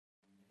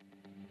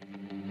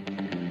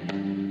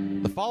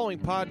following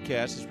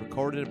podcast is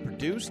recorded and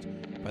produced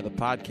by the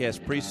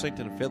Podcast Precinct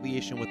in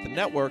affiliation with the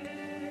network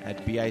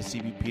at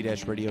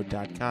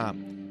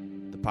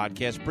bicbp-radio.com. The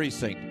Podcast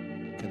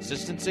Precinct.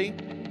 Consistency,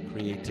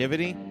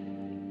 creativity,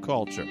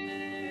 culture.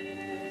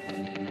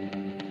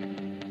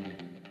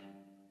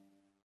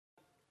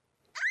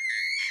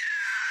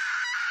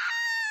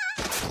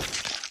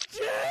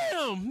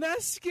 Damn,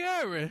 that's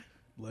scary.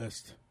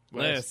 List.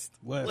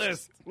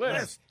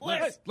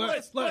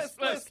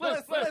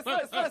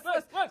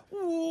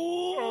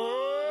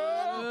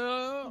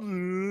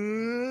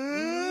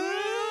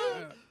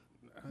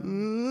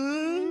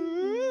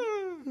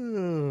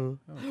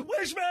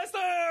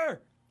 Wishmaster!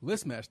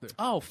 Listmaster.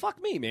 Oh,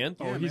 fuck me, man.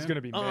 Yeah, He's man. going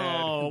to be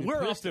mad. Oh,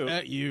 we're off Pissed to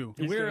at you.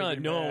 We're gonna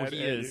be no, mad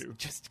he at is. you.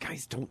 Just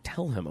guys, don't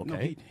tell him, No,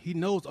 okay? he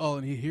knows all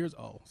and he hears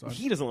all. So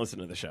He doesn't listen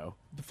to the show.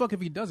 the fuck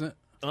if he doesn't?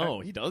 Oh,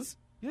 he does.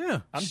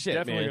 Yeah. I'm Shit,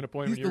 definitely man. going to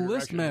point He's him in the your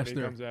list direction when he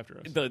master. comes after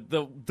us.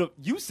 The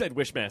you said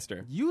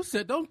Wishmaster, You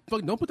said don't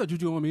put that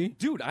juju on me.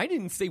 dude. I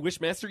didn't say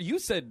Wishmaster. You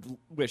said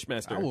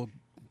Wishmaster. I will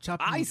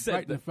chop you I said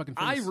right in the that. fucking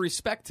I face.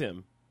 respect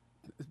him.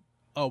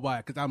 Oh, why?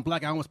 Because I'm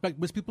black. I don't respect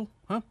rich people,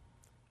 huh?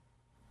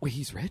 Wait,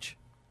 he's rich.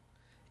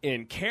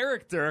 In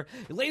character,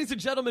 ladies and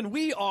gentlemen,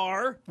 we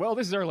are. Well,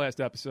 this is our last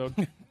episode.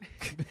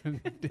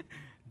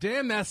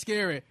 Damn, that's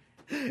scary.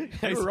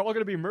 We're all going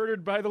to be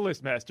murdered by the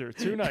Listmaster.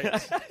 2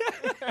 nights.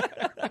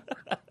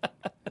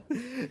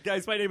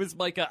 Guys, my name is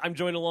Micah. I'm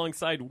joined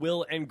alongside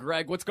Will and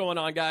Greg. What's going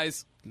on,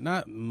 guys?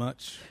 Not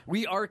much.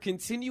 We are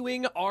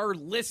continuing our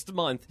list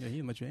month. Yeah, he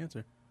didn't let you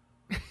answer.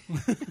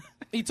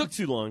 He took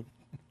too long.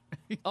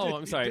 Oh,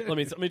 I'm sorry.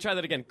 Let me try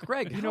that again.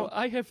 Greg, You know,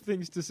 I have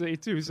things to say,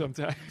 too,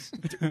 sometimes.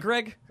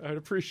 Greg, I'd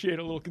appreciate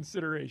a little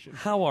consideration.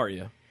 how are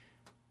you?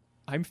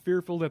 I'm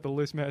fearful that the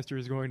Listmaster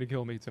is going to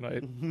kill me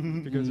tonight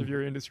because of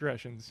your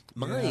indiscretions.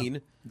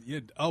 Mine? Yeah,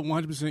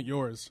 100%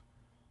 yours.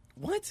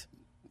 What?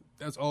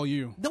 That's all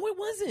you. No, it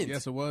wasn't.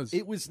 Yes, it was.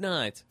 It was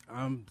not.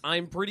 Um,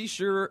 I'm pretty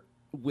sure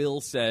Will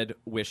said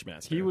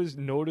Wishmaster. He was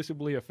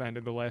noticeably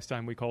offended the last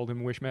time we called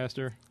him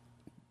Wishmaster.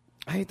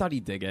 I thought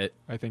he'd dig it.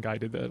 I think I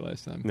did that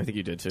last time. I think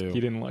you did too. He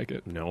didn't like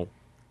it. No.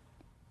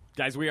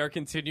 Guys, we are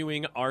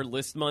continuing our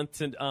list month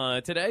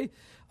today.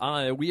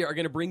 We are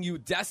going to bring you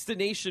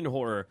Destination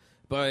Horror.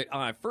 But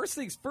first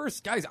things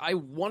first, guys, I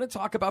want to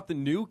talk about the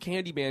new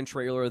Candyman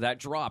trailer that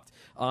dropped.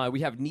 We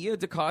have Nia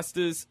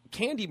DaCosta's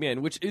Candyman,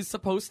 which is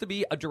supposed to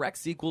be a direct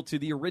sequel to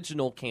the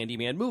original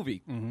Candyman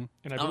movie. And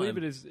I believe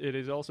it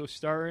is also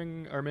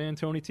starring our man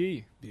Tony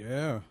T.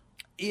 yeah.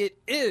 It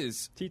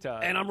is.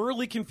 T-Todd. And I'm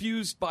really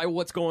confused by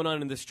what's going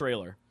on in this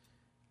trailer.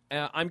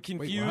 I'm Wait,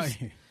 confused.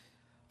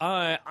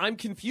 why? I'm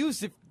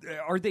confused.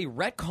 Are they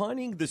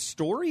retconning the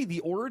story,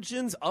 the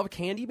origins of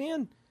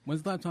Candyman?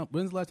 When's the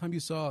last time you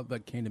saw the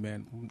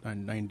Candyman?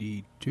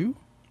 92?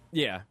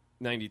 Yeah,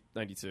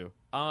 92.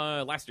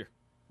 Last year.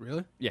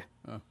 Really? Yeah.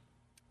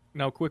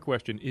 Now, quick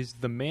question. Is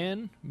the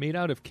man made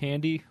out of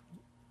candy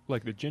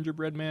like the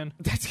gingerbread man?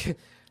 That's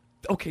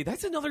okay.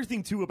 That's another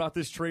thing too about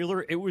this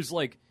trailer. It was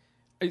like,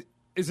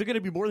 is it going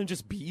to be more than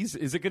just bees?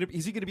 Is he going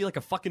to be like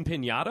a fucking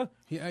pinata?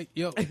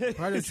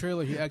 Prior to the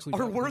trailer, he actually...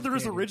 Or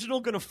Werther's original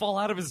going to fall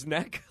out of his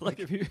neck? Like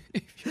If you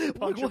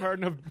punch him hard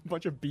enough, a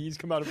bunch of bees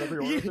come out of every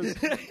orifice.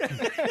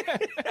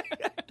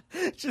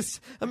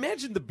 just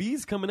imagine the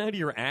bees coming out of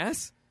your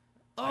ass.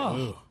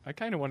 Oh. I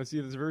kind of want to see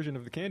this version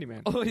of the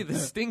Candyman. Oh, the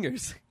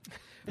stingers.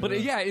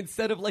 But yeah,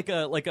 instead of like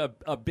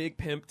a big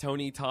pimp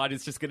Tony Todd,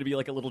 it's just going to be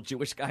like a little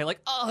Jewish guy,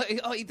 like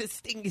the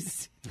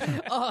stingers.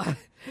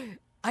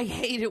 I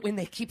hate it when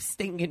they keep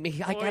stinging me.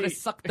 I gotta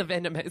suck the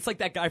venom. It's like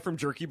that guy from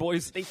Jerky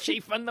Boys. They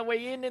chafe on the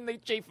way in and they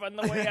chafe on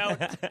the way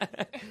out.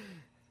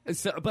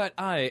 So, but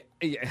I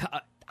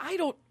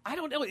don't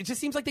know. It just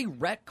seems like they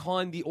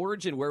retcon the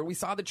origin. Where we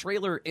saw the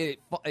trailer, it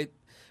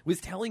was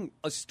telling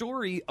a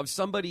story of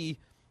somebody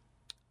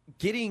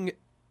getting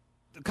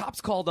the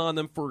cops called on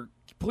them for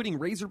putting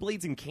razor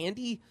blades in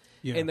candy,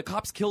 and the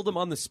cops killed him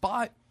on the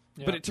spot.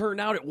 Yeah. But it turned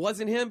out it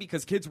wasn't him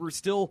because kids were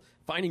still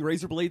finding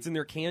razor blades in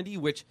their candy,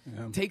 which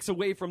takes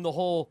away from the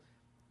whole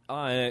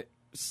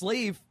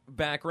slave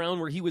background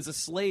where he was a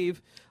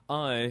slave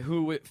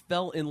who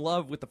fell in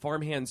love with the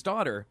farmhand's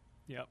daughter.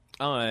 Yep.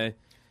 Uh,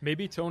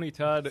 Maybe Tony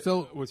Todd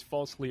So- was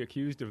falsely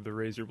accused of the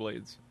razor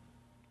blades.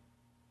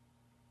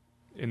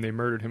 And they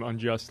murdered him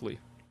unjustly.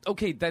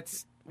 okay,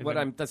 that's what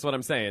I'm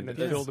saying. And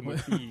then filled him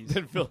with bees.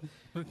 I'm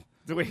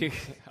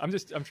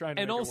trying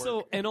to And make also- it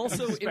work. and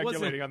also I'm it wasn't-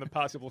 speculating on the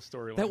possible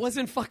storyline. That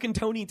wasn't fucking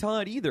Tony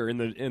Todd either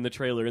in the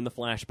trailer, in the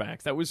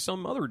flashbacks. That was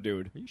some other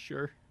dude. Are you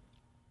sure?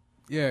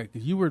 Yeah,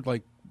 'cause you were,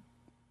 like,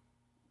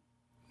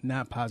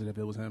 not positive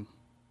it was him.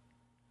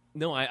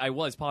 No, I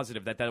was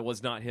positive that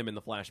was not him in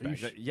the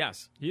flashback.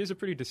 Yes. He is a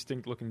pretty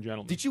distinct looking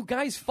gentleman. Did you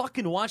guys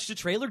fucking watch the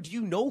trailer? Do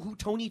you know who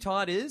Tony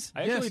Todd is?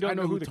 I actually don't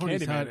know who the Tony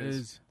Candyman Todd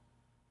is.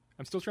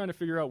 I'm still trying to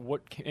figure out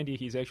what candy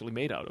he's actually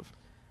made out of.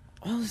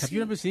 Have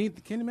you ever seen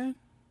the Candyman?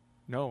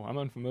 No, I'm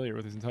unfamiliar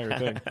with his entire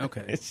thing.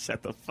 Okay.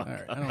 Shut the fuck All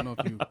right. up. I don't know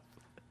if you...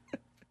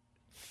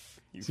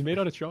 Is he made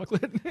out of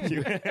chocolate?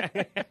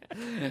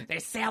 They're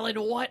selling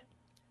what?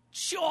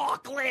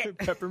 Chocolate!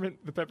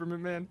 The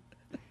peppermint man?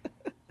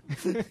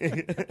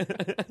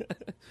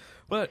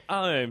 But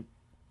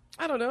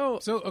I don't know.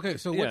 So okay,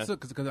 so Yeah.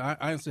 what's because I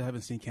honestly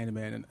haven't seen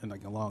Candyman in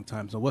like a long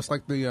time. So what's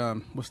like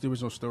the what's the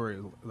original story?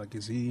 Like,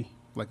 is he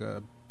like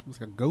a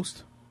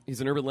ghost?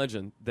 He's an urban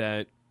legend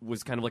that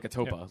was kind of like a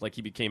topa, Yeah. like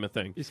he became a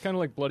thing. He's kind of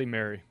like Bloody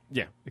Mary,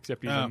 Yeah.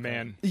 except he's Oh, a okay.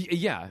 man.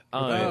 Yeah.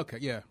 Oh, okay,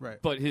 yeah, right.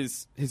 But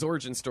his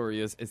origin story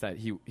is that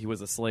he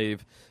was a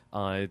slave.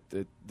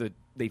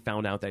 They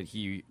found out that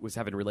he was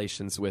having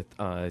relations with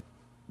I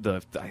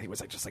think it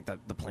was like just like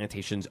the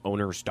plantation's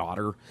owner's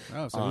daughter.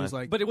 Oh, so he's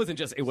like, but it wasn't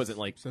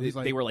like, So he's they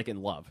like- were like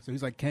in love. so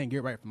he's like can't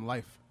get right from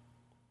life.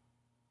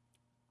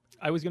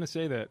 I was going to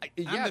say that.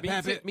 Yeah, the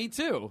puppet. me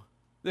too.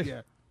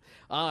 Yeah,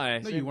 I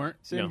no, you weren't.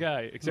 Same No.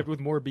 guy, except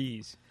with more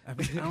bees. I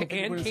don't think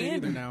and we're gonna see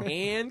either candy now.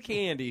 and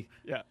candy.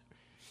 Yeah.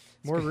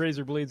 More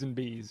razor blades and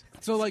bees.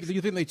 So like, do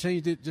you think they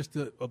changed it just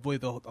to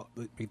avoid the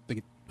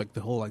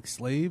whole like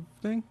slave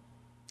thing?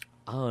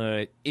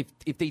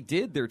 If they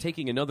did, they're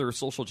taking another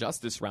social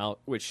justice route,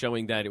 which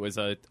showing that it was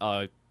an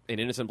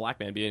innocent black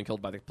man being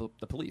killed by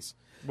the police.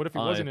 What if he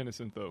wasn't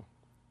innocent, though?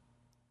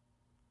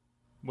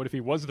 What if he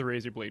was the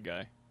razor blade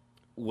guy?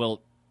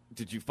 Well,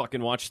 did you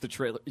fucking watch the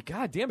trailer?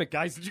 God damn it,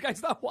 guys! Did you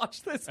guys not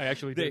watch this? I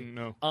actually didn't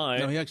know.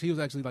 No, he was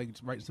actually like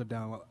writing stuff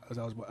down as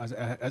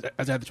I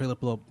had the trailer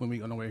pull up when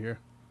we on the way here.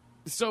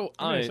 So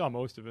I saw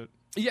most of it.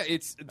 yeah,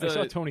 it's I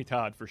saw the Tony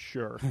Todd for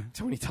sure.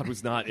 Tony Todd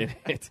was not in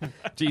it.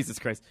 Jesus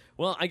Christ.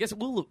 Well, I guess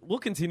we'll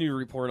continue to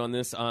report on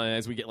this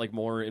as we get like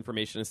more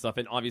information and stuff.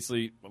 And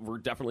obviously, we're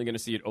definitely going to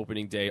see it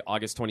opening day,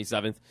 August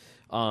 27th.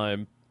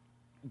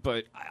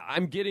 But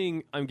I'm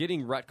getting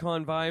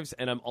retcon vibes,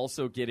 and I'm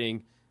also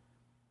getting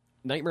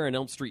Nightmare on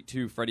Elm Street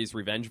 2 Freddy's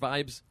Revenge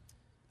vibes.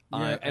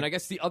 Yeah, And I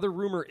guess the other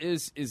rumor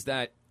is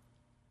that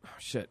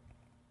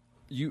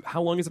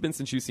how long has it been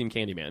since you've seen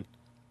Candyman,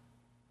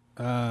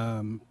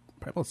 Probably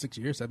about 6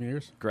 years, 7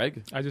 years.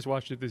 Greg? I just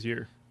watched it this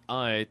year.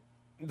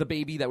 The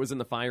baby that was in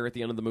the fire at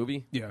the end of the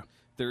movie. Yeah.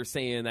 They're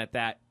saying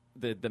that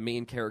the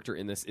main character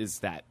in this is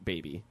that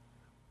baby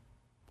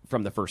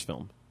from the first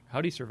film.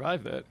 How'd he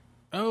survive that?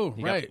 Oh,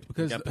 He right. got,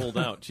 Because he got pulled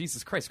out.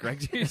 Jesus Christ, Greg.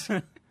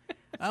 Jeez.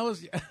 I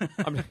was.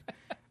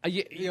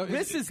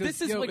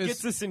 This is what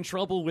gets us in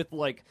trouble with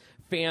like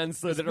fans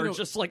that are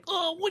just like,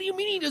 oh, what do you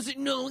mean he doesn't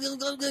know?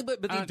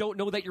 But they don't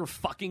know that you're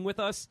fucking with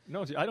us.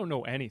 No, see, I don't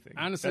know anything.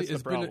 Honestly,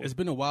 That's the problem. it's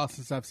been a while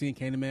since I've seen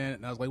Candyman,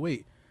 and I was like,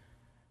 wait,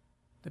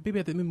 the baby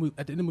at the end of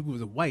the movie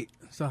was a white.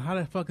 So how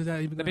the fuck is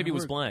that even? The baby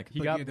was black. He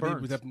But got yeah, the baby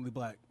burnt. was definitely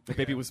black. The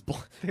baby was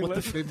black. They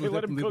let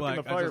him cook in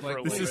the fire for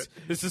a little bit.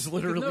 This is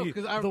literally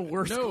 'cause the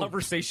worst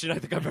conversation I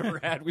think I've ever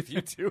had with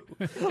you two.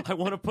 I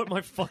want to put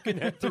my fucking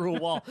head through a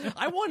wall.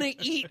 I want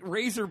to eat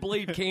razor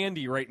blade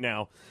candy right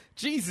now.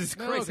 Jesus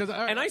No, Christ. 'cause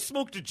And I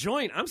smoked a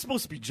joint. I'm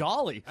supposed to be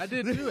jolly. I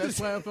did too. That's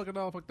why I'm fucking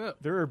all fucked up.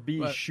 There are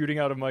bees But- shooting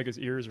out of Micah's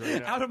ears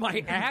right now. Out of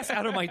my ass,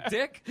 out of my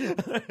dick.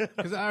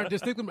 Because I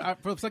just think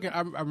for a second, I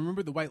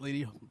remember the white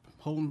lady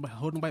holding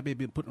the white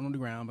baby and putting it on the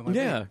ground. I'm like,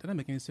 Yeah. wait, that doesn't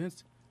make any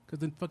sense. Because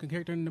the fucking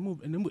character in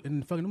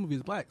the fucking movie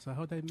is black. So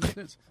how would that make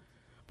sense?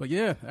 But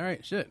yeah, all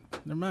right, shit,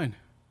 never mind.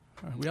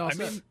 All right, we all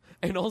set.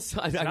 And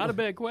also, Not a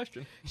bad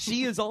question.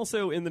 She is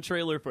also in the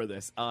trailer for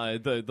this.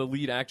 The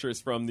lead actress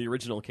from the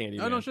original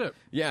Candyman. Oh, no shit.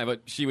 Yeah,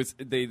 but she was.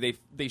 They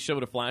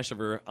showed a flash of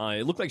her.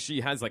 It looked like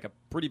she has like a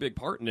pretty big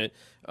part in it.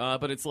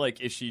 But it's like,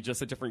 is she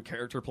just a different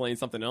character playing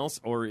something else,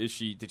 or did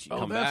she Oh,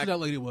 come that's back? who that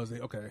lady was.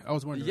 Okay, I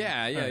was wondering.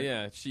 Yeah. All right.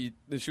 Yeah. She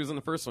was in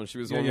the first one. She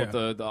was Yeah, the one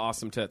yeah. with the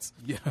awesome tits.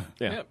 Yeah.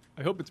 Yeah. Yeah,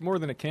 I hope it's more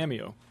than a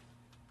cameo.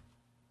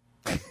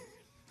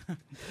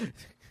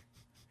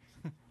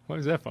 Why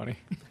is that funny?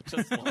 It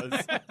just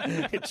was.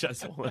 It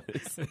just was.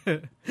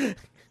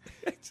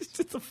 It's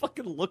just the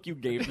fucking look you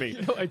gave me.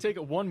 You know, I take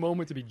it one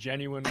moment to be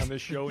genuine on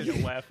this show and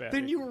you laugh at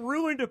Then me. you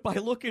ruined it by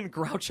looking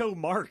Groucho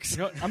Marx. You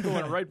know what? I'm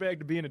going right back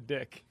to being a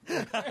dick.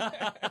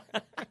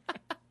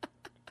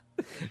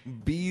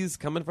 Bees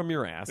coming from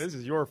your ass. This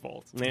is your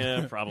fault.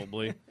 Yeah,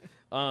 probably.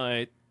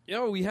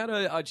 We had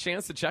a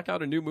chance to check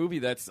out a new movie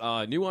that's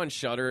new on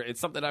Shudder.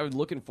 It's something I was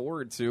looking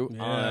forward to.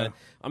 Yeah.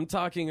 I'm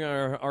talking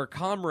our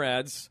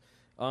comrades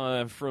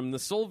from the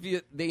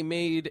Soviet. They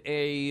made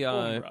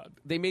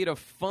a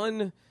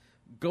fun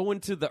go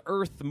into the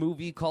Earth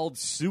movie called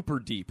Super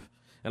Deep.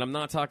 And I'm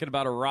not talking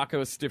about a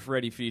Rocco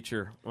Stiff-Ready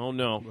feature. Oh,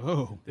 no.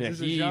 Whoa. Yeah, This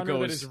is a he genre that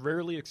goes. is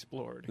rarely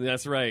explored.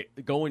 That's right.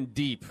 Going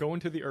deep. Go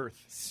into the earth.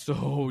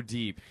 So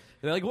deep.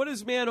 They're like, what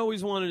has man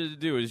always wanted to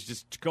do is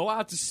just go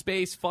out to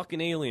space,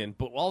 fucking alien.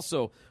 But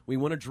also, we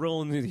want to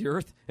drill into the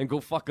earth and go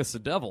fuck us a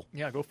devil.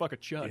 Yeah, go fuck a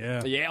chud.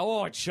 Yeah. Yeah,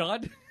 oh,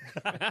 chud.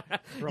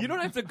 You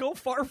don't have to go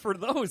far for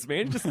those,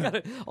 man. You just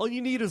gotta, all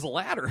you need is a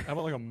ladder. How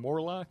about like a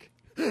Morlock?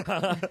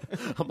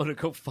 I'm gonna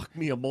go fuck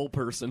me a mole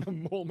person.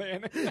 Mole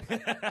man.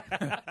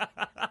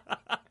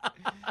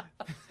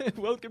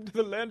 Welcome to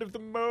the land of the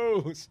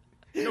moles.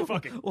 No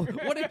fucking.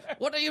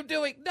 What are you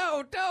doing?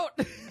 No, don't.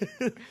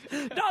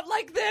 Not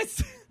like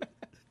this.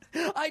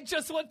 I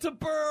just want to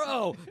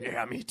burrow.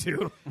 Yeah, me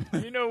too.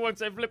 You know,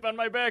 once I flip on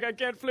my back, I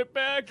can't flip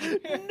back.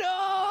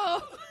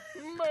 No.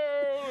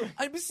 Mole.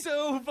 I'm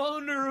so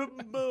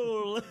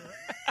vulnerable.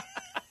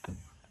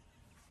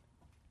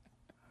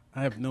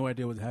 I have no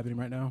idea what's happening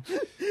right now.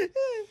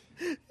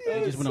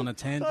 I just went on a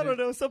tangent. I don't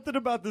know, something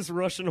about this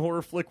Russian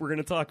horror flick we're going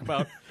to talk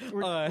about.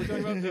 We're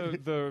talking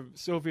about the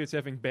Soviets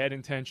having bad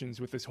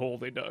intentions with this hole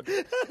they dug.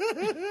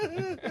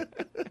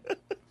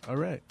 All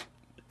right.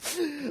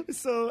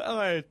 So,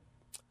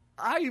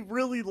 I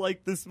really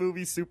liked this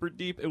movie, Super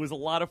Deep. It was a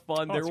lot of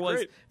fun.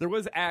 There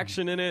was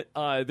action in it.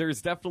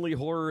 There's definitely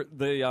horror.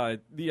 The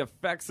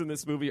effects in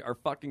this movie are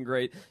fucking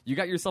great. You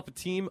got yourself a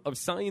team of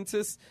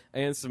scientists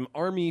and some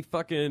army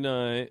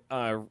fucking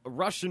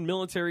Russian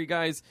military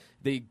guys.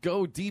 They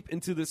go deep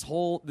into this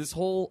hole. This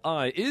hole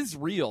is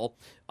real.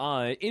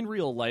 In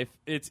real life,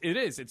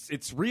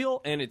 it's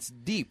real and it's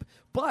deep,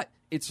 but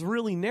it's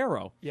really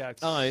narrow. Yeah,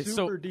 it's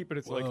super deep, but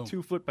it's like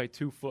 2 foot by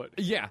 2 foot.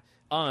 Yeah.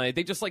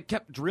 They just like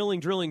kept drilling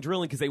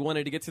because they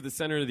wanted to get to the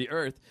center of the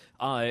earth.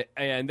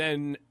 And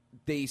then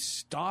they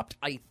stopped,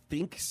 I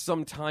think,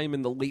 sometime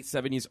in the late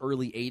 70s,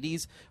 early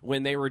 80s,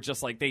 when they were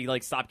just like, they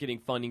like stopped getting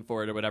funding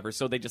for it or whatever.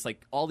 So they just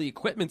like, all the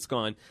equipment's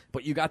gone,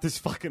 but you got this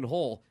fucking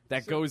hole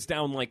that goes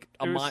down like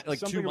a mile, like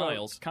 2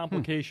 miles.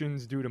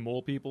 Complications due to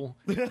mole people.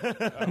 They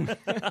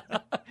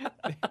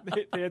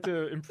had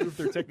to improve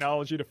their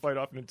technology to fight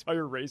off an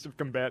entire race of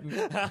combatants.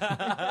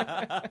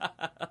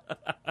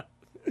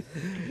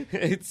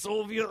 It's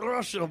Soviet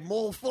Russia,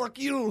 mole, fuck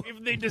you.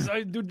 If they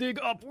decide to dig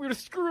up, we're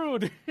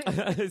screwed.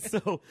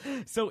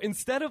 So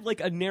instead of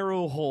like a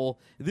narrow hole,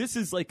 this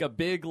is like a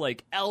big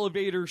like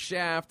elevator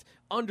shaft,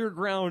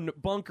 underground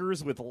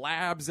bunkers with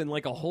labs and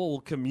like a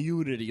whole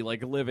community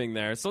like living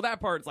there. So that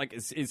part's like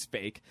is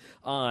fake.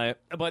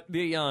 But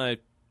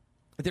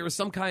there was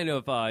some kind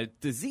of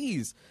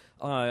disease,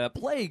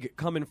 plague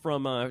coming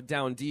from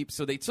down deep.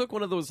 So they took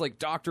one of those like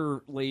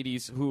doctor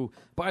ladies who,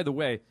 by the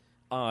way,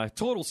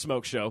 total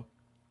smoke show.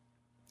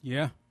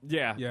 Yeah.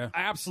 Yeah.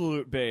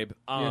 Absolute babe.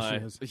 Yeah, she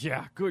is.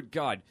 Yeah, good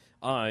God.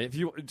 If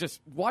you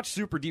just watch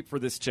Super Deep for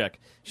this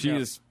chick, she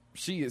is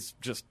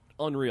just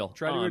unreal.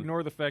 Try to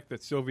ignore the fact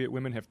that Soviet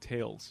women have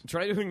tails.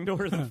 Try to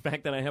ignore the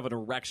fact that I have an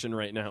erection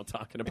right now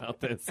talking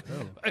about this.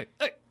 Hey.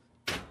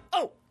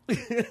 Oh.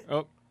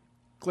 Oh.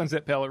 Cleanse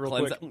that palate real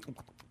quick.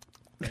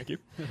 Thank you.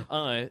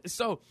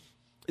 So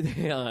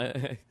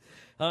they're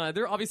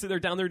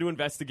down there to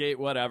investigate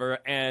whatever,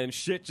 and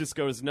shit just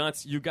goes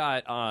nuts. You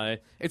got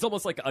it's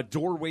almost like a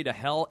doorway to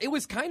hell. It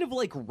was kind of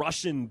like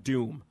Russian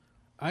Doom.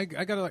 I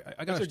got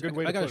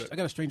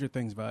a Stranger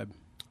Things vibe.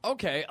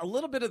 Okay, a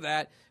little bit of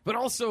that, but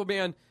also,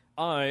 man,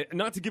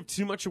 not to give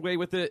too much away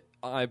with it,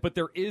 but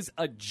there is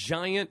a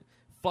giant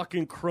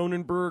fucking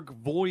Cronenberg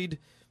void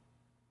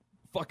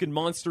fucking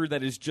monster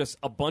that is just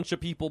a bunch of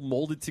people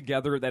molded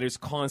together that is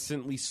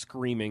constantly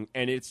screaming,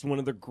 and it's one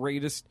of the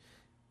greatest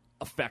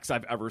effects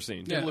I've ever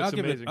seen. Yeah, It looks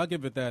amazing. I'll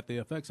give it that. The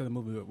effects of the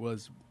movie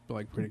was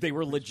like pretty. They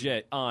were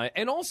legit.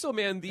 And also,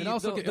 man, the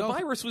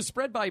virus was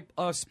spread by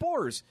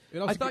spores.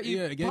 I thought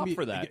you popped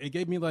for that. It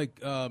gave me like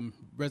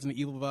Resident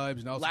Evil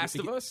vibes, and also Last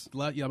of Us?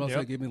 Yeah, also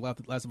Yep. it gave me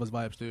Last of Us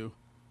vibes too.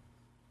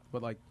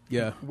 But like,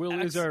 yeah, Will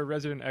is our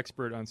resident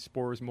expert on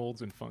spores,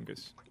 molds, and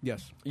fungus.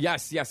 yes.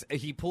 Yes.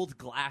 He pulled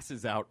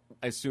glasses out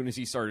as soon as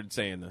he started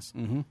saying this.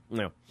 Mm-hmm.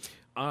 No.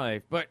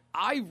 But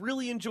I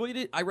really enjoyed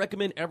it. I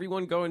recommend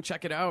everyone go and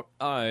check it out.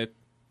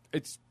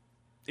 It's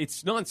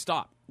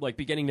nonstop, like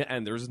beginning to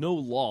end. There's no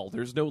lull.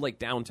 There's no like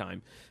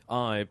downtime.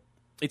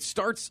 It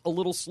starts a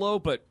little slow,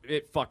 but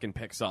it fucking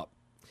picks up.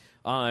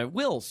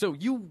 Will, so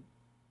you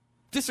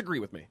disagree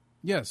with me?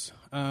 Yes.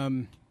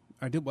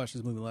 I did watch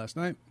this movie last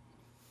night.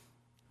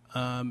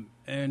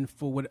 And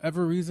for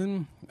whatever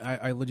reason,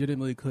 I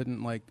legitimately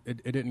couldn't like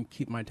it didn't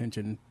keep my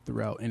attention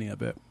throughout any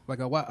of it. Like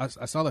I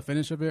saw the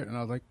finish of it, and I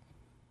was like,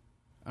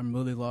 I'm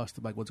really lost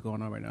to like what's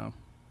going on right now.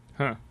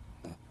 Huh.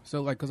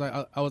 So like, cause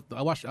I was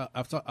watching it,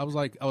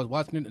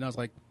 and I was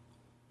like,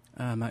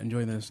 I'm not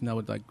enjoying this, and I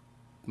would like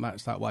not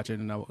stop watching,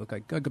 and I would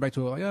like go back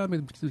to it, like, yeah,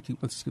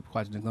 let's keep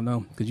watching it. No,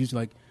 because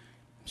usually like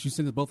she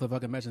sends us both a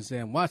fucking message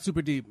saying watch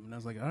Super Deep, and I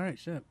was like, all right,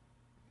 shit,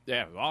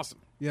 Yeah, awesome.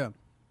 yeah.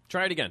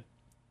 Try it again.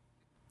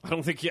 I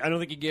don't think you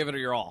gave it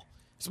your all.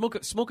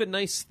 Smoke a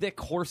nice thick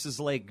horse's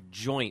leg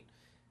joint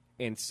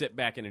and sit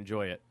back and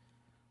enjoy it.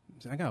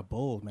 I got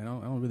bold, man. I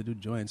don't really do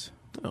joints.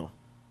 Oh,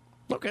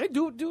 okay.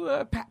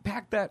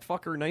 Pack that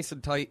fucker nice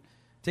and tight.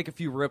 Take a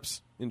few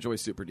rips. Enjoy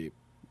Super Deep.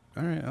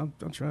 All right, I'll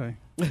try.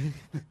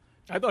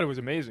 I thought it was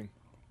amazing.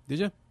 Did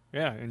you?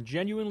 Yeah, and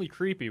genuinely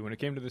creepy when it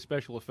came to the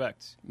special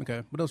effects.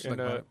 Okay. What else you And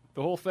like about it?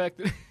 the whole fact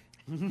that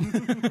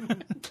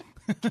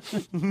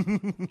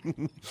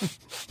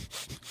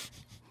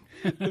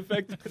the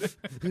fact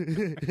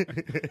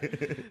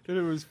that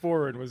it was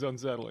foreign was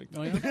unsettling.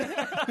 Oh, yeah?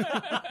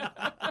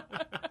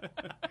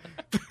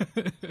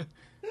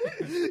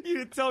 You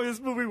didn't tell me this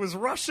movie was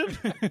Russian?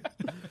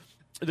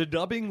 The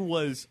dubbing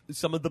was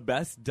some of the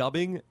best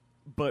dubbing,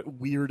 but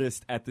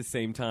weirdest at the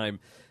same time,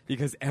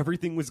 because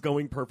everything was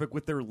going perfect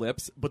with their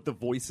lips, but the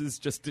voices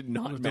just did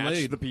not match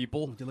delayed. the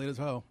people. Delayed as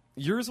hell.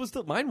 Yours was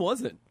mine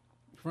wasn't.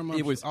 From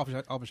It was- off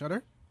of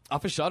Shudder.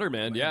 Off of Shutter,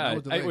 man. Man, Yeah, that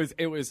was delayed.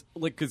 it was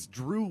like because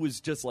Drew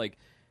was just like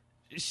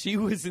she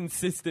was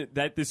insistent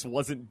that this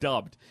wasn't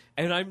dubbed.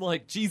 And I'm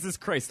like, Jesus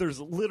Christ, there's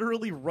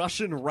literally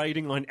Russian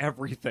writing on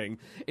everything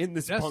in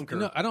this bunker.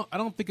 No, I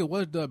don't think it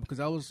was dubbed because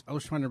I was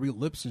trying to read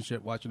lips and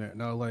shit watching it,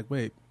 and I was like,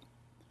 wait.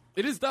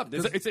 It is dubbed.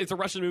 It's a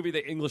Russian movie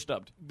that English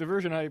dubbed. The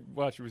version I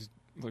watched was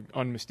like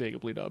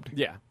unmistakably dubbed.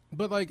 Yeah.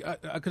 But like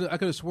I could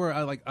have swore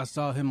I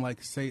saw him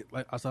like say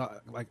like I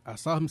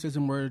saw him say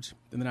some words,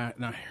 and then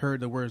I heard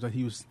the words that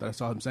I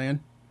saw him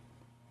saying,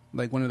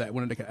 like one of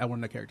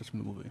the characters from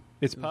the movie.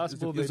 It's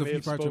possible it's a they few may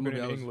have parts of the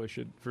spoken movie in English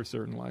for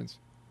certain lines.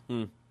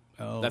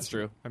 Oh, That's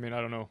true. I mean,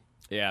 I don't know.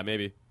 Yeah,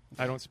 maybe.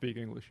 I don't speak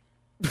English.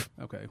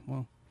 Okay,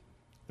 well,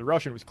 The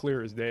Russian was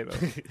clear as day, though.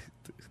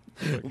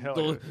 Like,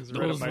 hell, it was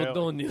right up my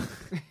alley.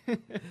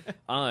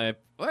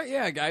 But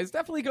yeah, guys,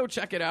 definitely go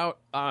check it out.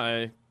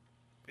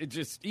 It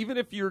just, even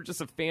if you're just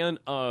a fan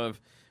of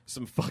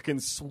some fucking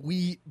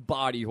sweet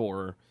body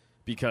horror,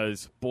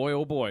 because boy,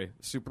 oh boy,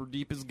 Super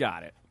Deep has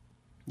got it.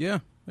 yeah,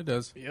 it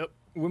does. Yep.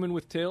 Women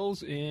with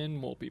tails and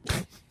mole people.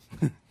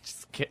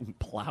 Just getting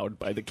plowed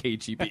by the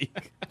KGB.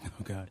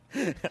 Oh god,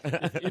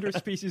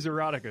 Interspecies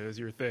erotica is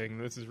your thing.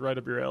 This is right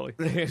up your alley.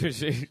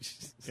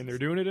 And they're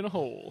doing it in a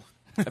hole.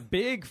 A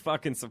big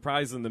fucking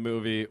surprise in the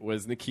movie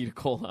was Nikita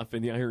Koloff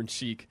in the Iron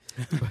Sheik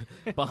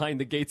behind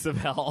the gates of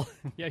hell.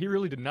 Yeah, he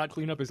really did not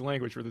clean up his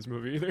language for this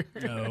movie either.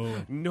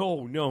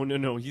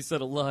 No. He said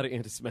a lot of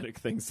anti-Semitic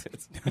things.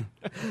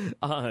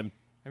 I mean,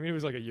 it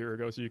was like a year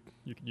ago, so you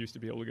used to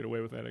be able to get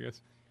away with that, I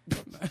guess.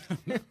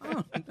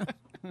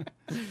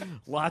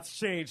 Lots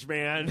changed,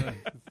 man.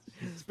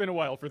 It's been a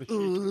while for the Sheik.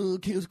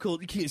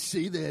 You can't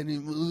say that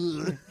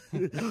anymore.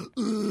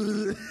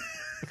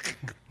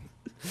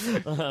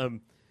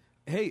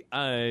 Hey,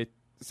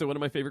 so one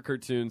of my favorite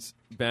cartoons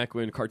back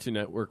when Cartoon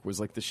Network was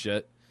like the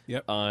shit.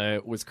 Yep.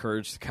 Was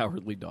Courage the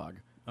Cowardly Dog.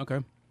 okay.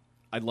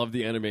 I love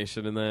the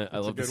animation in that. I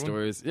love the good one.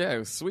 stories. Yeah, it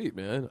was sweet,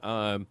 man.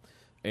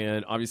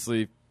 And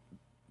obviously,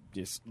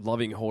 just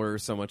loving horror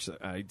so much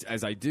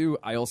as I do,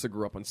 I also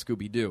grew up on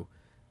Scooby Doo.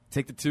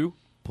 Take the two,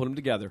 put them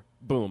together,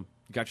 boom,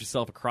 you got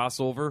yourself a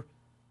crossover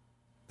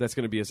that's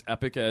going to be as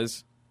epic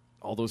as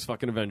all those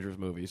fucking Avengers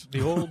movies.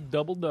 The old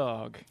double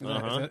dog. Is that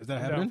I'm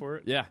down happening? for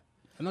it. Yeah.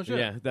 No shit.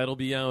 Yeah, that'll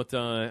be out.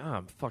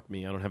 Fuck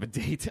me, I don't have a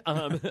date.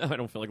 I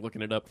don't feel like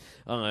looking it up.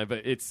 But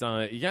it's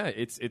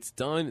it's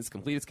done. It's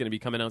complete. It's going to be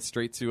coming out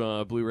straight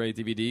to Blu-ray,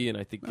 DVD, and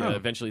I think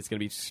eventually it's going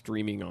to be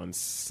streaming on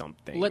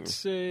something. Let's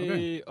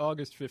say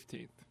August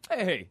 15th.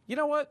 Hey, you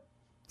know what?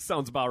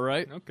 Sounds about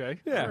right. Okay.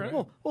 Yeah, All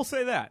right. we'll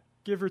say that.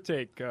 Give or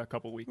take a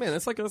couple weeks. Man,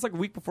 that's like a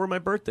week before my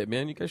birthday,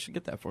 man. You guys should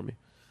get that for me.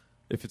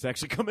 If it's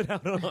actually coming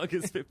out on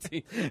August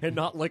 15th and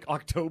not like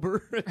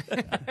October.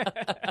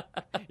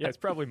 Yeah, it's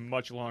probably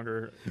much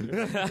longer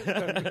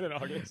than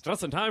August.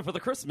 Just in time for the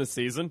Christmas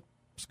season.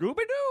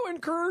 Scooby-Doo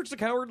and Courage the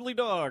Cowardly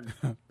Dog.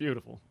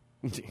 Beautiful.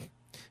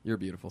 You're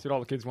beautiful. That's what all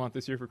the kids want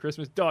this year for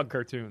Christmas. Dog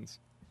cartoons.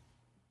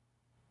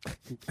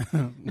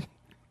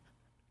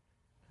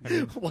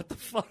 What the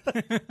fuck?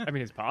 I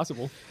mean, it's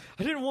possible.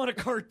 I didn't want a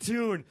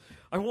cartoon.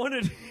 I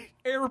wanted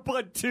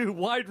Airbud 2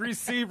 wide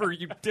receiver,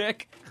 you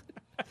dick.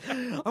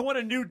 I want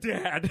a new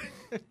dad.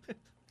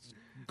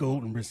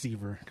 Golden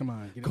receiver. Come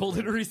on, get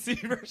Golden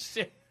receiver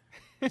shit.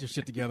 your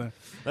shit together.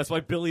 That's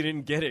why Billy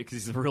didn't get it,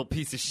 because he's a real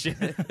piece of shit.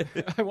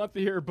 I want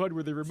the Airbud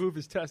where they remove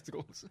his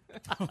testicles.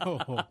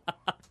 Oh.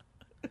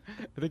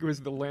 I think it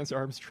was the Lance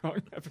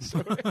Armstrong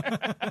episode.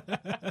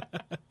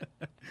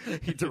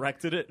 He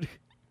directed it.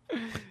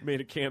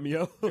 Made a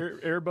cameo.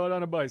 Airbud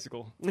on a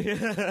bicycle.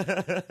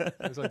 It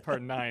was like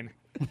part 9.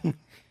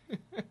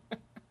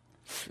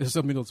 There's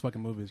so many of those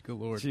fucking movies. Good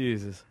lord.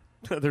 Jesus.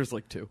 There's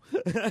like 2.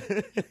 No,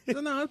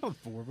 there's about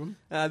 4 of them.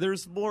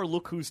 There's more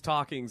Look Who's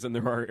Talkings than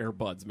there are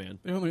Airbuds, man.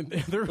 There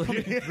are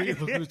only 3 of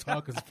who's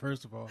talking.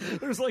 First of all,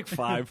 There's like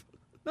 5.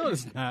 no,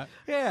 it's not.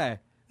 Yeah.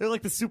 They're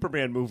like the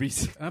Superman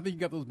movies. I think you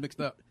got those mixed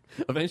up.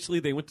 Eventually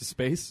they went to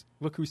space.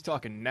 Look who's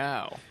talking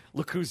now.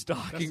 Look Who's That's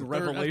Talking the third-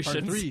 that's part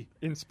Revelations. 3.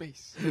 In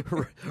space.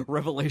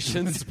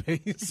 Revelations.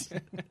 Space.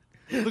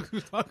 Look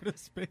who's talking to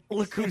space.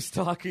 Look Who's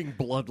Talking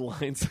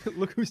Bloodlines.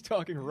 Look who's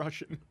talking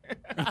Russian.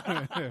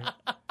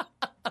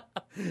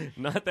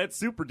 Not that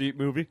Super Deep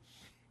movie.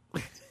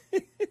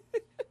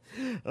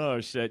 Oh,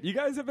 shit. You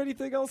guys have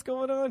anything else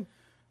going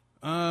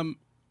on?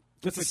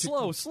 It's a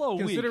slow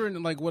week.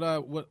 Considering like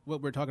what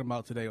we're talking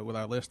about today with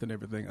our list and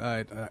everything,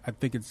 I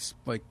think it's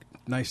like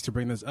nice to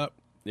bring this up.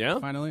 Yeah?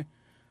 Finally.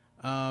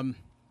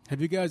 Have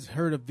you guys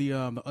heard of the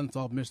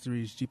Unsolved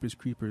Mysteries Jeepers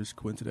Creepers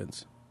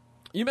coincidence?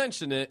 You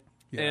mentioned it,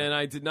 Yeah. and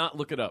I did not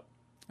look it up.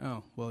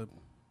 Oh well,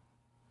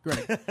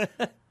 great.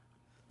 I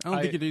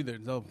don't think you did either.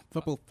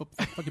 So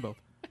fuck you both.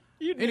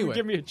 You didn't Anyway. even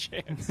give me a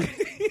chance.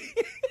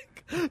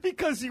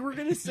 Because you were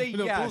going to say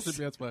No, yes.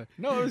 bullshit, that's why.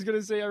 No, I was going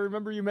to say I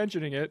remember you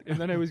mentioning it, and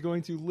then I was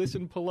going to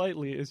listen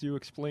politely as you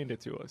explained it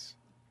to us.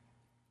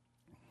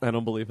 I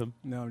don't believe him.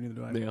 No, neither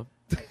do I.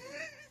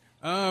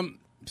 Yeah.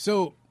 So,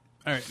 all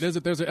right, there's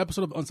an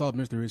episode of Unsolved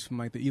Mysteries from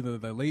like either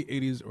the late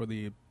 '80s or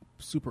the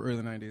super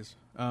early '90s,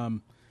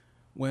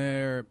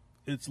 where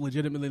it's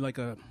legitimately like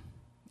a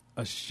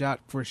shot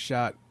for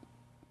shot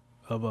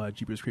of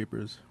Jeepers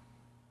Creepers,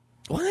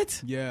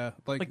 What? Yeah,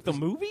 Like the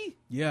movie?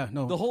 Yeah,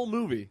 no, The whole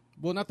movie?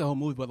 well, not the whole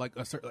movie, but like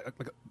a certain,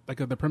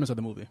 the premise of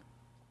the movie.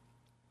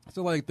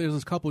 So like, there's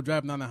this couple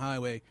driving down the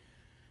highway,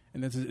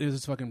 and there's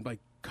this fucking like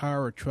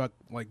car or truck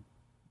like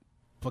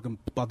fucking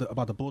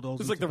about the bulldoze.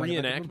 It's like the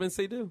reenactments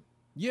they do?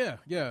 Yeah,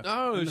 yeah.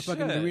 Oh, and the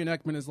fucking the shit.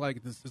 reenactment is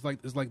like this.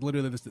 It's like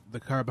literally the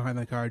car behind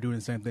the car doing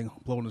the same thing,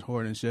 blowing his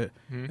horn and shit,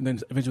 and then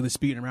eventually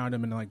speeding around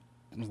him and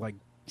like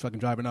fucking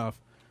driving off.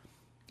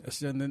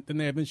 So, and then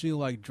they eventually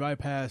like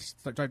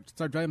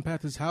start driving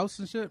past his house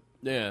and shit,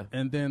 Yeah.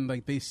 and then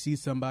like they see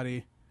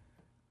somebody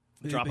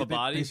Drop a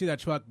body? They see that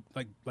truck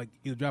like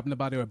either dropping the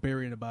body or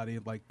burying the body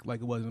like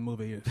it was in the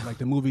movie. Like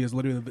the movie is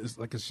literally it's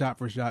like a shot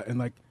for shot, and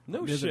like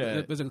No there's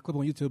shit. there's a clip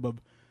on YouTube of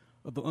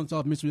the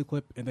unsolved mystery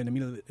clip, and then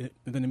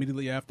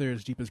immediately after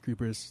is Jeepers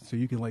Creepers, so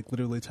you can like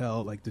literally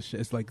tell like the shit.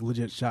 It's like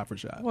legit shot for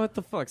shot. What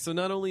the fuck? So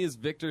not only is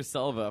Victor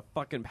Selva a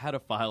fucking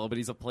pedophile, but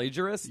he's a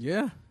plagiarist?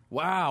 Yeah,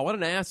 Wow, what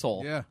an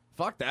asshole. Yeah.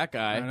 Fuck that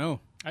guy. I know.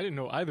 I didn't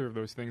know either of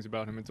those things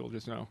about him until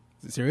just now.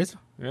 Is it serious?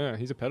 Yeah,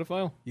 he's a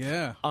pedophile.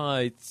 Yeah.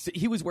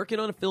 He was working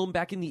on a film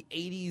back in the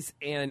 80s,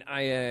 and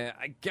I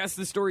guess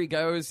the story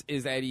goes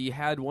is that he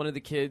had one of the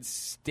kids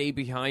stay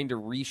behind to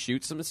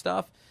reshoot some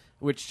stuff,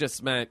 which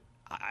just meant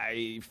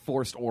I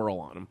forced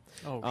oral on him.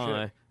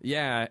 Oh, shit.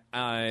 Yeah.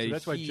 So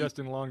that's why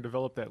Justin Long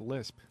developed that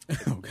lisp.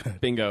 Oh god.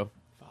 Bingo.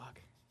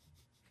 Fuck.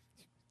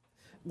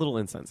 Little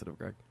insensitive,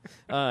 Greg.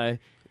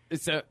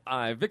 So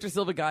Victor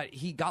Silva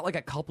got like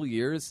a couple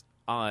years,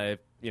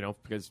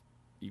 because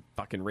he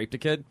fucking raped a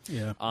kid.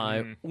 Yeah.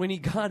 When he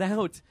got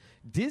out,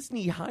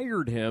 Disney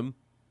hired him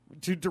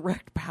to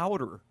direct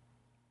Powder.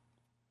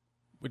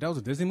 Wait, that was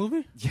a Disney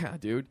movie? Yeah,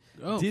 dude.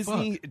 Oh,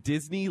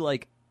 Disney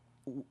like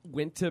not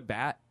went to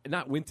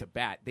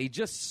bat. They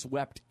just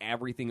swept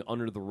everything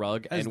under the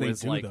rug As and they was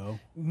do, like, though.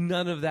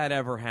 none of that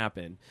ever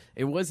happened.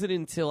 It wasn't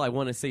until I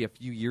want to say a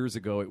few years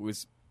ago it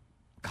was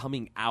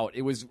coming out.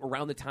 It was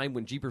around the time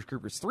when Jeepers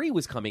Creepers 3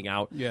 was coming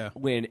out. Yeah.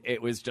 When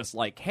it was just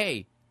like,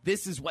 hey,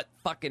 this is what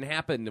fucking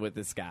happened with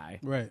this guy.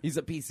 Right. He's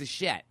a piece of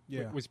shit.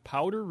 Yeah. Was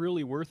Powder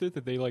really worth it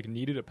that they like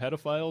needed a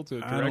pedophile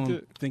to I direct don't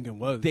it? think it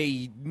was.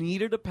 They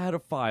needed a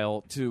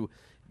pedophile to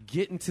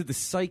get into the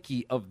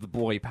psyche of the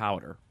boy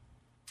Powder.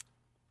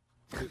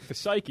 The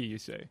psyche, you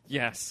say?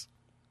 Yes.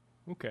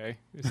 Okay.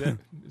 Is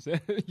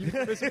that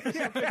euphemism for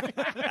something?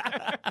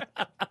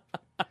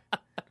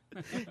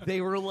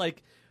 They were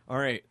like, all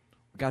right,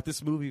 we got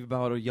this movie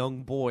about a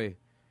young boy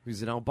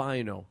who's an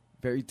albino,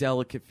 very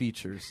delicate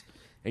features,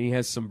 and he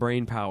has some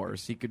brain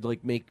powers. He could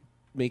like make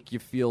you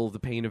feel the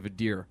pain of a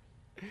deer.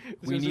 We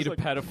it's need just a like,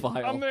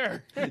 pedophile. I'm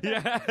there.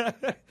 Yeah.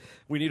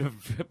 We need a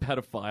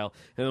pedophile.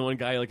 And then one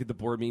guy like at the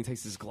board meeting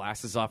takes his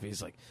glasses off and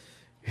he's like,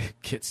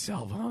 get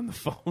Selva on the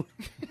phone.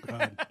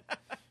 God.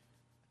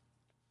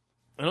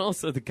 And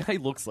also the guy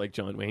looks like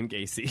John Wayne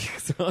Gacy.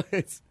 So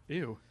it's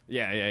Ew.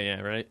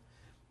 yeah, right?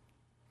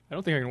 I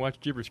don't think I can watch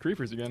Jeepers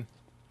Creepers again.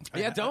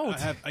 Yeah, don't.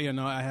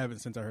 I haven't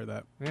since I heard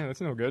that. Yeah,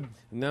 that's no good.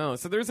 No.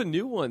 So there's a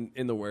new one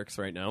in the works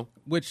right now.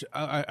 Which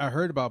I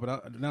heard about,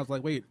 but and I was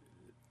like, wait,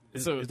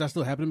 is that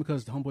still happening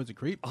because the homeboy's a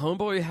creep?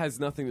 Homeboy has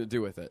nothing to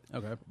do with it.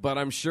 Okay. But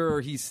I'm sure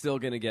he's still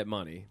going to get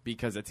money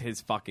because it's his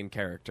fucking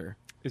character.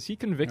 Is he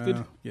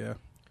convicted? Yeah.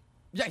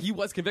 Yeah, he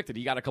was convicted.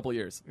 He got a couple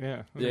years.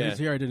 Yeah. Yeah.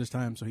 He already did his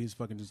time, so he's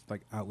fucking just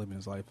like outliving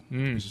his life.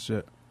 Piece of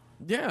shit.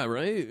 Yeah,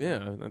 right?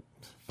 Yeah.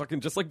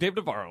 Fucking just like Dave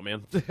Navarro,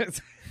 man.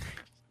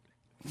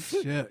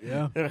 Shit,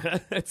 yeah.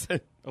 It's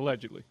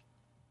Allegedly.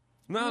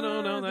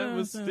 no, that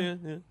was... Yeah.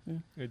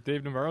 Hey,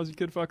 Dave Navarro's a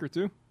kid fucker,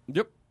 too?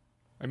 Yep.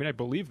 I mean, I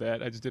believe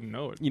that. I just didn't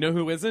know it. You know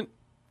who isn't?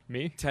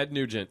 Me? Ted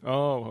Nugent.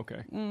 Oh,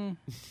 okay.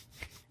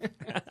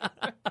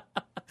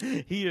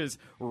 He is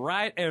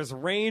right as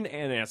rain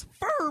and as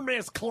firm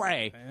as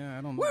clay. Yeah,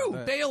 I don't know. Woo!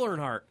 That. Dale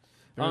Earnhardt.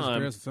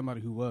 There's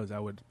somebody who was. I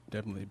would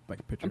definitely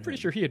like picture. I'm pretty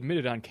him. sure he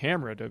admitted on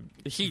camera to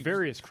He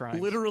various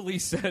crimes. Literally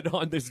said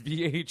on this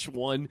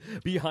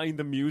VH1 Behind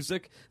the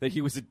Music that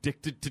he was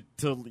addicted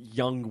to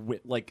young,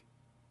 like,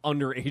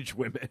 underage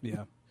women.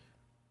 Yeah.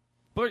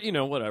 But,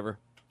 whatever.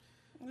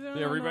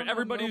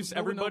 Everybody loves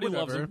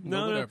whatever. him.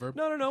 No, whatever.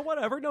 No,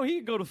 whatever. No, he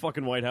can go to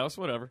fucking White House,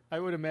 whatever. I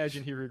would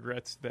imagine he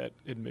regrets that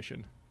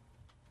admission.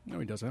 No,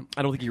 he doesn't.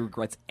 I don't think he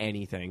regrets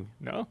anything.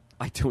 No?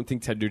 I don't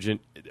think Ted Nugent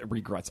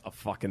regrets a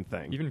fucking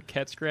thing. Even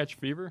cat scratch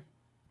fever?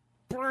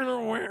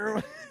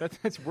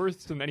 That's worse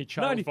than any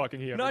child fucking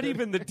he ever Not did.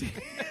 even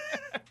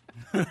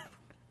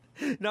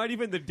not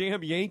even the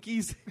damn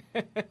Yankees.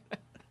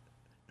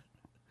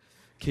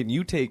 Can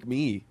you take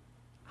me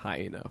high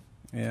enough?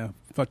 Yeah.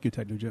 Fuck you,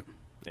 Ted Nugent.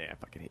 Yeah, I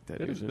fucking hate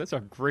that. That's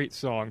a great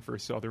song for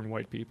Southern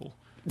white people.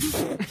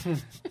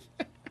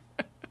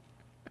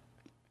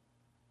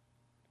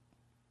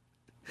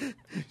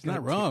 He's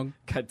not wrong.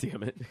 God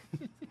damn it.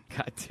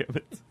 God damn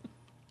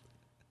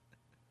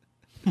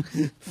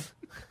it.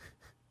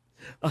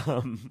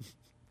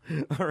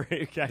 All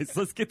right, guys,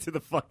 let's get to the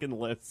fucking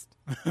list.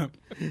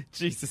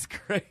 Jesus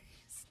Christ.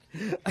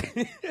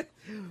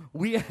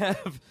 We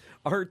have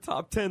our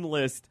top 10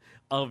 list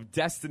of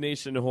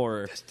destination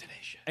horror.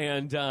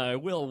 And,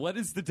 Will, what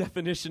is the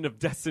definition of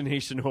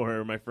destination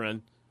horror, my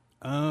friend?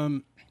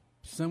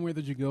 somewhere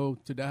that you go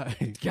to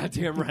die.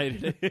 Goddamn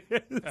right it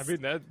is. I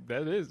mean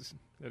that is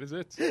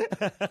it.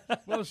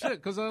 Well, shit,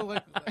 because I was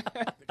like,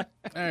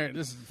 all right,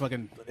 this is a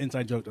fucking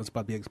inside joke that's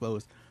about to be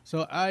exposed.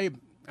 So I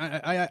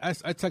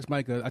text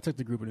Micah. I text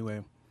the group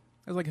anyway.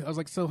 I was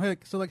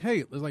like,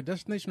 hey, is like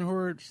Destination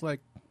Horror just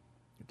like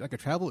a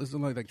travel? Is it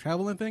like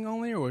traveling thing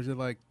only, or is it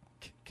like?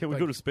 Can we like,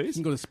 go to space?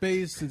 You can go to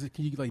space.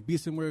 Can you like be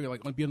somewhere?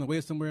 Like be on the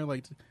way somewhere?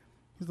 Like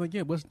he's like,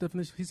 yeah. What's the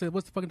definition? He said,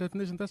 what's the fucking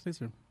definition of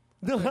destination?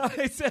 No,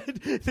 I said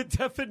the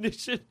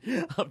definition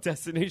of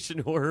Destination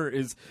Horror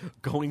is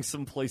going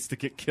someplace to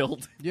get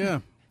killed. Yeah.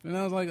 And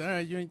I was like, all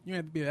right, you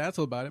have to be an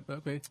asshole about it,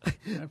 but okay.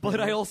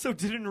 But I also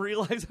didn't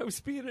realize I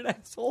was being an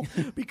asshole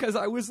because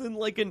I was in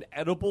like an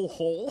edible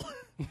hole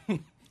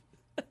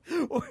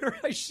where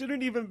I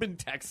shouldn't even been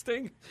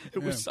texting.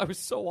 I was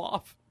so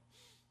off.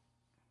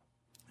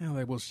 And I'm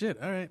like, well,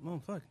 shit. All right,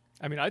 well, fuck.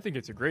 I mean, I think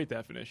it's a great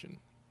definition.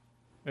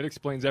 It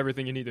explains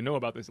everything you need to know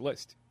about this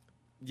list.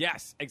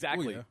 Yes,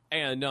 exactly. Oh, yeah.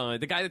 And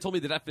the guy that told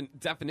me the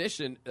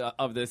definition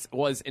of this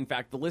was, in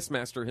fact, the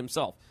listmaster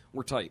himself.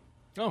 We're tight.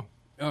 Oh,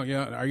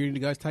 yeah. Are you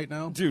guys tight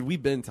now? Dude,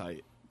 we've been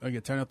tight. Are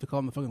you tight enough to call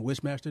him the fucking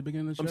Wishmaster at the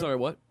beginning of the show? I'm sorry,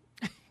 what?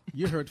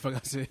 You heard the fuck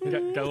I said. got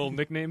little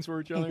nicknames for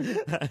each other.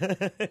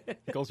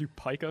 He calls you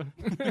Pika.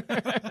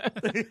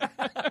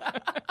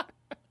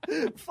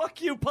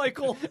 Fuck you,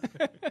 Michael.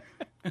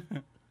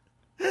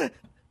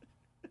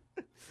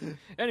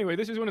 Anyway,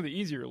 this is one of the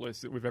easier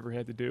lists that we've ever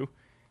had to do.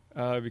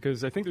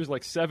 Because I think there's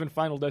like 7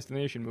 Final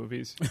Destination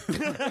movies.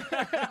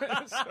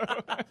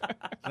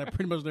 That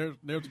pretty much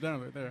narrows it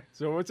down right there.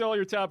 So what's all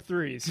your top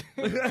 3s?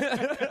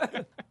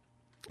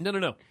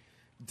 No.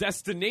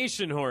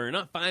 Destination Horror,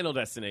 not Final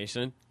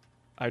Destination.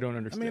 I don't I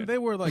understand. mean, they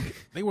were like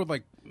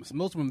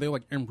most of them. They were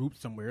like en route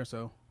somewhere,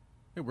 so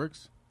it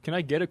works. Can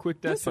I get a quick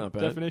That's not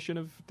bad. definition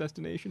of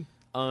destination?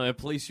 A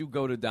place you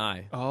go to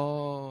die.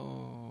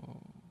 Oh,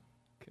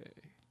 okay.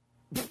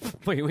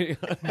 Wait.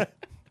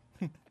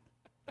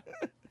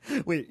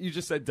 Wait, you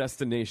just said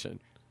destination.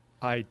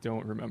 I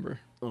don't remember.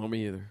 Oh,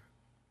 me either.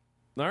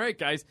 All right,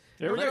 guys.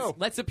 There we go.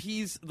 Let's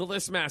appease the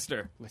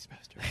listmaster. List.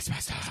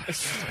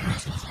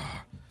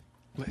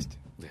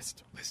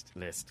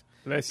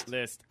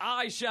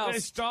 I shall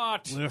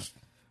start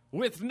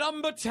with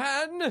number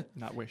 10.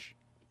 Not Wish.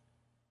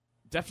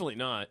 Definitely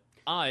not.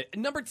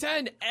 Number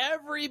 10,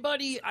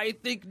 everybody I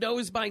think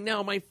knows by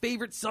now, my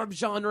favorite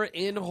subgenre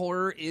in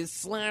horror is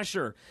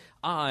slasher.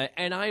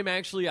 And I'm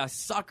actually a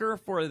sucker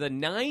for the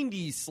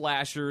 90s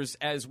slashers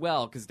as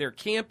well, because they're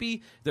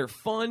campy, they're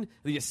fun,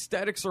 the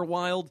aesthetics are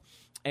wild,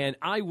 and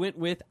I went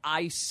with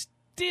I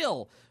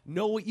Still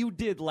Know What You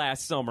Did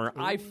Last Summer.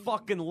 I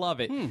fucking love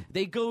it.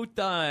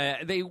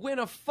 They win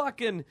a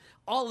fucking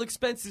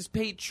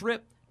all-expenses-paid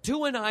trip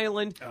to an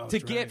island to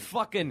get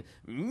fucking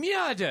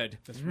murdered.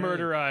 That's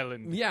Murder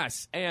Island.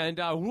 Yes, and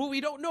we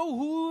don't know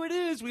who it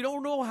is. We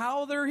don't know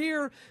how they're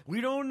here.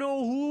 We don't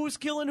know who's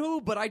killing who,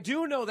 but I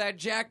do know that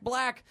Jack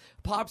Black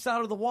pops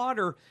out of the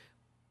water,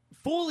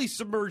 fully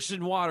submerged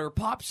in water,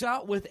 pops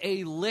out with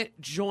a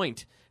lit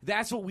joint.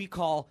 That's what we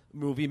call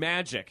movie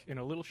magic. And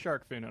a little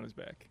shark fin on his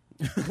back.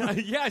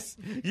 Yes,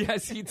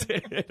 he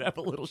did have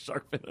a little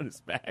shark fin on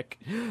his back,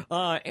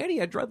 and he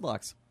had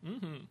dreadlocks.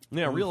 Mm-hmm.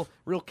 Yeah,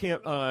 real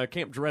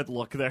camp dread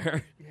look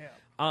there. Yeah,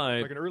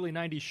 like an early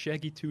 '90s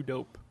Shaggy 2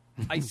 Dope.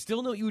 I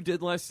Still Know What You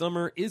Did Last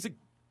Summer is a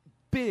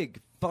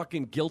big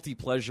fucking guilty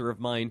pleasure of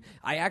mine.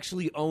 I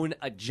actually own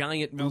a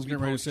giant movie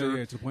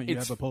poster. To the point you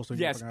have a poster.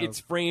 Yes, it's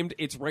framed.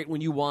 It's right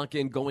when you walk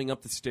in, going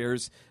up the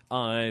stairs,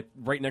 right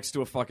next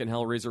to a fucking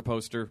Hellraiser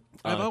poster.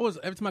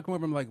 Every time I come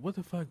over, I'm like, what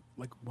the fuck?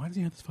 Like, why does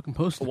he have this fucking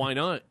poster? Why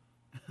not?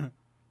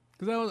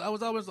 Because I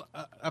was always,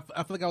 I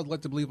feel like I was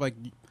led to believe like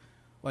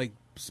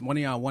one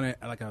of y'all won it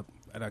at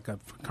a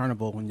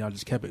carnival when y'all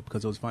just kept it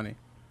because it was funny.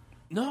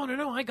 No,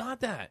 I got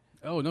that.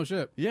 Oh, no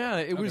shit. Yeah,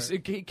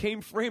 it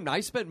came framed. I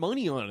spent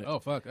money on it. Oh,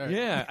 fuck. All right.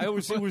 Yeah, it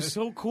was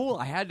so cool.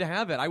 I had to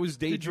have it. I was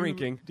day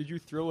drinking. Did you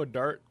throw a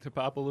dart to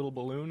pop a little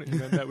balloon and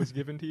then that was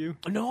given to you?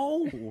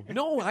 No,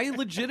 I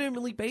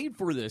legitimately paid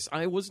for this.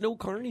 I was no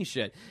carny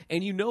shit.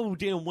 And you know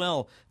damn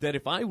well that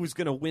if I was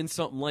going to win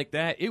something like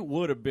that, it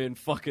would have been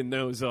fucking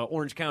those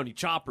Orange County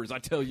choppers, I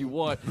tell you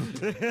what.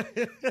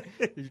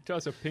 Did you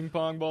toss a ping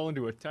pong ball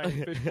into a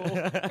tiny fish bowl?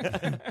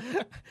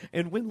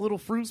 And win Little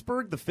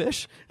Frewsburg, the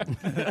fish?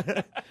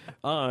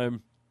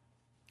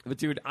 But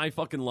dude, I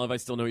fucking love I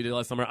Still Know What You Did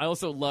Last Summer. I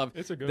also love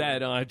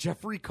that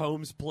Jeffrey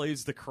Combs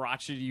plays the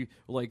crotchety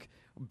like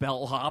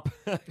bellhop.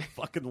 I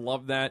fucking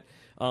love that.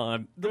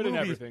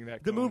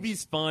 The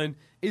movie's fun.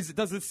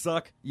 Does it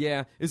suck?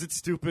 Yeah. Is it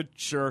stupid?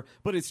 Sure.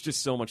 But it's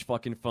just so much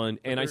fucking fun.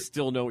 And I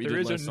Still Know What You Did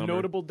Last Summer. There is a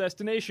notable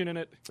destination in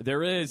it.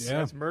 There is. Yeah.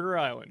 That's Murder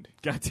Island.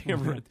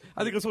 Goddamn right.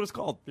 I think that's what it's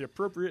called. The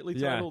appropriately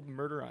titled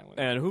Murder Island.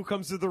 And who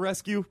comes to the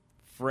rescue?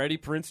 Freddie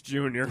Prinze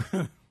Jr.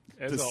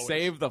 to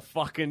save the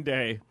fucking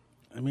day.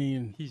 I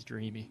mean, he's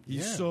dreamy.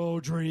 He's so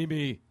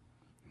dreamy.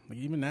 Like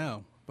even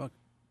now, fuck,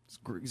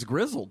 he's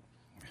grizzled.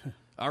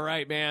 All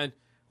right, man.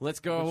 Let's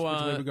go. Which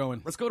way are we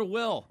going? Let's go to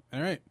Will.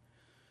 All right.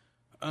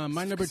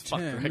 My number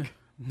 10.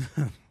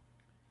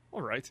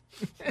 All right.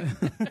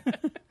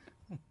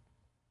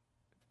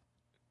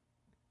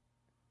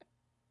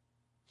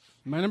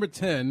 My number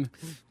 10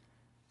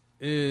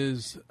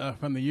 is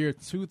from the year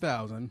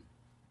 2000.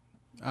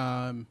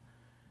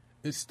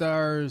 It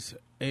stars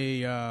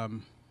a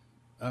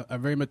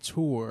very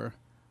mature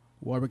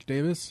Warwick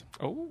Davis,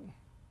 Oh,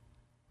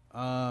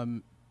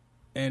 and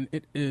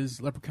it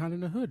is Leprechaun in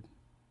the Hood.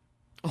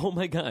 Oh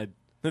my god,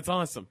 that's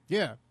awesome.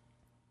 Yeah.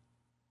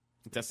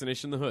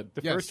 Destination the Hood.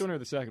 the Yes. first one or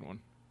the second one?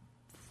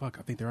 Fuck,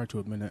 I think there are two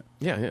of them in it.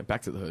 Yeah,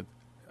 Back to the Hood.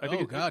 I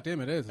think God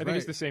damn it is. I think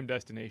it's the same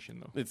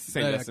destination though. It's the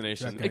same Yeah,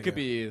 destination. okay, It could yeah.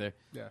 be either.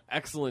 Yeah.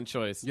 Excellent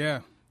choice.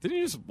 Yeah. Didn't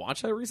you just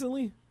watch that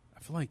recently? I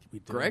feel like we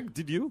did. Greg,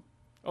 did you?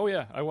 Oh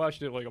yeah, I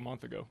watched it like a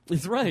month ago,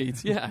 It's right,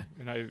 yeah.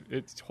 and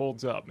it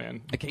holds up,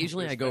 man.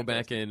 Occasionally It's I go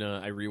fantastic. back and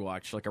I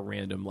rewatch like a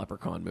random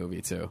Leprechaun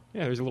movie too.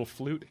 Yeah, there's a little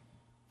flute.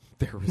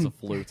 There was a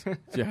flute.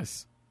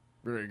 Yes.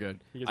 Very good.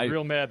 He gets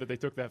real mad that they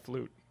took that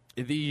flute.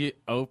 The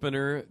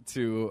opener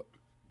to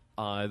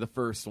the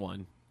first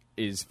one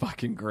is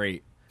fucking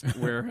great.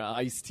 Where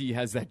Ice-T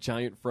has that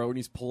giant fro and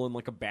he's pulling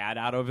like a bat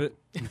out of it.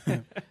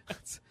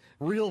 It's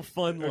real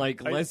fun,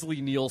 like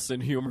Leslie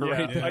Nielsen humor Yeah,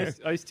 right there.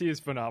 Ice-T is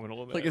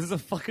phenomenal in that. Like, is this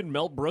a fucking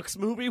Mel Brooks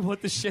movie?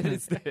 What the shit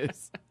is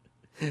this?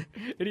 and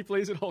he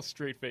plays it all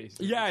straight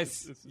faced.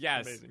 Yes, It's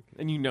yes. amazing.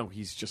 And you know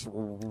he's just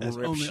That's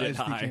ripped only shit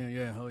Ice-T high. can.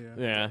 Yeah, hell yeah.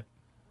 Yeah.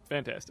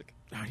 Fantastic.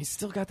 Oh, he's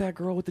still got that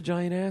girl with the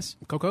giant ass.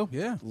 Coco?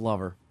 Yeah. Love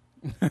her.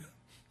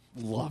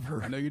 Love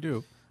her. I know you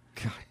do.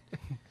 God.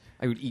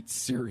 I would eat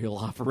cereal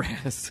off her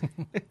ass.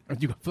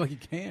 You feel like you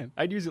can.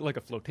 I'd use it like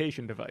a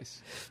flotation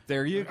device.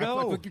 There you I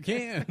feel go. like you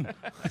can.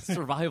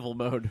 Survival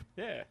mode.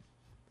 Yeah.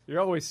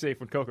 You're always safe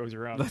when Coco's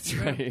around. That's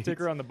right. Take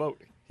her on the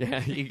boat.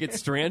 Yeah, you get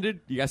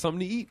stranded. You got something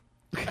to eat.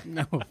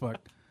 No,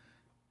 fuck.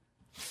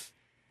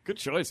 Good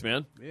choice,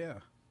 man. Yeah.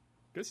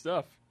 Good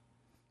stuff.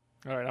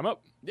 All right, I'm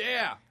up.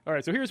 Yeah. All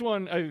right, so here's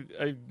one.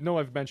 I know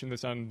I've mentioned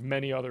this on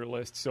many other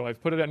lists, so I've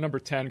put it at number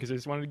 10 because I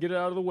just wanted to get it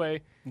out of the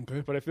way.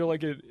 Okay. But I feel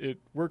like it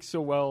works so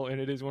well,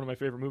 and it is one of my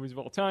favorite movies of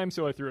all time,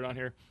 so I threw it on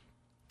here.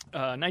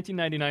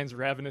 1999's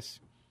Ravenous.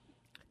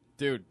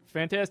 Dude,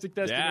 Fantastic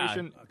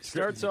destination. Yeah.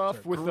 Starts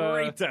off with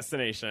great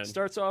destination.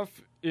 starts off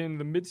in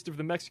the midst of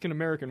the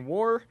Mexican-American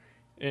War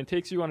and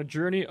takes you on a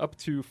journey up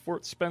to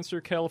Fort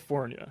Spencer,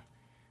 California,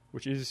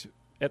 which is,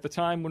 at the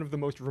time, one of the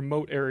most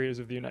remote areas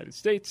of the United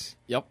States.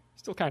 Yep.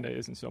 Still kind of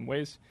is in some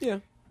ways. Yeah.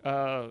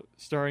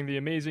 Starring the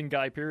amazing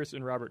Guy Pearce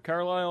and Robert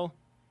Carlyle.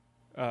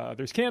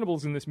 There's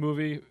cannibals in this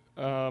movie,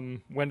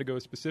 Wendigo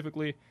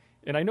specifically.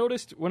 And I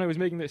noticed when I was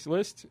making this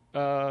list,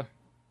 a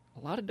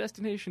lot of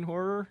destination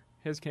horror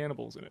has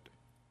cannibals in it.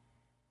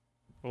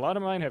 A lot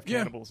of mine have Yeah.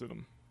 cannibals in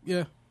them.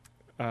 Yeah.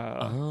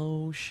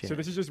 Oh shit. So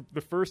this is just the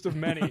first of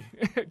many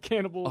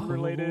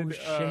cannibal-related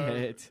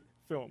shit.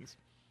 films.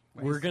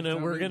 We're gonna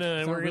nervous count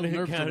over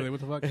there. it. What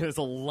the fuck? There's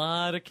a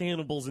lot of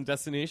cannibals in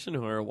destination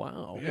horror.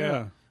 Wow.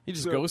 Yeah. You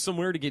just So- go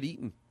somewhere to get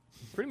eaten.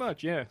 Pretty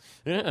much, yeah.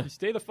 Yeah. You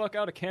stay the fuck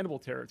out of cannibal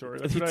territory.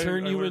 That's They what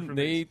turn I you learned in. from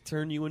They this.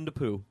 turn you into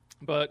poo.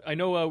 But I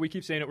know we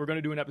keep saying it. We're going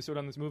to do an episode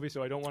on this movie,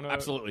 so I don't want to.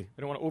 Absolutely.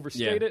 I don't want to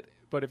overstate Yeah. it.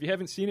 But if you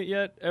haven't seen it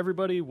yet,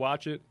 everybody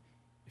watch it.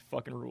 It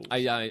fucking rules.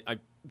 I'm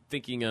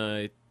thinking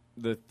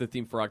the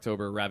theme for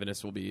October,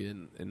 Ravenous, will be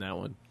in that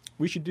one.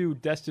 We should do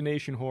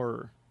destination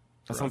horror.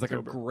 That for sounds like a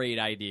October. great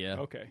idea.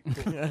 Okay.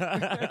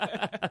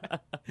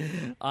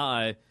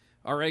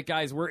 All right,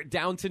 guys, we're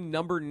down to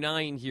number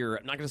 9 here.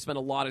 I'm not going to spend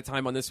a lot of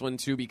time on this one,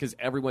 too, because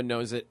everyone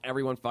knows it.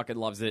 Everyone fucking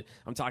loves it.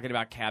 I'm talking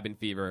about Cabin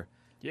Fever.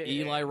 Yeah.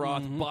 Eli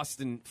Roth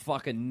busting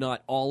fucking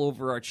nut all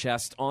over our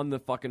chest on the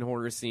fucking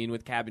horror scene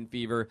with Cabin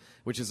Fever,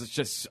 which is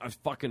just a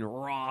fucking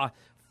raw,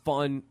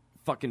 fun,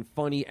 fucking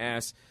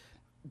funny-ass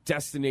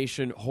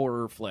destination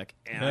horror flick.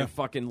 And I Yeah.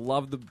 fucking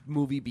love the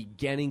movie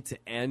beginning to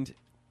end.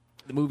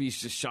 The movie's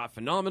just shot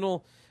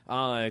phenomenal.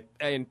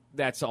 And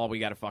that's all we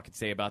got to fucking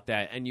say about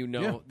that. And you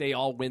know, Yeah. they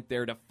all went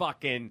there to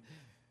fucking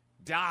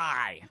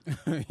die.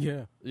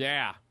 Yeah.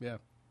 Yeah. Yeah.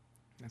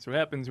 That's what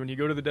happens when you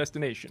go to the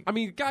destination. I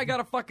mean, the guy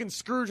got a fucking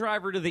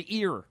screwdriver to the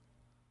ear.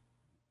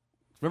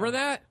 Remember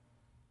that?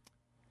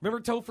 Remember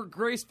Topher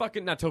Grace?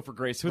 Fucking, not Topher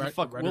Grace. Who the Right,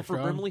 fuck? Roger Wilford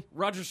Strong? Brimley?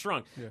 Roger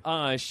Strong.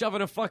 Yeah.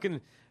 Shoving a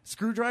fucking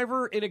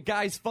screwdriver in a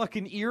guy's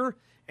fucking ear,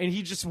 and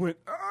he just went,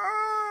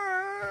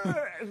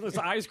 "Argh!" and his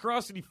eyes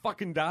crossed, and he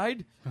fucking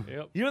died.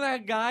 Yep. You know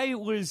that guy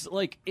was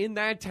like in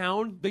that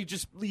town.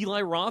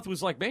 Eli Roth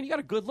was like, "Man, you got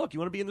a good look. You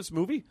want to be in this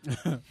movie?"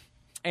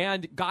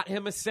 And got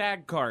him a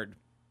SAG card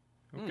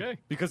Okay.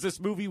 because this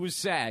movie was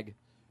SAG.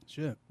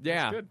 Shit.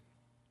 Yeah, Good.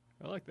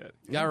 I like that.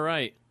 yeah,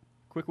 right.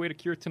 Quick way to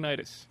cure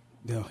tinnitus.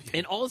 No.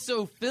 And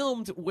also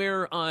filmed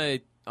where my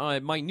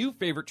new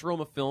favorite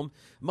Troma film,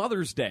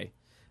 Mother's Day,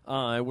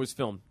 was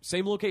filmed.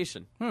 Same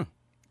location.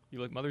 You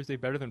like Mother's Day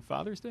better than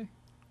Father's Day?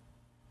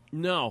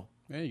 No,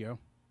 There you go.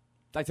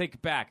 I take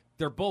it back.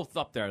 They're both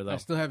up there I though.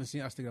 still haven't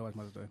seen. I still gotta watch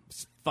Mother's Day.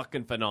 It's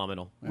fucking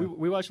phenomenal.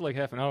 We watched like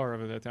half an hour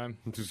of it that time,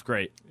 Which is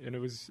great. and it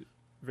was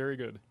very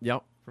good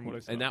Yep. from what I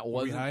saw. And that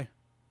Were we was high?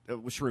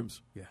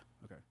 shrooms. Yeah.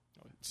 Okay.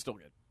 Still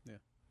good.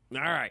 Yeah.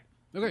 All right.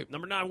 Okay.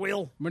 Number 9,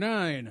 Will. Number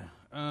 9.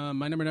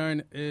 My number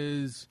 9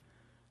 is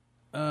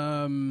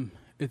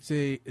it's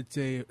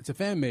a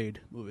fan made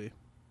movie.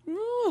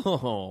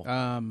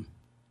 Oh.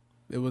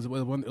 It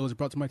was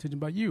brought to my attention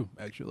by you,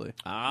 actually.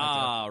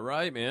 Ah,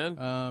 right, man.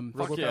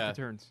 Fuck RoboCop yeah.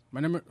 Returns. My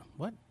number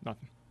what?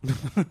 Nothing.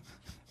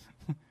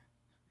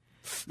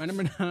 My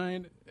number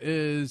 9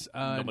 is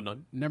Number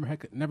 9?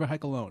 Never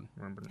Hike Alone.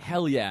 Remember now.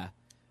 Hell yeah.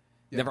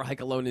 Never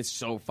Hike Alone is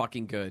so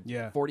fucking good.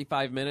 Yeah.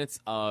 45 minutes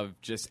of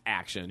just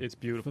action. It's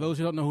For beautiful. those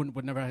who don't know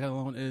what Never Hike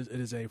Alone is, it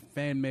is a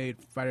fan-made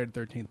Friday the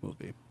 13th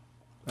movie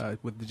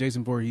with the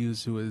Jason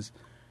Voorhees, who is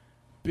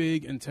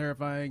big and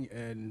terrifying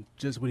and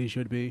just what he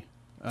should be.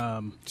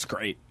 It's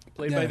great.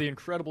 Played Yeah. by the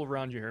incredible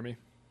Ron Jeremy.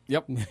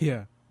 Yep.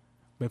 Yeah,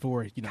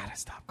 before Gotta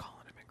stop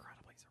calling him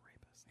incredible. He's a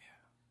rapist.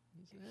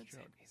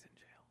 Yeah. He's in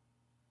jail.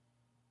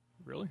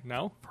 Really?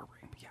 Now? For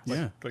rape. Yeah.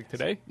 yeah. Like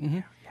today? Mm-hmm.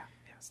 Yeah.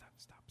 Stop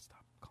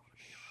calling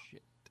him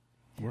shit.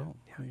 Well,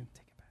 Yeah. I mean,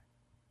 Take it back.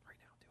 Right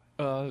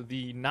now. Do it.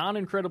 The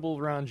non-incredible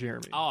Ron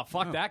Jeremy Oh,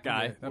 fuck that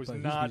guy. yeah. That was place-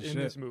 he's not a piece in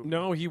of this shit. movie.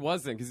 No, he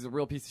wasn't because he's a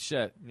real piece of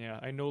shit. Yeah,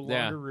 I no longer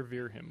Yeah.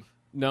 revere him.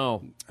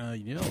 No.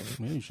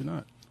 you should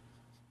not.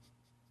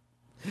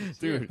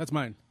 Dude. That's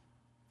mine.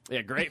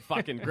 Yeah, great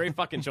fucking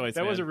choice,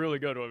 That man. was a really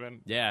good one,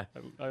 man. Yeah.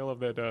 I love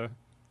that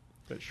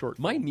that short.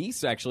 My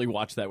niece actually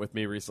watched that with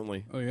me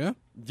recently. Oh yeah.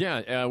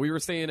 Yeah, we were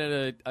staying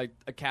at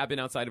a cabin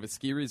outside of a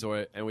ski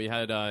resort, and we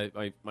had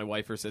my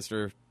wife, her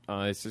sister,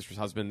 his sister's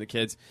husband, the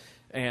kids,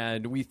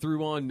 and we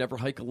threw on Never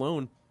Hike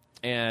Alone.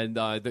 And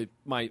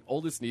my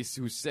oldest niece,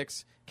 who's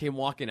 6, came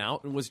walking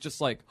out and was just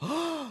like,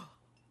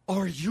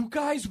 "Are you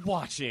guys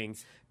watching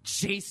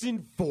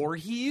Jason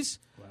Voorhees?"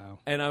 Wow.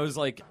 And I was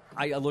like,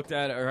 I looked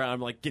at her, and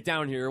I'm like, "Get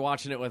down here, you're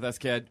watching it with us,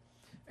 kid."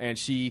 And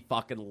she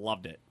fucking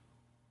loved it.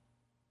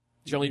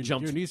 She only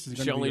jumped. Your niece is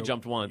She gonna only be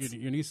jumped once.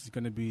 Your niece is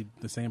going to be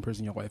the same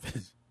person your wife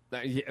is.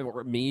 Yeah,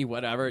 or me,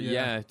 whatever.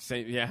 Yeah,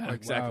 same, yeah, Like,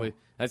 exactly. wow.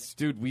 That's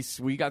dude.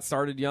 We got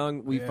started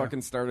young. We Yeah.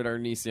 fucking started our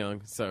niece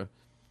young. So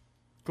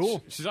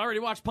Cool. She's already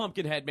watched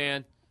Pumpkinhead,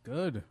 man.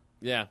 Good.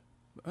 Yeah,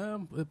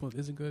 It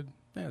isn't good.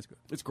 Yeah, it's good.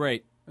 it's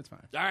great. That's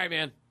fine. All right,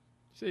 man.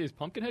 Say, is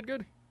Pumpkinhead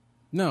good?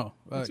 No,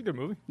 It's a good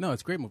movie. no,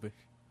 it's a great movie.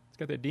 It's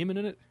got that demon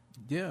in it.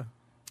 Yeah.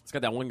 It's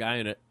got that one guy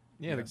in it.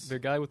 Yeah, Yes. the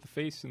guy with the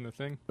face and the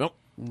thing. Nope.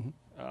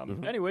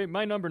 Anyway,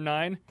 my number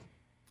 9.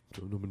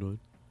 Number 9.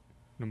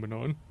 Number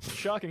 9.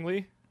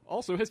 Shockingly,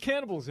 also has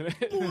cannibals in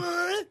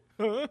it.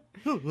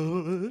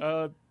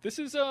 This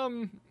is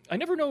I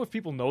never know if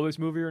people know this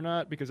movie or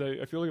not because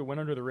I feel like it went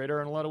under the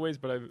radar in a lot of ways.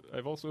 But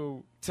I've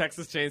also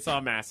Texas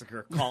Chainsaw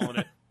Massacre. Calling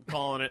it.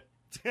 Calling it.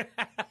 let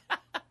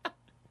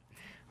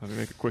me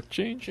make a quick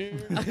change here.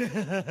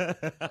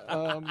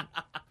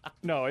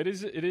 No, it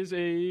is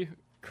a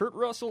Kurt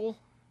Russell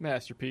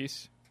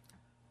masterpiece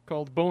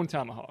called Bone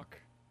Tomahawk.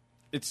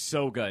 It's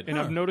so good. And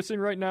I'm noticing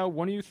right now,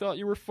 one of you thought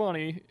you were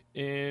funny,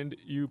 and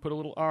you put a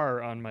little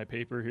R on my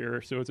paper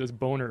here, so it says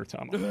Boner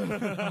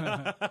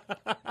Tomahawk.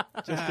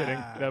 Just kidding.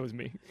 That was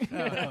me.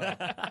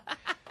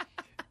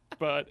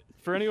 But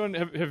for anyone,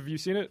 have you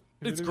seen it?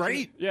 Have It's you seen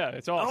great. it? Yeah,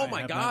 it's awesome. Oh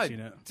my have not god, seen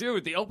it.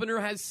 dude! The opener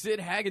has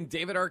Sid Haig and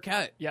David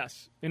Arquette.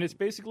 Yes, and it's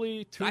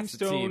basically That's the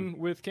Tombstone team.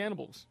 with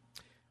cannibals,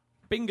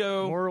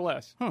 Bingo. more or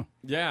less.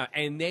 Yeah,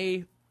 and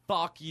they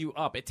fuck you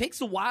up. It takes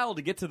a while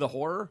to get to the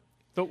horror.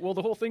 Well,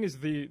 the whole thing is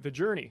the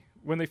journey.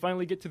 When they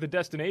finally get to the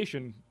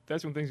destination,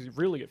 that's when things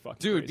really get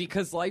fucked. Dude, crazy.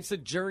 because life's a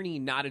journey,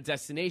 not a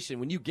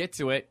destination. When you get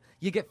to it,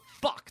 you get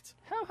fucked.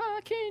 How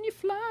high can you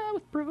fly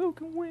with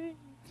broken wings?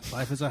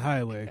 Life is a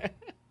highway.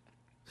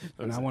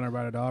 And I want to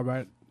ride it all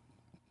right.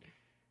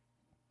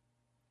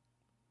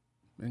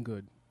 And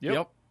good.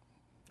 Yep.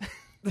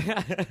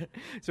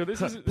 So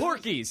this is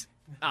Porkies.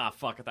 Ah,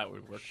 fuck, I thought it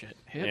would work. Shit.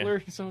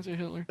 Hitler. Someone say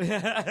Hitler.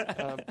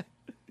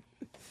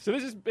 So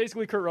this is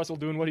basically Kurt Russell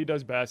doing what he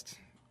does best,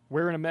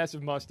 wearing a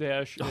massive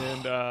mustache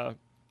and firing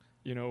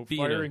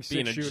Being a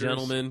six shooters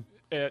gentleman.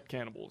 at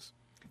cannibals.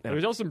 Yeah.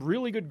 There's also some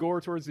really good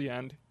gore towards the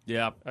end.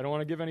 Yeah. I don't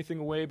want to give anything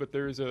away, but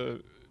there's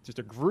just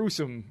a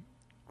gruesome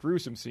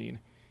scene,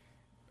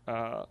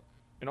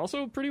 and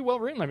also pretty well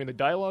written. I mean, the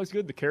dialogue's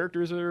good, the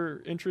characters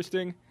are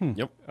interesting.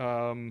 Yep.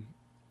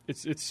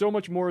 It's so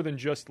much more than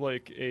just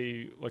like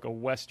a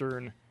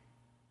Western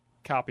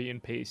copy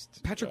and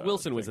paste. Patrick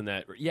Wilson was thing. in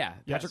that. Yeah,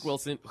 Yes. Patrick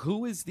Wilson.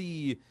 Who is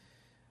the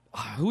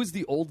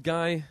old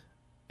guy?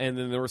 And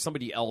then there was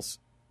somebody else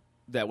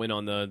that went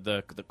on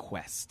the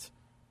quest.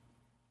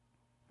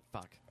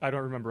 Fuck. I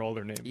don't remember all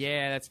their names.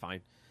 Yeah, that's fine.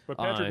 But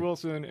Patrick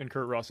Wilson and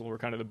Kurt Russell were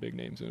kind of the big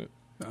names in it.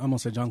 I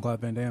almost said Jean-Claude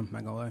Van Damme,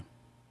 not gonna lie.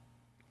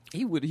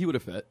 He would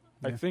have fit.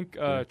 I think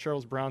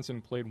Charles Bronson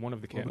played one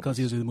of the cannibals. Because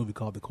he was in the movie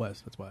called The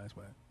Quest. That's why.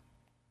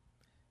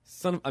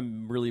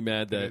 I'm really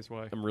mad That that is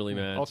why. I'm really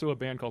mad. Also a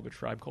band called The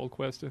Tribe Called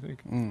Quest, I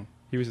think.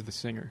 He was the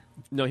singer.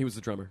 No, he was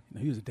the drummer.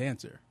 He was a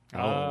dancer.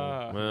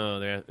 Ah. Well,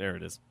 there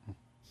it is.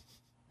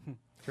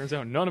 Turns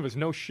out none of us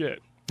know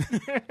shit.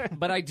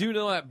 But I do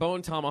know that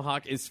Bone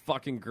Tomahawk is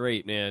fucking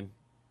great, man.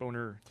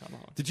 Boner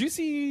Tomahawk. Did you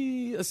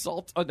see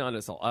Assault? Not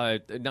Assault.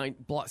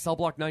 Cell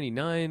Block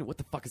 99. What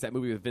the fuck is that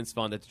movie with Vince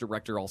Vaughn that the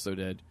director also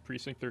did?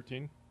 Precinct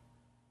 13.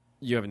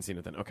 You haven't seen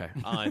it then, okay.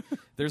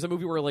 There's a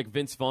movie where like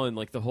Vince Vaughn,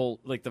 like the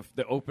whole, like the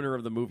opener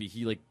of the movie,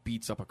 he like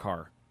beats up a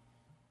car.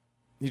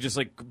 He just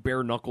like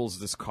bare knuckles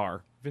this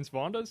car. Vince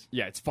Vaughn does?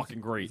 Yeah, it's fucking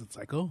great. Is it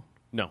Psycho?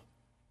 No.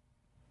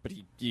 But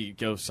he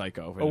goes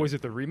psycho. Oh, was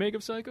it the remake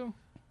of Psycho?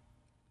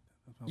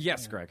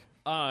 Yes, Greg.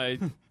 My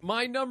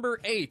number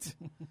 8.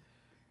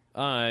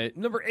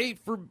 Number 8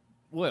 for...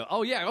 Well,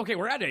 oh, yeah. Okay,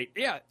 we're at 8.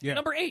 Yeah.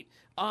 Number 8.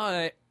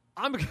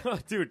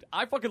 Dude,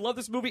 I fucking love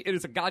this movie. It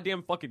is a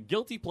goddamn fucking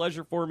guilty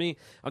pleasure for me.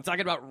 I'm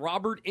talking about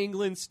Robert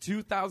Englund's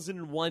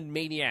 2001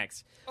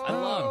 Maniacs.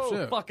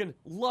 I fucking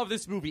love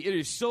this movie. It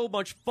is so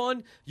much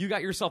fun. You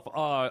got yourself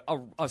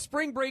a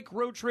spring break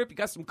road trip. You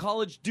got some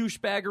college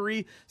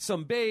douchebaggery,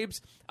 some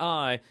babes,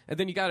 and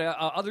then you got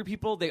other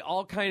people. They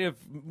all kind of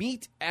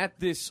meet at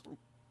this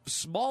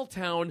small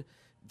town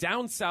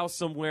down south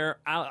somewhere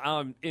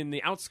in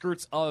the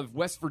outskirts of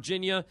West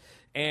Virginia.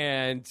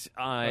 And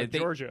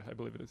Georgia, I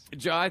believe it is.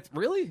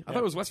 Really? I thought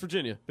it was West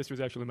Virginia. This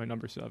was actually my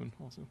number 7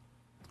 also.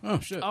 Oh,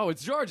 shit. Oh,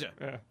 it's Georgia.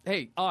 Yeah.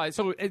 Hey,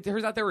 so it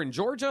turns out they were in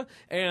Georgia.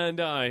 And,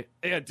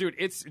 yeah, dude,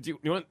 you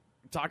want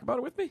to talk about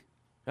it with me?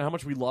 And how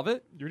much we love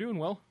it? You're doing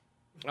well.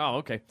 Oh,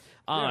 okay.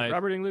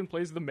 Robert Englund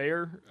plays the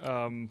mayor.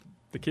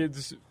 The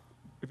kids,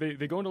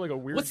 they go into like a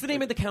weird... What's the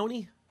name of the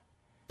county?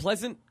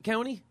 Pleasant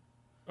County?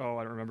 Oh,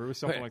 I don't remember. It was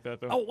something like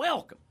that, though. Oh,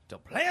 welcome to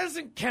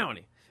Pleasant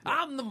County.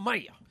 I'm the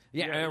mayor.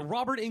 Yeah, and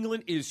Robert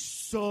Englund is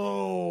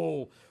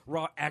so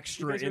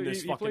extra in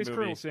this he fucking plays movie.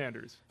 Colonel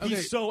Sanders.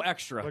 He's so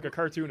extra. Like a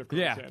cartoon of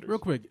Colonel Sanders. Real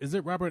quick, is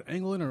it Robert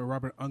Englund or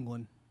Robert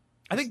Unglund?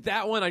 I think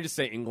that one, I just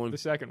say England. The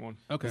second one.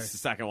 Okay. This is the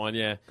second one,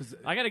 yeah.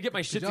 I got to get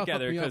my shit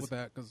together because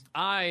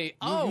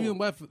you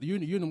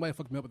and wife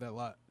fucked me up with that a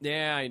lot.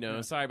 Yeah, I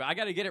know. Sorry, but I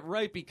got to get it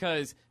right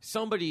because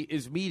somebody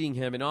is meeting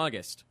him in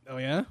August, Oh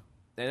yeah.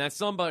 and that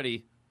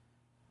somebody,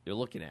 you're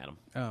looking at him.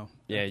 Oh.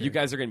 Yeah, okay. you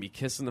guys are going to be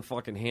kissing the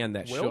fucking hand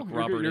that Will, shook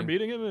Robert. you're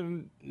meeting him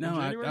in No,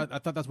 January? I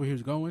thought that's where he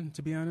was going.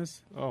 To be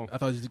honest. Oh. I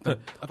thought he was,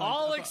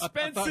 All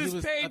expenses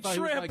paid I thought he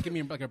was, trip. like, give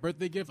me like a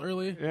birthday gift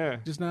early. Yeah.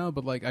 Just now,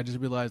 but like I just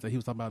realized that he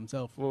was talking about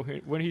himself. Well,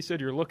 when he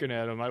said you're looking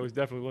at him, I was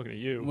definitely looking at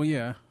you. Well,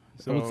 yeah.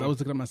 So- I was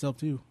looking at myself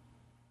too.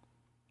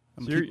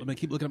 I'm So gonna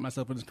keep looking at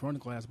myself in this corona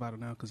class about it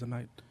now because I'm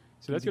not.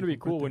 So that's going to be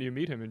cool when you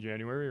meet him in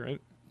January,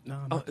 right? No,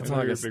 I'm Oh, not, it's I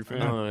know you're a August. big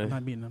fan. I'm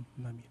not meeting him.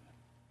 I'm not meeting him.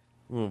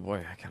 Oh boy,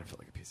 I kind of feel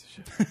like a piece of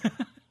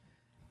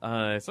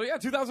shit. So yeah,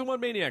 2001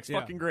 Maniacs, Yeah.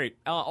 fucking great.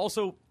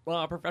 Also,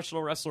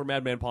 professional wrestler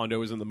Madman Pondo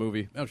is in the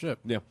movie. Oh shit.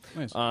 Yeah.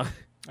 Nice. I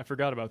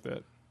forgot about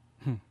that.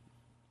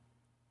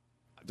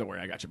 Don't worry,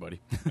 I got you,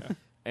 buddy.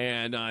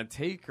 And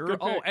Taker. Good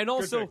pick, and good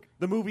also pick.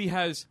 the movie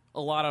has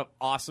a lot of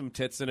awesome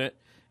tits in it.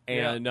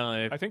 And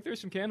I think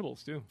there's some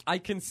cannibals, too. I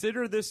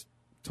consider this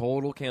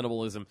total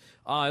cannibalism.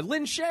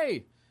 Lin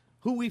Shaye,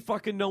 who we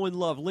fucking know and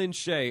love, Lin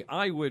Shaye.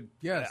 I would,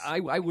 Yes. I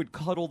would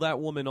cuddle that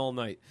woman all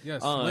night.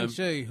 Yes, Lin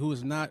Shaye, who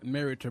is not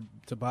married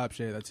to Bob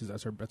Shaye.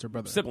 That's her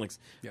brother. Siblings.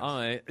 Yes.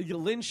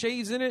 Lin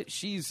Shaye's in it.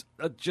 She's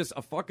just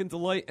a fucking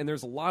delight, and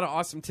there's a lot of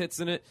awesome tits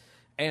in it.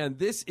 And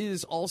this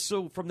is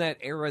also from that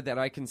era that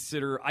I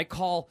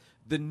call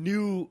the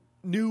new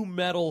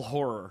metal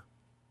horror.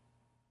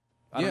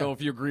 I don't Yeah. know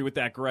if you agree with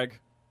that, Greg.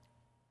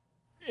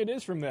 It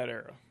is from that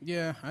era.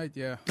 Yeah, I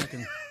can.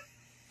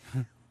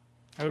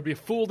 I would be a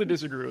fool to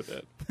disagree with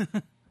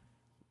that.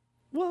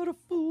 What a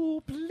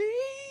fool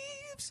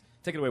believes.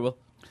 Take it away, Will.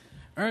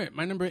 All right,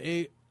 my number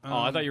 8.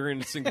 I thought you were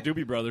going to sing the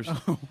Doobie Brothers. I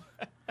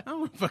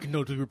don't fucking know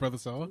what Doobie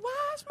Brothers song. Wise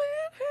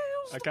man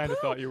hails I the kind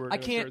of bell. thought you were I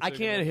gonna can't. start I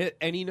singing can't that. hit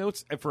any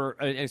notes for,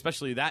 and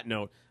especially that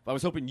note. But I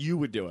was hoping you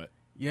would do it.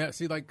 Yeah,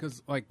 see, like,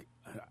 because like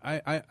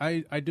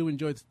I do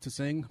enjoy to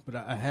sing, but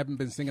I haven't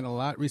been singing a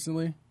lot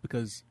recently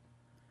because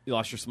You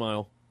lost your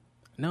smile.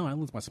 no, I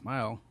lose my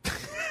smile.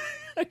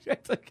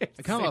 It's okay.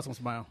 I kind of lost my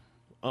smile.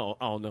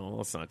 Oh no!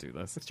 Let's not do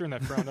this. Let's turn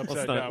that frown upside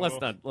Let's down. not.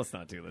 Will. Let's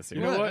not do this here.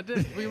 You know what? I did.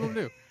 What do you want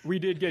to do? We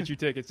did get you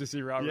tickets to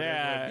see Robert.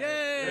 Yeah.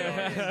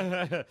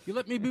 Yay! You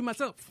let me be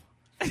myself.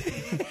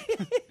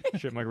 Englund.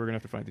 Shit, Mike, we're gonna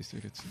have to find these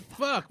tickets.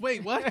 Fuck.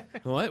 Wait. What?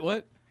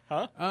 What?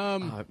 Huh?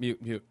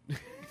 Mute.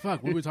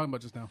 Fuck. What were we talking about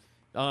just now?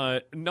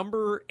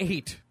 Number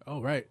 8.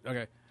 Oh, right.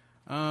 Okay.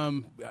 I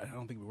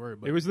don't think we were,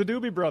 but It was the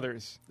Doobie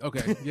Brothers.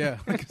 okay. Yeah.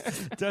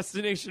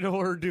 Destination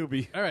Horror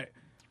Doobie. All right.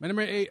 My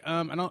number 8.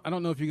 I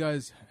don't know if you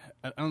guys.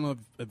 I don't know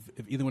if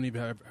either one of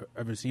you have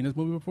ever seen this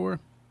movie before,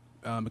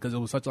 because it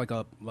was such like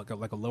a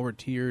lower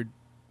tiered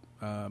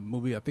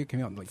movie. I think it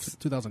came out in like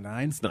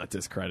 2009. Let's not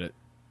discredit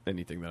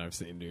anything that I've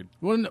seen, dude.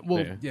 Well,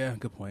 Yeah. yeah.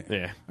 Good point.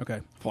 Yeah. Okay.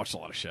 I've watched a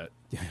lot of shit.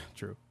 Yeah.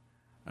 True.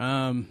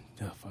 Oh,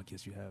 fuck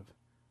yes, you have.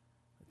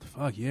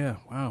 Fuck yeah.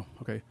 Wow.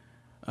 Okay.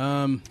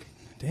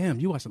 Damn,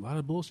 you watched a lot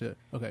of bullshit.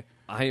 Okay.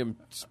 I am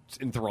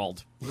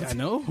enthralled. Yeah, I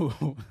know.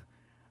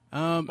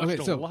 Okay,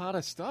 Watched so a lot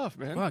of stuff,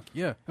 man. fuck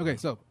yeah. Okay,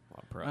 so A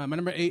lot of prep. my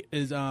number 8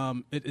 is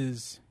it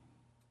is.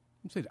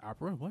 You say the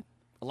opera? What?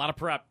 A lot of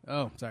prep.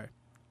 Oh, sorry.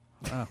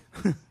 Wow.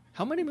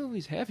 How many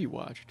movies have you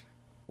watched?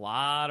 A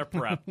lot of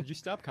prep. Did you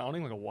stop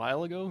counting like a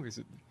while ago? Is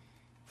it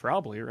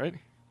probably right?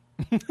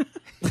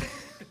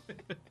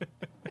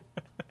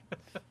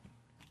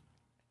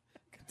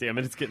 Damn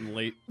it! It's getting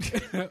late.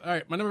 All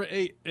right, my number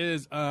 8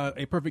 is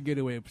A Perfect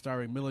Getaway,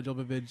 starring Mila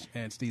Jovovich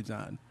and Steve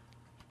Zahn.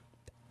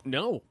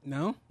 No,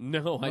 No,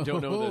 I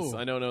don't know this.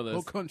 I don't know Au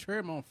this.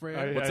 contraire, mon frère.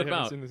 I What's it haven't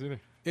about? seen this either.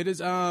 It is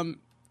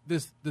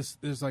there's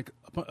like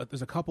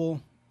there's a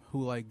couple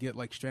who like get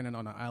like stranded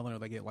on an island, or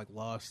they get like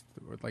lost,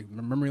 or like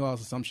memory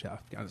loss or some shit. I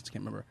just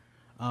can't remember.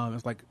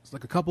 It's like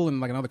a couple and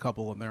like another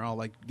couple, and they're all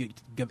like get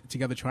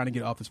together trying to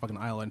get off this fucking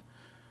island.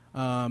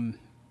 And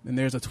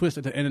there's a twist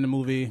at the end of the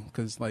movie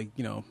because, like,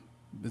 you know,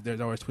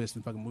 there's always twists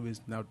in fucking movies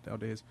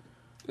nowadays.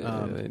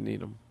 They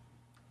need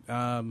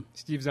them.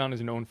 Steve Zahn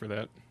is known for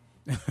that.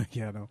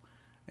 Yeah, I know.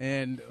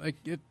 And like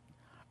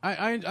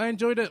I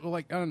enjoyed it. But,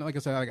 like, I don't know. Like I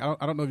said, like,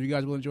 I don't know if you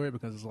guys will enjoy it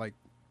because it's like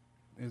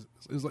it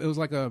was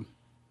like a.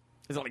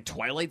 Is it like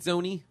Twilight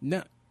Zone-y?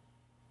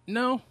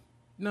 No,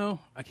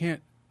 I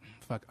can't.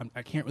 Fuck,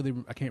 I can't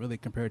really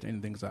compare it to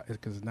anything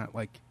because it's not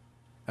like.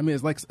 I mean,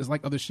 it's like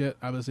other shit,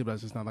 obviously, but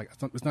it's just not like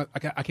it's not.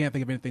 I can't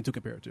think of anything to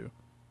compare it to.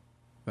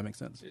 If that makes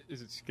sense.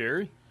 Is it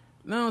scary?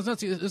 No, it's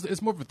not.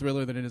 It's more of a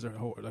thriller than it is a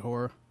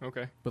horror.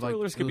 Okay. But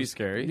Thrillers like, could be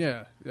scary.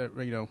 Yeah,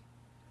 you know.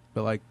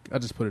 But like, I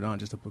just put it on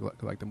just to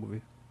like the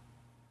movie.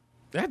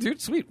 Yeah,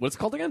 dude, sweet. What's it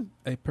called again?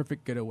 A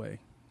Perfect Getaway,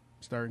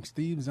 starring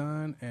Steve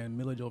Zahn and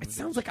Mila Jovovich. It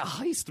sounds like a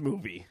heist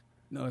movie.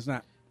 No, it's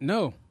not.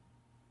 No,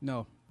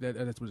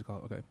 that's what it's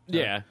called. Okay.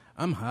 Yeah.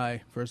 I'm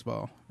high, first of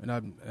all, and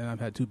I've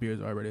had 2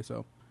 beers already.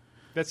 So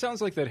That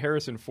sounds like that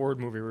Harrison Ford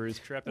movie where he's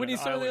trapped When on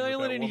he's an on the island with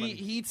island that and woman.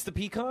 he eats the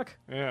peacock.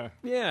 Yeah.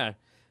 Yeah.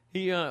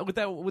 He with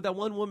that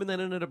one woman that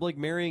ended up like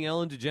marrying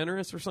Ellen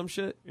DeGeneres or some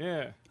shit.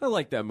 Yeah. I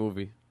like that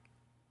movie.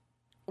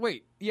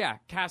 Wait, yeah,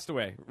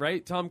 Castaway,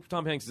 right? Tom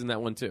Hanks is in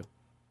that one too.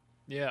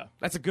 Yeah.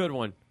 That's a good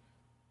one.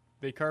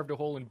 They carved a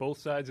hole in both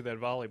sides of that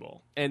volleyball.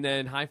 And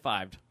then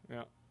high-fived.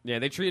 Yeah. Yeah,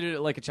 they treated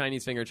it like a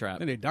Chinese finger trap.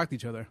 then they docked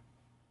each other.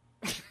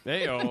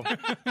 Hey-o.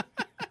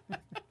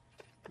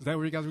 Is that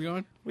where you guys were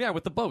going? Yeah,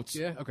 with the boats.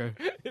 Yeah. Okay.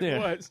 It Yeah.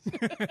 was.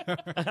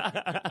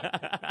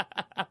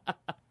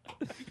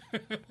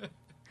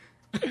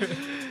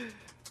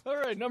 All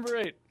right, number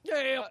 8.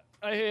 Yeah,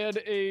 I had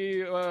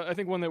I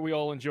think one that we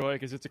all enjoy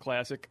because it's a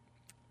classic.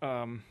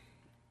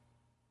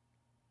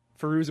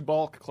 Fairuza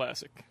Balk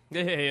classic.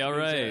 Hey, all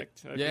right.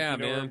 Exact. I think Yeah, you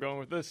know where I'm man. going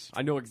with this.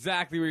 I know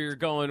exactly where you're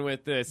going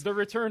with this. The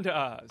Return to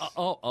Oz.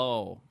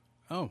 Oh.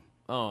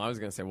 I was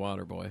gonna say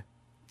Waterboy.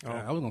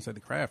 I was gonna say The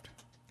Craft.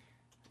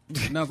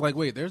 And I was like,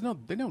 wait, they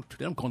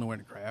don't go nowhere in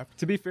The Craft.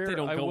 To be fair, They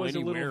don't I go was a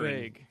little anywhere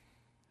in-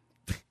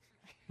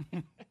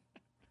 vague.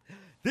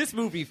 This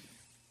movie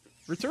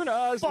Return to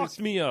Oz fucked is,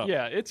 me up.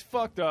 Yeah, it's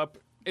fucked up.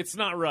 It's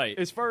not right.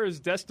 As far as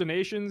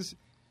destinations,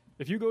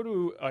 if you go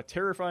to a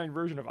terrifying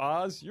version of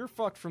Oz, you're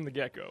fucked from the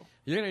get-go.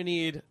 You're gonna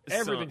need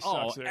Everything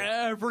sucks there.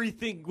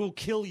 everything will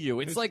kill you.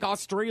 It's like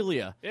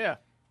Australia. Yeah.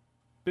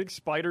 Big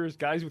spiders,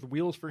 guys with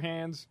wheels for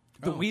hands.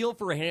 The wheel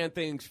for a hand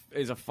thing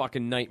is a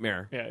fucking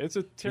nightmare. Yeah, it's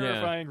a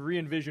terrifying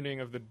re-envisioning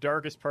of the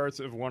darkest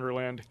parts of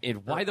Wonderland.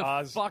 And why Or the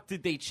Oz. fuck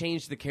did they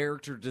change the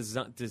character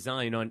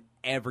design on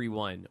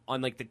everyone?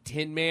 On like the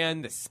Tin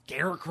Man, the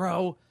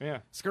Scarecrow. Yeah,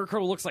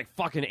 Scarecrow looks like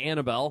fucking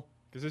Annabelle.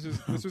 because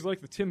this was like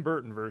the Tim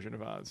Burton version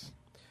of Oz.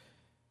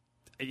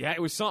 Yeah,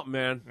 it was something,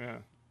 man. Yeah,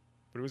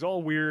 but it was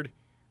all weird.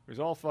 It was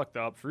all fucked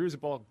up. Fairuza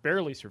Balk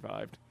barely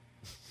survived.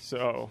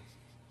 So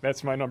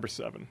that's my number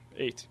 7.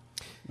 8.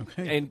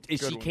 Okay. And she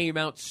one. came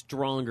out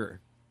stronger.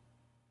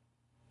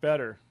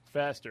 Better,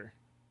 faster.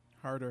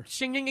 Harder.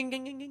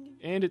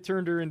 And it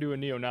turned her into a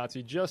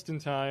neo-Nazi just in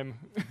time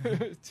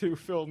to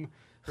film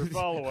her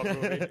follow-up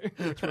movie,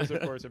 which was,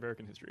 of course,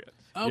 American History X.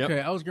 Okay,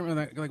 I was going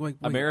like wait,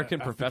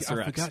 American I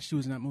Professor I X. forgot she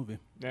was in that movie.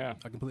 Yeah,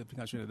 I completely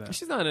forgot she did that.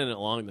 She's not in it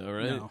long, though,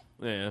 right? No.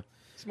 Yeah.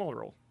 small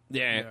role.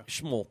 Yeah, Yeah.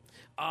 schmoll.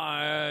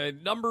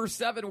 Number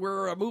 7,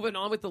 we're moving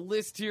on with the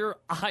list here.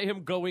 I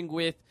am going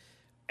with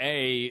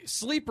a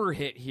sleeper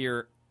hit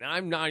here.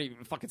 I'm not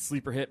even fucking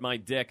sleeper hit my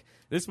dick.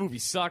 This movie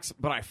sucks,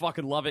 but I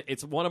fucking love it.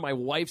 It's one of my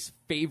wife's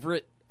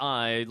favorite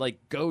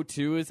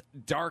go-tos,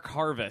 Dark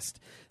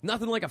Harvest.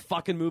 Nothing like a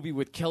fucking movie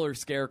with killer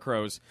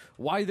scarecrows.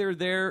 Why they're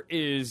there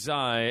is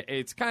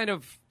it's kind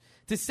of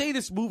to say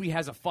this movie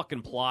has a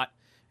fucking plot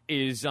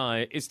is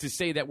to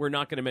say that we're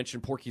not going to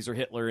mention Porky's or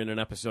Hitler in an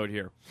episode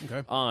here.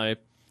 Okay.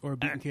 Or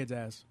beating kids'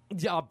 ass.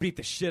 Yeah, I'll beat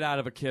the shit out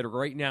of a kid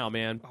right now,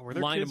 man. Oh, were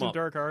there Line kids them in up.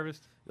 Dark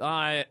Harvest?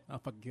 I'll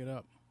fucking get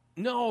up.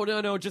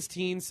 No, just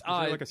teens. Is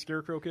there like a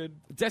scarecrow kid?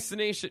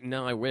 Destination.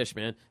 No, I wish,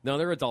 man. No,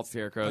 they're adult Like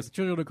scarecrows. the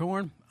Children of the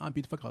Corn, I'll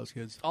beat the fuck out of those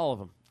kids. All of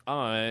them.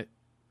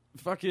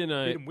 Fucking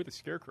Beat him with a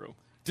scarecrow.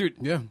 dude.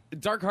 Yeah.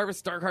 Dark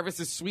Harvest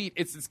is sweet.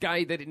 It's this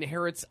guy that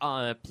inherits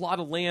a plot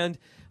of land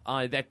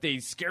that the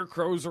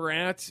scarecrows are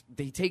at.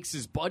 He takes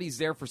his buddies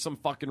there for some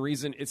fucking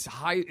reason. It's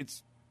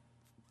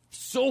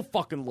so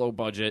fucking low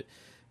budget.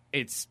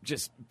 It's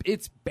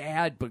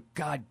bad, but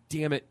god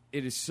damn it,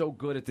 it is so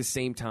good at the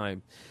same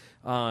time.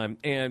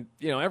 And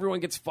everyone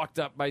gets fucked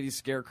up by these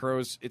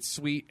scarecrows. It's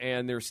sweet,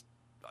 and there's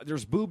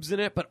boobs in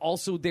it, but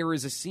also there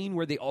is a scene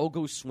where they all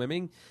go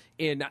swimming.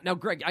 And now,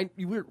 Greg,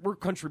 we're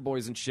country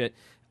boys and shit.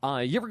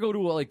 You ever go to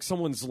like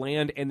someone's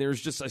land and there's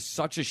just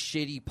such a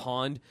shitty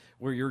pond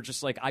where you're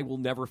just like, I will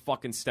never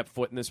fucking step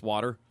foot in this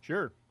water?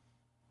 Sure.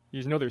 You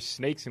just know there's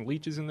snakes and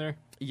leeches in there?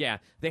 Yeah,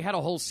 they had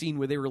a whole scene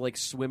where they were like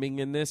swimming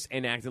in this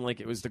and acting like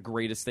it was the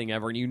greatest thing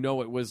ever, and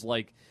it was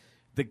like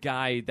the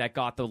guy that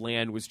got the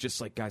land was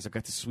just like, guys, I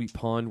got this sweet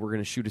pond. We're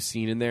going to shoot a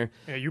scene in there.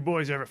 Yeah, you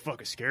boys ever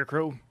fuck a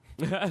scarecrow?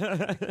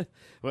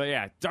 Well,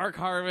 yeah, Dark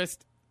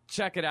Harvest.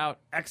 Check it out.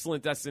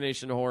 Excellent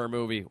destination horror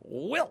movie.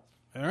 Will,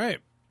 All right.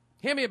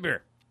 hand me a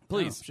beer,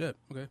 please. Oh, shit.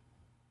 Okay.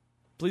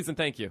 Please and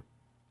thank you.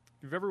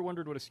 If you've ever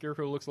wondered what a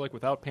scarecrow looks like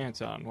without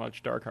pants on,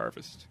 watch Dark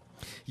Harvest.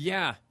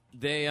 Yeah,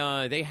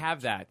 they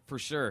have that for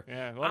sure.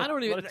 Yeah, I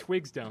don't a even. lot of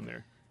twigs down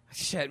there.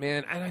 Shit,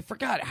 man, and I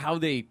forgot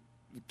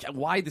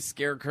why the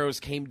scarecrows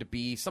came to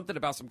be. Something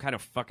about some kind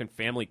of fucking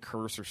family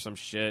curse or some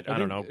shit. I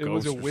don't know. It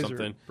was a ghost or wizard,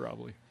 something.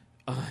 probably.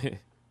 Probably.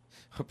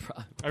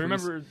 I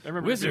remember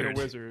Wizard. being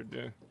a wizard.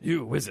 Yeah.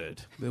 You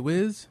wizard. The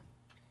Wiz,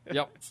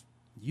 Yep.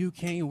 you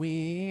can't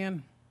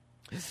win.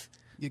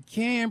 You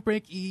can't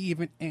break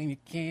even, and you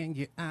can't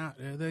get out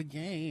of the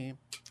game.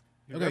 If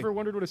you've Okay. ever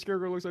wondered what a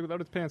scarecrow looks like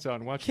without its pants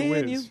on, watch Can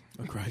The Wiz. you?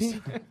 Oh, Christ.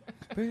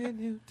 Brand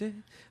new day.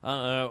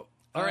 All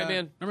right,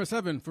 man. Number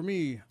 7 for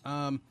me.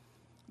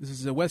 This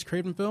is a Wes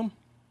Craven film.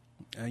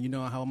 You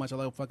know how much I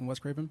love fucking Wes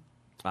Craven.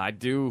 I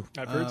do.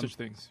 I've heard such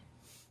things.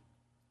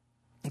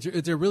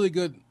 It's a really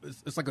good.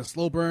 It's like a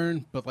slow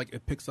burn, but like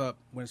it picks up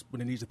when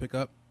it needs to pick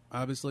up.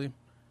 Obviously,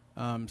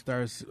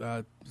 stars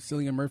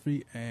Cillian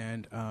Murphy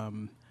and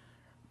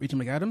Rachel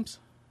McAdams.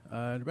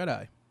 Red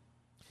Eye.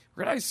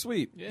 Red Eye's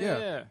sweet.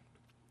 Yeah.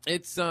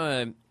 It's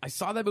I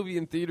saw that movie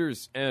in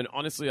theaters, and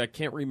honestly, I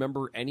can't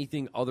remember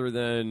anything other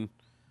than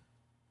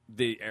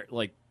the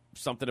like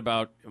something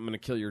about I'm gonna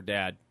kill your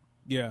dad.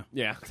 Yeah.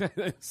 Yeah,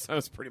 so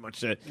that's pretty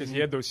much it. Because he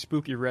had those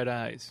spooky red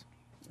eyes.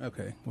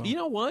 Okay. Well, You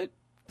know what?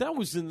 That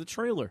was in the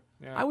trailer.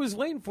 Yeah. I was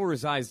waiting for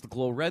his eyes to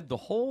glow red the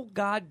whole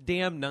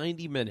goddamn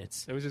 90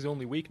 minutes. That was his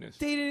only weakness.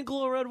 They didn't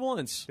glow red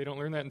once. They don't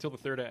learn that until the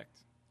third act.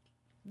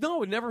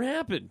 No, it never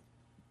happened.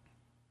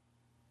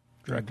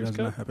 that Director's does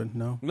cut? not happen.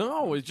 No.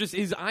 No, it's just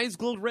his eyes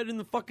glowed red in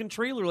the fucking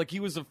trailer like he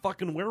was a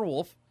fucking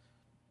werewolf.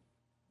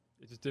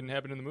 It just didn't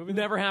happen in the movie?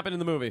 Never happened in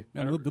the movie.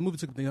 No, the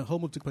whole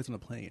movie took place on a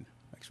plane.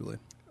 Actually,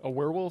 A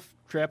werewolf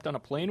trapped on a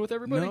plane with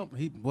everybody? no,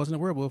 he wasn't a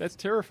werewolf. That's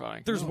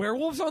terrifying. There's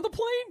werewolves on the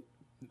plane?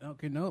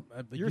 Okay, no.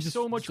 You're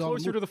so much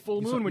closer to the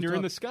full moon when you're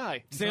in the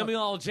sky. Samuel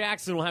L.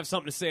 Jackson will have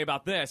something to say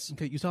about this.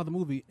 Okay, you saw the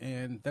movie,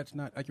 and that's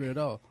not accurate at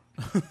all.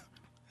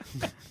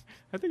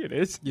 I think it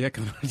is. Yeah,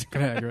 kind of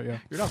accurate. Yeah.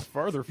 You're not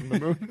farther from the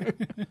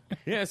moon.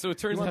 Yeah, so it You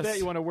turns want out that?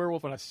 You want a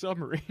werewolf on a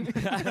submarine?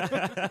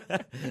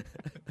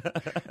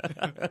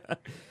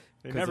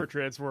 They never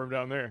transform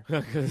down there.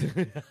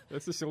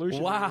 That's the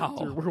solution Wow.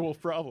 to your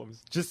werewolf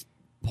problems. just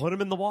put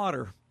him in the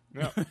water.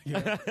 No.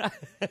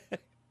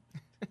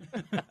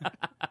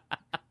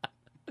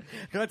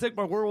 Can I take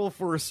my werewolf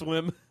for a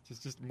swim?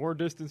 Just more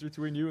distance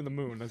between you and the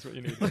moon. That's what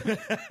you need.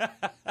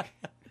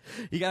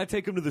 You got to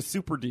take him to the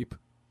super deep.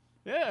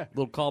 Yeah.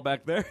 Little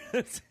callback there.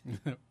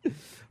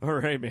 All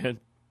right, man.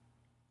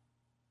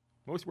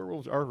 Most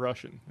werewolves are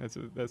Russian. That's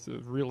a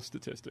real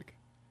statistic.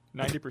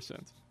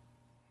 90%.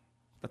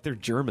 But they're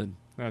German.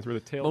 That's where the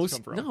tails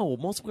come from. No,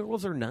 most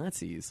werewolves are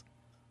Nazis.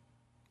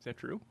 Is that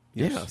true?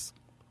 Yes.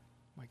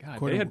 Oh my God,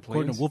 According, they had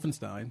according planes. to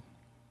Wolfenstein.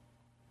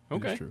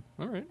 Okay. is true.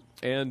 All right.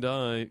 And,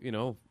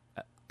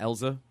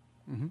 Elsa.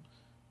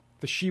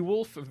 The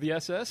she-wolf of the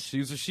SS? She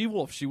was a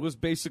she-wolf. She was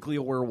basically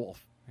a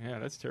werewolf. Yeah,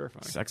 that's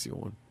terrifying. Sexy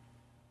one.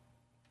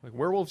 Like,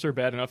 werewolves are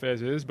bad enough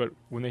as is, but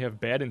when they have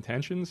bad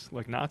intentions,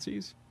 like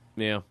Nazis,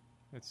 Yeah.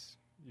 that's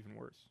even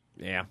worse.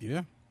 Yeah.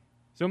 Yeah.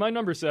 So my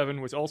number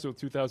 7 was also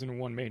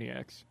 2001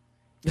 Maniacs.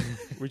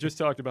 We just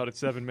talked about it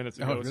 7 minutes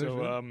ago. good,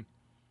 So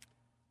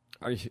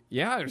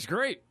Yeah, it was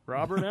great.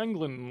 Robert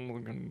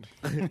Englund,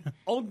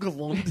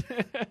 Oglund.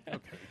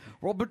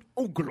 Robert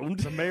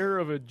Oglund. the mayor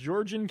of a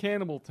Georgian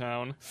cannibal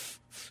town,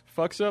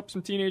 fucks up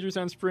some teenagers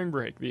on spring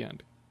break. The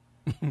end.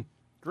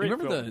 Great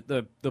Remember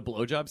film. the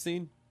blowjob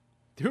scene?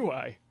 Do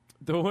I?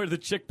 Where the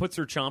chick puts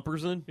her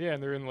chompers in? Yeah,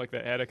 and they're in like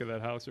the attic of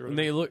that house or And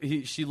whatever. they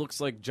look. She looks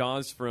like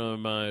Jaws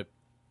from.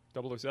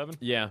 007?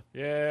 Yeah,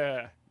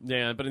 Yeah.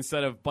 but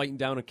instead of biting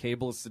down a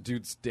cable, it's the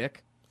dude's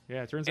dick.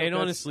 Yeah, it turns out And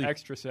that's honestly,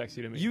 extra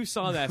sexy to me. You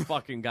saw that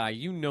fucking guy.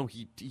 You know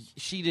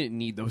she didn't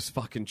need those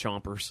fucking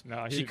chompers.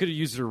 No, she could have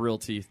used her real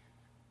teeth.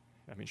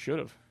 I mean, should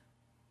have.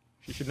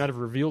 She should not have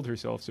revealed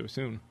herself so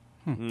soon.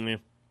 Yeah.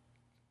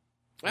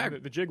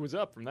 The jig was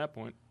up from that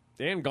point.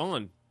 And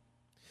gone.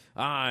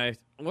 All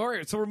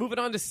right, so we're moving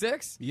on to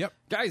 6. Yep.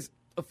 Guys,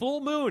 a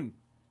full moon.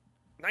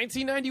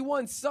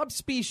 1991,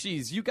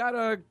 subspecies. You got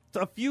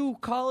a few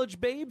college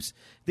babes.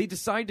 They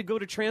decide to go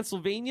to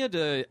Transylvania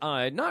to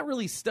not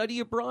really study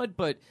abroad,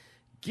 but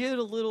get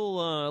a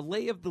little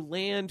lay of the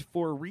land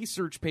for a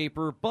research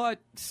paper. But,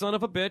 son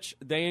of a bitch,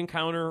 they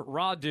encounter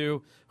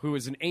Radu, who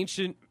is an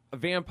ancient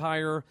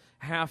vampire,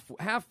 half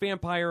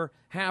vampire,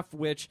 half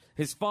witch.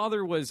 His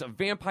father was a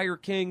vampire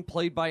king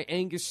played by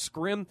Angus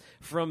Scrimm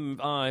from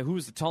who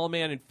was the tall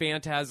man in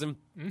Phantasm.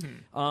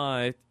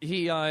 Radu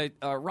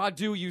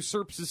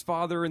usurps his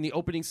father in the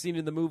opening scene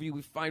in the movie.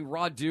 We find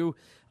Radu.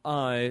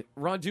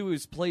 Radu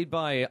is played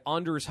by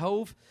Anders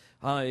Hove,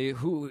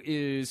 who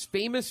is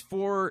famous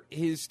for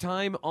his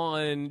time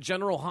on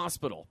General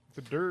Hospital.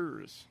 The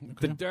Durs.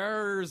 The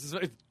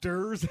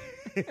Durs.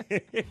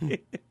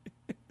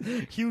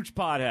 Huge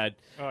pothead.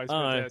 Oh, he's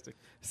fantastic.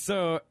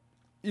 So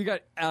you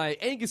got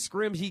Angus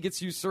Scrimm. He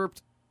gets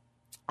usurped.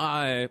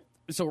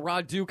 So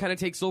Radu kind of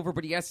takes over,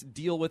 but he has to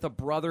deal with a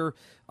brother.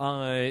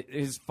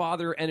 His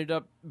father ended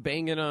up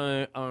banging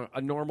a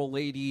normal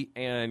lady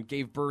and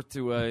gave birth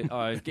to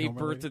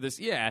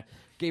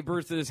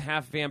this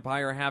half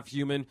vampire, half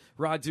human.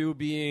 Radu,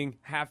 being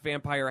half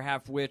vampire,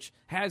 half witch,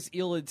 has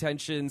ill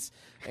intentions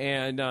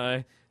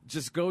and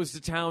just goes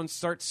to town,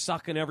 starts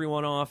sucking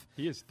everyone off.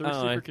 He is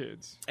thirsty for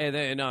kids. And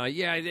then,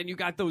 then you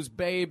got those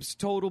babes,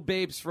 total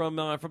babes from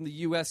the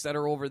U.S. that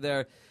are over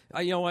there.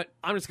 You know what?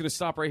 I'm just going to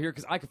stop right here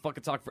because I could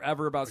fucking talk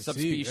forever about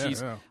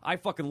subspecies. Yeah. I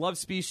fucking love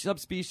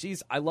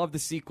subspecies. I love the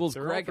sequels.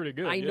 They're all Greg, pretty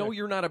good, I know yeah.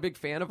 you're not a big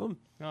fan of them.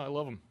 No, I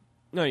love them.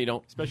 No, you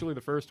don't. Especially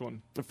the first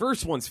one. The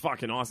first one's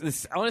fucking awesome.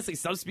 Honestly,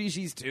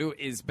 Subspecies 2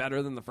 is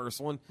better than the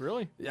first one.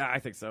 Really? Yeah, I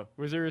think so.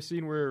 Was there a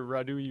scene where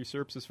Radu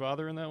usurps his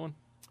father in that one?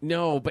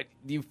 No, but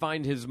you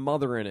find his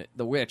mother in it,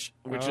 the witch,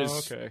 which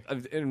is okay.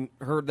 And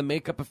the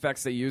makeup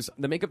effects they use,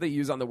 the makeup they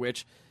use on the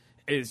witch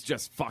is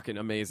just fucking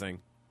amazing.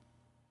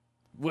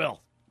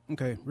 Will,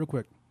 Okay, real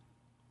quick.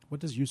 What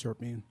does usurp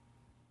mean?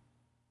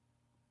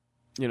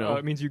 you know,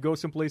 It means you go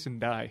someplace and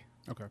die.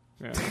 Okay.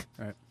 Yeah.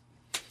 All right.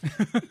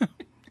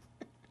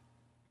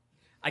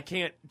 I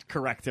can't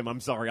correct him. I'm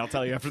sorry. I'll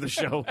tell you after the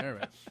show. All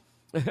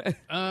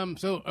right.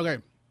 So, okay.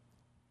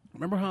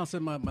 Remember how I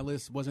said my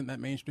list wasn't that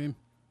mainstream?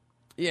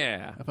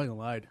 Yeah, I fucking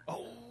lied.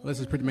 Oh. My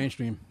list is pretty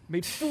mainstream.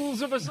 Made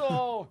fools of us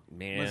all.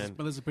 man.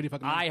 My list is pretty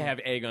fucking I mainstream. have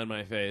egg on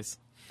my face.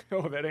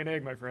 Oh, that ain't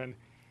egg, my friend.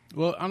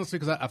 Well, honestly,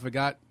 because I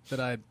forgot that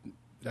I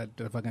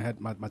fucking had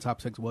my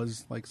top 6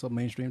 was like so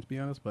mainstream, to be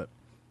honest, but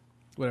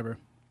whatever.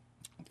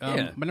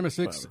 Yeah, my number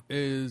 6 whatever.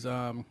 is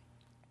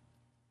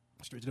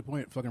straight to the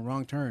point, fucking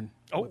Wrong Turn.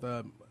 Oh.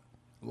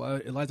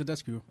 With Eliza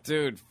Dushku.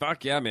 Dude,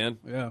 fuck yeah, man.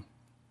 Yeah.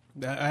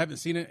 I haven't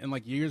seen it in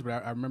like years,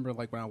 but I remember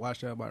like when I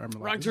watched it, I remember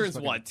like, Wrong this is Turn's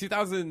fucking what?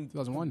 2001?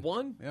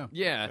 2001? Yeah.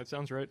 Yeah. That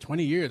sounds right.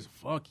 20 years.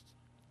 Fuck.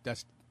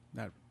 That's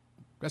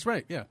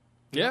right. Yeah.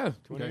 Yeah.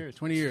 20 years.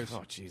 20 years.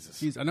 Oh,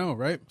 Jesus. Jeez, I know,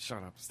 right?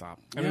 Shut up. Stop.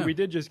 I mean, Yeah. we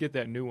did just get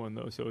that new one,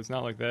 though, so it's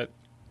not like that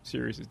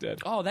series is dead.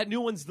 Oh, that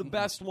new one's the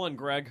best one,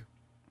 Greg.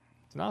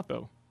 It's not,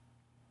 though.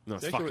 No,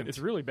 It's, actually, it's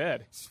really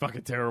bad. it's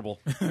fucking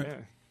terrible. Yeah.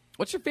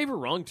 What's your favorite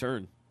Wrong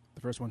Turn?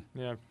 The first one.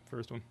 Yeah,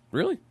 first one.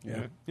 Really?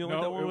 Yeah. You don't No,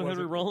 like that one it with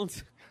Henry wasn't.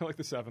 Rollins? I like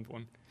the seventh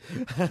one.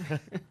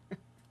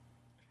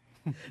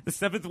 The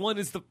seventh one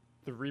is the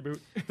The reboot.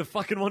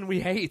 fucking one we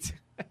hate.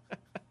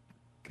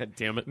 God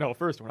damn it. No,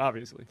 first one,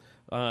 obviously.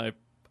 I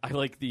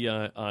like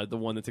the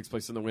one that takes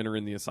place in the winter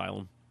in the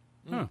asylum.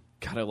 Huh.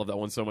 God, I love that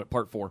one so much.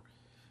 Part 4.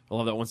 I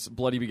love that one.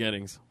 Bloody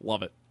Beginnings.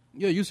 Love it.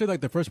 Yeah, you said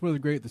like the first one was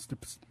great.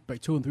 Like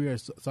 2 and 3 are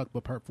sucked,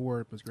 but part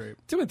 4 was great.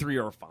 2 and 3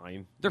 are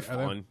fine. They're Are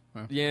they? fun.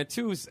 Huh. Yeah,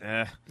 2's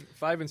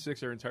 5 and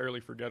 6 are entirely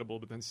forgettable,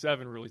 but then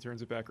 7 really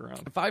turns it back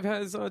around. 5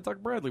 has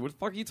Doug Bradley. What the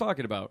fuck are you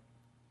talking about?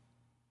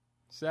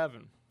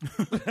 7.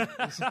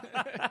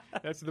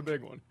 That's the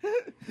big one.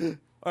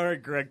 All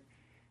right, Greg.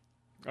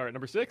 All right,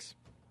 number 6.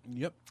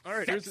 Yep. All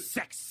right, here's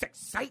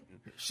Satan.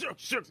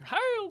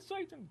 Hail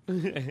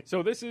Satan.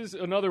 So this is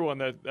another one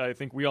that I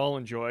think we all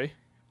enjoy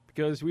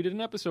because we did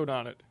an episode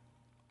on it.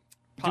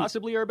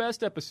 Possibly our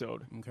best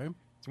episode. Okay.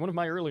 It's one of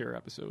my earlier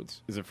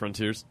episodes. Is it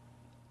Frontiers?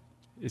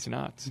 It's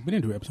not. We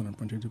didn't do an episode on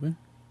Frontier, did we?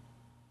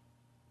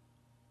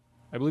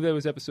 I believe that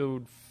was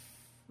episode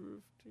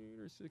 15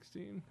 or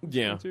 16.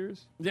 Yeah.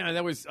 Frontiers. Yeah,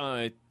 that was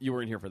you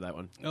weren't here for that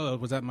one. Oh,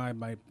 was that my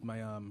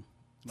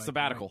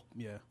Sabbatical.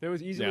 yeah. That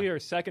was easily Yeah. our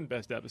second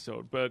best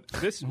episode. But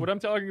this, what I'm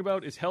talking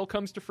about, is Hell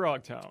Comes to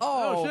Frogtown.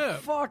 Oh, shit.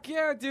 fuck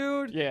yeah,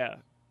 dude. Yeah.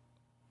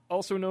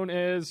 Also known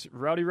as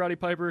Rowdy Roddy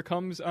Piper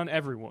Comes on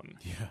Everyone.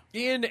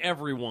 In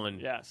everyone.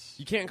 Yes.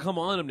 You can't come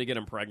on him to get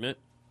him pregnant.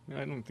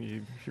 I don't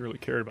think he really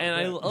cared about And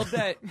that. I love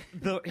that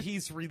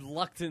he's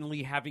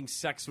reluctantly having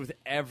sex with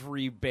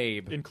every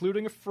babe.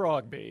 Including a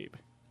frog babe.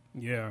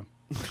 Yeah.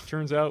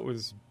 Turns out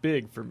was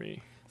big for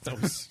me.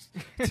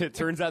 It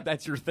turns out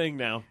that's your thing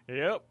now.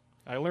 Yep.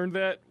 I learned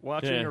that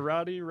watching Yeah. a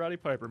Roddy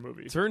Piper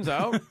movie. Turns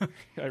out,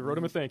 I wrote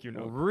him a thank you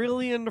note.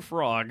 really into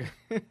frog.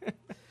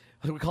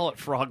 We call it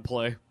frog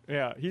play.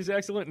 Yeah, he's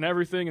excellent in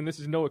everything, and this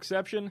is no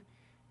exception.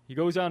 He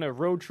goes on a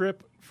road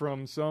trip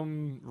from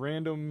some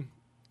random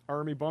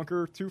army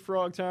bunker to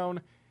Frogtown,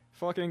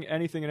 fucking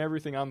anything and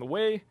everything on the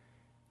way,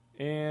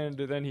 and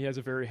then he has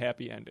a very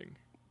happy ending.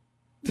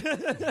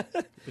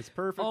 It's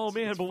perfect. Oh,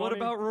 man, It's but what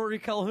funny. about Rory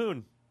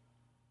Calhoun?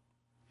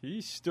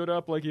 He stood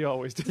up like he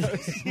always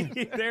does.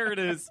 There it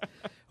is.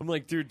 I'm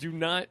like, dude, do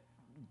not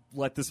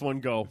let this one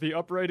go. The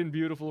upright and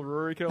beautiful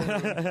Rory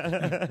Calhoun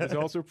is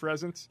also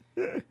present,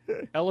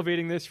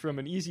 elevating this from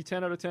an easy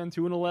 10 out of 10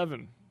 to an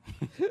 11.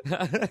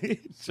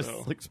 It's just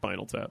So. like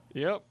Spinal Tap.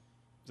 Yep.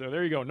 So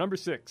there you go. Number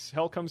 6,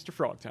 Hell Comes to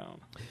Frogtown.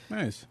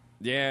 Nice.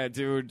 Yeah,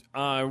 dude.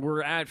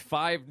 We're at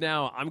 5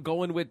 now. I'm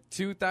going with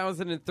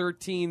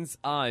 2013's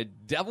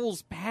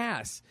Devil's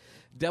Pass.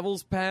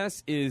 Devil's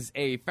Pass is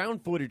a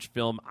found footage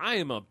film.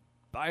 I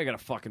got a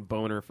fucking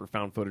boner for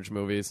found footage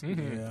movies.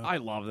 Yeah. I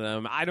love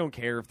them. I don't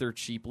care if they're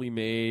cheaply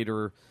made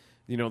or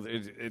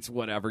it's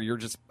whatever. You're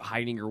just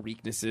hiding your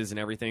weaknesses and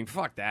everything.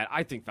 Fuck that.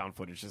 I think found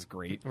footage is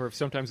great. Or if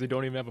sometimes they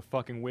don't even have a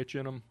fucking witch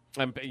in them.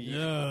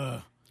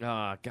 Yeah.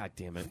 God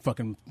damn it.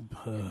 Fucking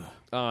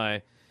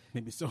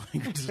made me so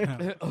angry just now.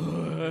 That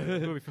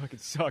movie fucking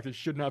sucked. It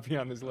should not be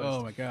on this list.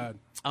 Oh my god.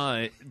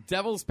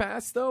 Devil's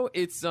Pass, though,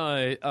 its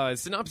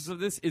synopsis of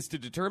this is to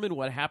determine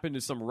what happened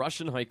to some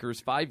Russian hikers.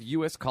 5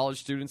 U.S. college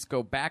students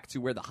go back to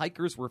where the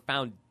hikers were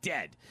found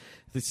dead.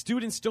 The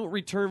students don't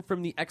return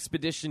from the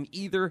expedition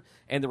either,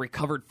 and the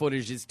recovered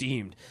footage is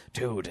deemed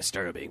too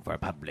disturbing for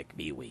public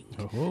viewing.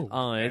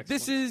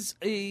 This is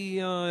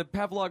a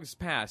Pavlov's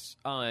Pass,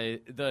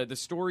 the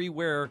story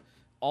where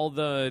all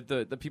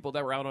the people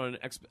that were out on an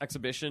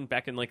exhibition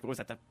back in, like, what was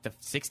that, the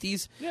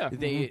 60s? Yeah.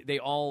 They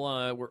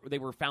all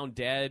were found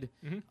dead,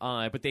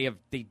 but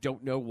they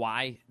don't know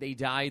why they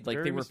died. Like,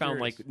 Very they were found,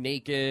 mysterious. like,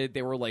 naked.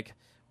 They were, like,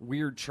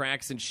 weird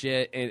tracks and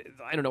shit. And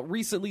I don't know.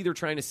 Recently, they're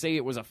trying to say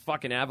it was a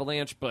fucking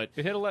avalanche, but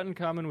It had a lot in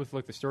common with,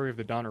 like, the story of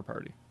the Donner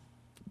Party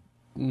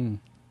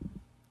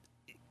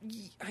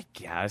I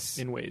guess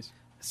in ways.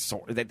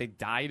 so that they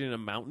died in a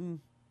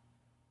mountain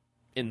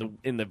in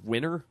the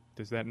winter.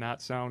 Does that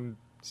not sound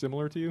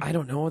similar to you? I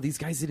don't know. These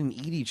guys didn't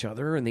eat each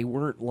other, and they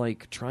weren't,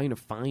 like, trying to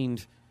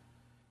find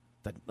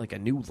a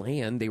new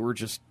land. They were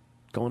just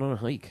going on a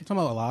hike. You talking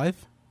about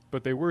Alive?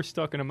 But they were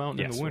stuck in a mountain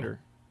in Yes, the winter.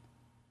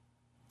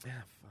 Ah,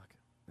 fuck.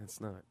 That's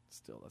not.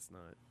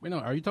 Wait, no.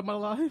 Are you talking about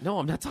Alive? No,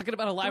 I'm not talking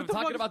about Alive. I'm What the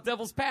talking fuck? about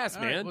Devil's Pass,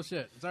 All right, man. well,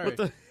 shit. Sorry. What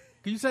the?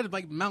 'Cause you said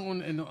like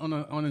mountain and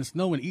on the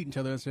snow and eat each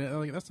other. And shit.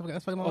 Like, that's fucking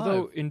Alive.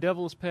 Although in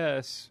Devil's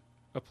Pass,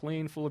 a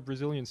plane full of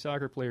Brazilian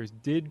soccer players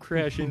did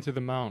crash into the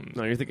mountains.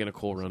 No, you're thinking of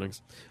Cool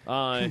Runnings.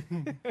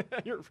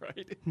 You're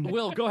right.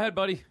 Will, go ahead,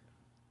 buddy.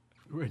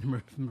 Right,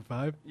 number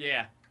 5.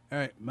 Yeah. All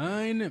right,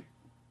 mine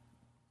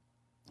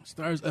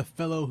stars a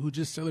fellow who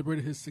just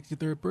celebrated his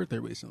 63rd birthday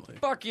recently.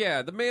 Fuck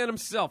yeah, the man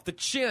himself, the The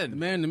Chin.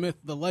 man, the myth,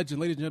 the legend,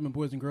 ladies and gentlemen,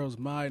 boys and girls.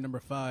 My number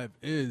 5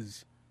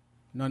 is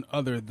none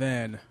other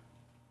than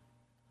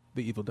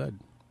The Evil Dead.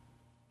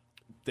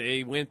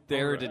 They went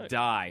there to Alright.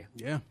 die.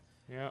 Yeah.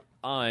 Yeah.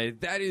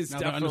 That is Now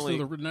definitely.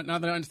 now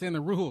that I understand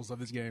the rules of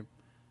this game.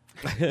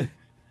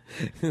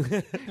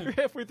 You're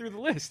halfway through the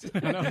list.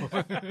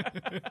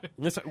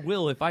 Listen,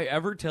 Will, if I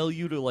ever tell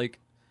you to, like,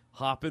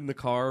 hop in the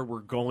car, we're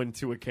going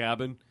to a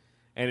cabin,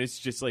 and it's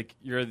just like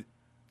you're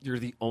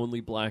the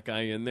only black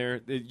guy in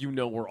there, you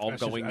know we're all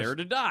going there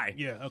to die.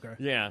 Yeah. Okay.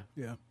 Yeah.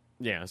 Yeah.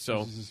 Yeah.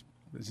 So,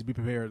 Just be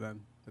prepared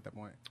then. At that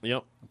point.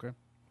 yep. Okay.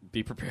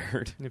 Be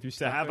prepared. And if you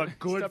stop, Have a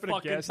good stop at a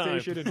fucking gas time.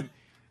 station and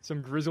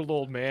some grizzled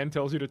old man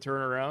tells you to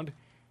turn around,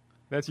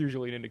 that's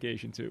usually an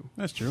indication too.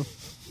 That's true.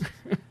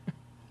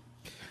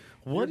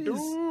 What You're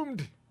is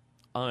doomed?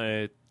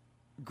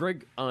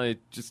 Greg?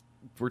 Just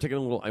we're taking a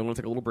little. I want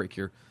to take a little break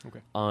here.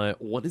 Okay.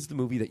 What is the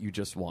movie that you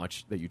just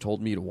watched that you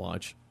told me to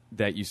watch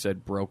that you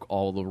said broke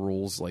all the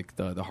rules? Like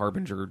the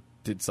Harbinger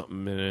did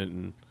something in it,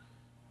 and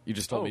you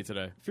just told me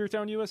today.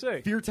 Feartown,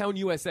 USA. Feartown,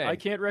 USA. I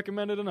can't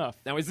recommend it enough.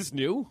 Now, is this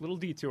new? Little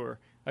detour.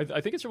 I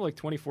think it's from like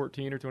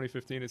 2014 or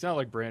 2015. It's not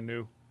like brand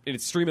new. And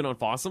it's streaming on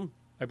Fossum?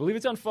 I believe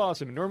it's on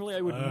Fossum. And normally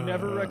I would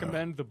never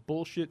recommend the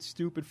bullshit,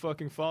 stupid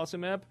fucking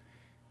Fossum app,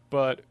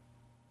 but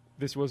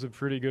this was a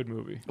pretty good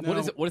movie. What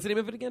is it? What is the name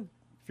of it again?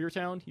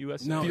 Feartown,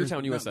 USA. No, Feartown,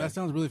 no, USA. That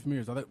sounds really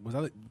familiar. Was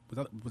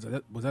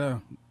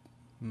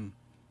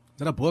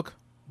that a book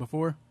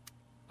before?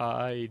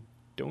 I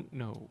don't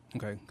know.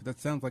 Okay, 'cause that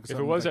sounds like If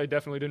something it was, like, I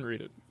definitely didn't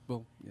read it.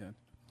 well,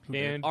 yeah.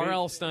 And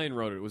R.L. Stein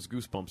wrote it. It was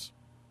Goosebumps.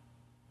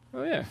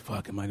 oh yeah,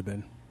 Fuck, it might have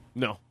been.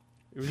 No.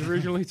 it was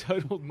originally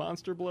titled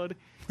Monster Blood.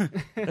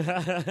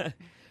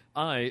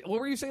 What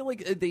were you saying?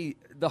 Like the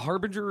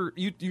Harbinger?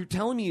 You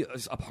telling me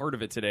a part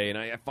of it today, and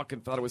I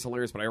fucking thought it was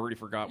hilarious, but I already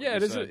forgot. Yeah, what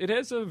it you is. said. It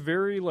has a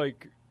very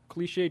like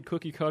cliched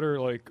cookie cutter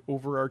like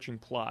overarching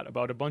plot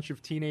about a bunch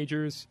of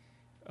teenagers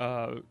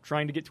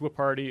trying to get to a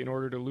party in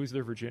order to lose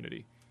their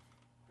virginity.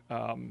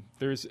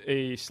 There's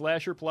a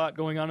slasher plot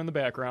going on in the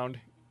background,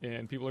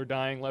 and people are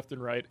dying left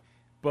and right.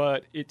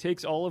 But it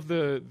takes all of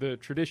the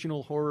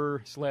traditional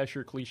horror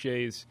slasher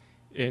cliches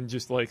and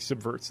just like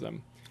subverts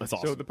them. That's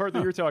awesome. So the part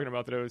that you're talking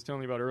about that I was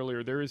telling you about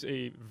earlier, there is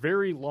a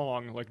very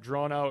long, like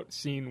drawn out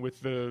scene with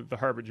the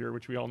Harbinger,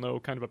 which we all know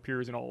kind of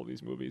appears in all of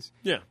these movies.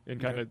 Yeah. And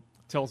kind of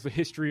tells the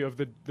history of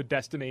the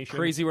destination.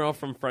 Crazy Ralph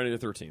from Friday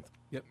the 13th.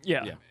 Yeah.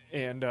 Yeah.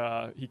 And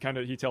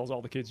he tells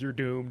all the kids, you're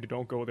doomed,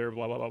 don't go there,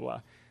 blah, blah, blah, blah.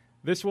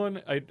 This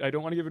one, I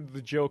don't want to give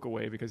the joke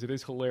away because it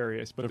is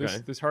hilarious, but Okay.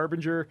 this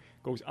Harbinger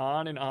goes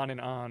on and on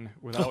and on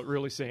without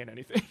really saying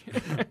anything.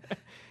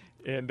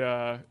 And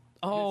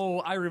Oh,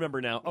 I remember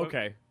now.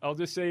 Okay. I'll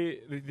just say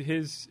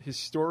his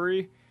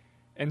story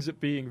ends up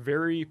being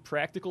very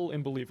practical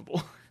and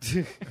believable.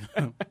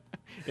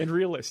 And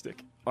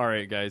realistic. All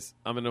right, guys.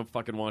 I'm going to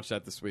fucking watch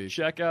that this week.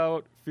 Check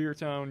out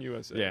Feartown,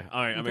 USA. Yeah.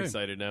 All right. I'm Okay.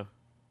 excited now.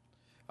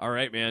 All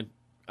right, man.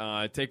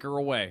 Take her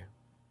away.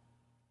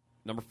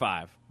 Number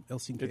 5.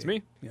 LCK. It's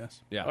me?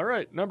 Yes. Yeah. All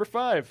right, number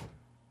 5.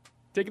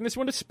 Taking this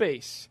one to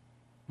space.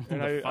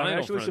 And I'm final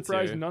actually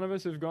surprised frontier. none of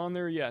us have gone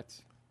there yet.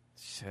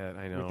 Shit,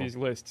 I know. with these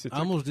lists. I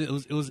almost did.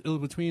 It was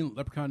between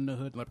Leprechaun in the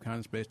Hood and Leprechaun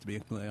in Space, to be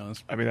completely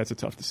honest. I mean, that's a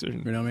tough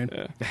decision. You know what I mean?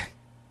 Yeah.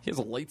 He has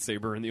a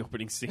lightsaber in the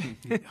opening scene.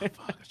 Oh,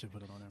 fuck, I should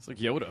put it on there. It's like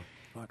Yoda.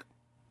 Fuck.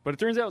 But it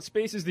turns out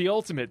space is the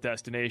ultimate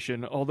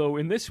destination, although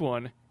in this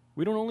one,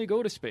 we don't only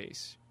go to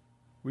space.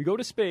 We go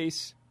to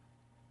space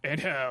and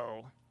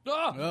hell.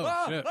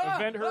 Oh, shit.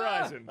 Event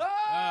Horizon.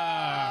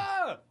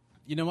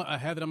 You know what? I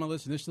had it on my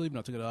list initially, but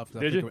I took it off.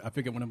 Did you? I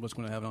figured one of us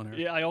going to have it on here.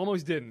 Yeah, I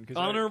almost didn't.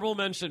 Honorable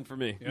mention for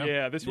me.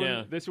 Yeah, this one.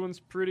 Yeah. This one's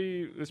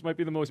pretty. This might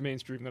be the most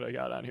mainstream that I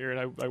got on here,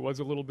 and I was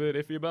a little bit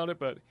iffy about it,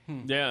 but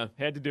Yeah.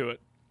 had to do it.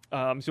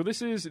 So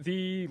this is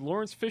the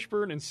Lawrence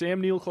Fishburne and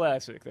Sam Neill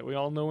classic that we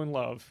all know and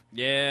love.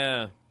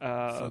 Yeah.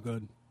 So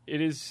good.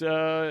 It is,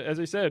 as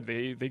I said,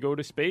 they go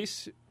to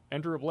space,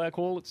 enter a black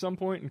hole at some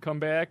point, and come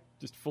back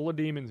just full of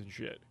demons and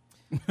shit.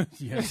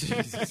 Yes.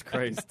 Jesus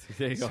Christ.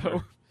 They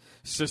are.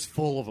 It's just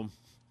full of them.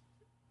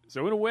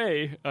 So in a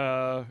way,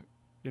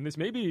 and this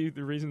may be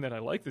the reason that I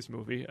like this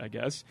movie, I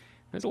guess,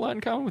 there's a lot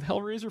in common with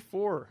Hellraiser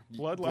 4,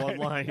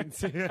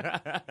 Bloodlines.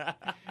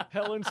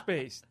 Hell in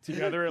space,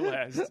 together at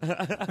last.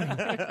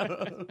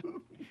 I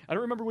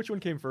don't remember which one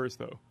came first,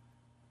 though.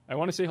 I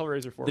want to say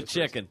Hellraiser 4 The was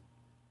chicken.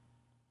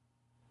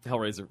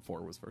 Hellraiser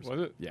 4 was first.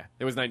 Was it? Yeah.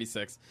 It was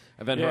 96.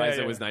 Event Yeah,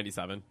 Horizon yeah. was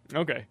 97. first.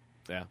 Okay.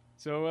 Yeah.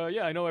 So,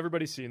 yeah, I know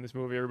everybody's seen this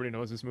movie. Everybody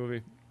knows this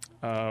movie.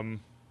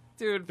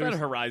 Dude, Event There's-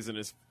 Horizon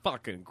is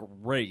fucking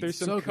great. There's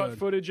some So cut good.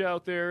 footage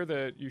out there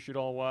that you should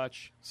all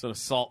watch. It's an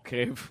assault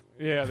cave.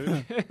 Yeah,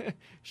 you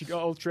should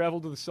all travel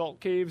to the salt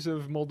caves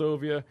of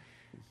Moldova.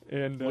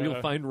 And Where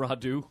you'll find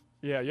Radu.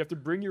 yeah, you have to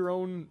bring your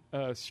own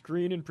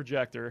screen and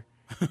projector.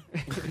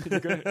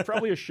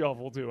 Probably a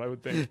shovel too, I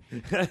would think.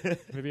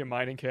 Maybe a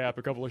mining cap,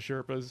 a couple of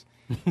Sherpas.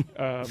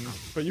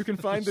 But you can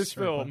find this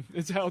film;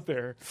 it's out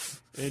there,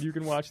 and you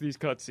can watch these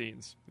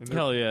cutscenes. And they're-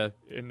 Hell yeah.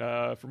 And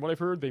from what I've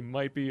heard, they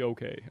might be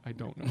okay. I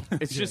don't know.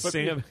 It's just But-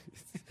 Sam.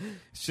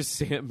 It's just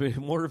Sam.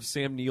 More of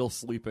Sam Neill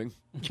sleeping.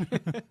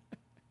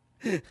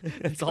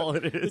 That's all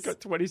it He is.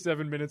 got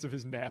 27 minutes of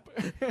his nap.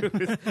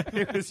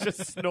 It was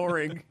just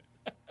snoring.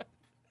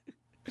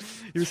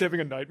 He was having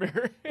a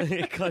nightmare.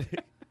 It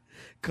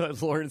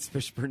cut Lawrence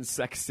Fishburne's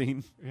sex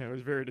scene. Yeah, it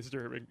was very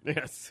disturbing.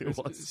 Yes, it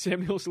was.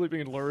 Sam Neill sleeping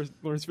and Lawrence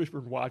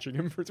Fishburne watching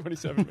him for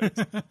 27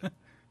 minutes.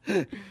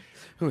 It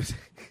was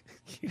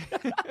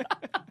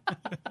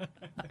I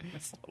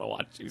just want to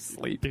watch you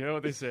sleep. You know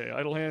what they say,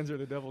 idle hands are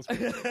the devil's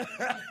play.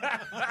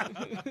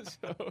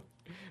 So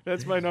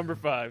that's my number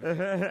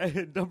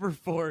 5. Number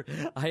 4,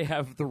 I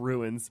have The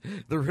Ruins.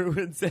 The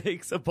Ruins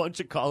takes a bunch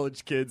of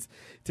college kids,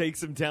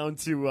 takes them down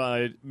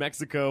to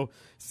Mexico,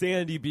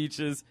 sandy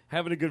beaches,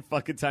 having a good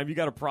fucking time. You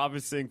got a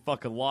promising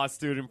fucking law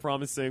student,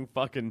 promising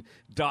fucking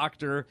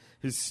doctor,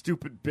 his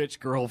stupid bitch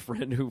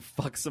girlfriend who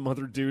fucks some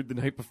other dude the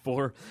night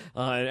before,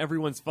 and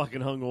everyone's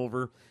fucking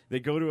hungover. They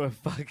go to a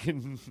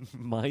fucking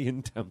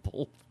Mayan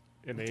temple.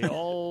 And they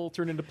all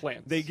turn into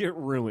plants. They get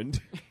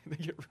ruined.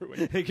 They get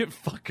ruined. They get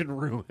fucking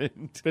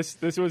ruined. This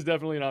was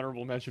definitely an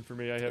honorable mention for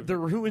me. I have The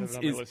Ruins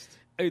have it on my is list.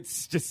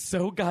 it's just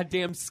so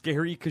goddamn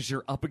scary because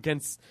you're up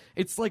against.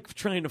 It's like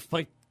trying to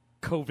fight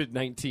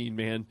COVID-19,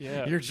 man.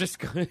 Yeah. You're just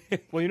going.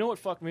 Well, you know what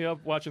fucked me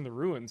up watching The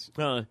Ruins?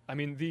 I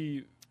mean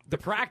the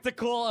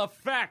practical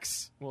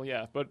effects. well,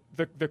 yeah, but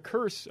the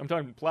curse. I'm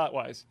talking plot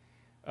wise.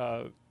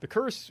 The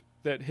curse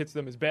that hits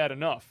them is bad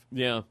enough.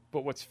 Yeah.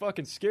 But what's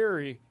fucking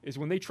scary is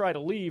when they try to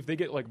leave, they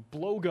get like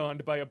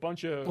blowgunned by a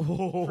bunch of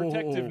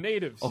protective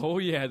natives. Oh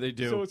yeah, they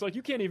do. So it's like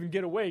you can't even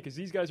get away because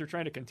these guys are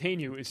trying to contain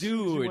you as soon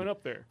as you Dude, went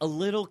up there, a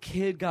little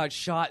kid got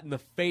shot in the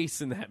face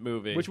in that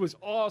movie, which was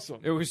awesome.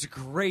 it was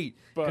great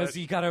because But-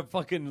 he got a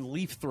fucking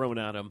leaf thrown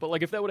at him. But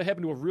like if that would have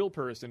happened to a real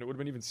person, it would have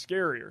been even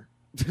scarier.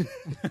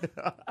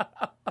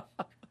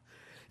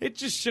 It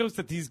just shows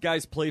that these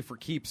guys play for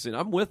keeps, and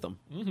I'm with them.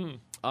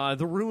 Mm-hmm.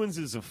 The Ruins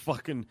is a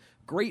fucking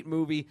great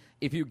movie.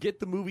 If you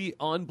get the movie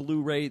on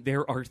Blu-ray,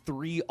 there are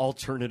 3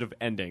 alternative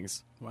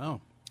endings.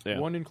 Wow. Yeah.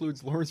 One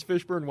includes Lawrence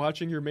Fishburne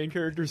watching your main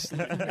characters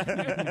sleep.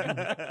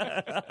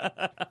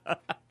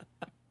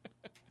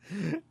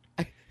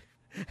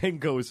 And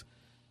goes,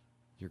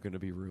 "You're gonna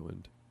be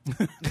ruined."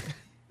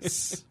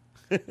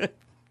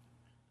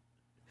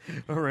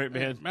 All right,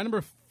 man. My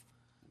number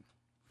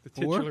The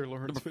Four? titular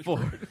Lawrence Number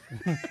Fishburne.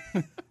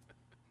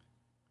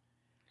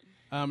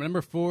 4.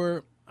 number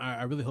 4.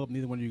 I really hope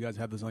neither one of you guys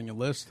have this on your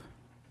list.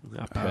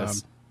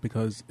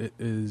 Because it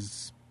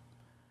is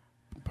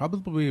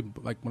probably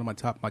like one of my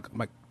top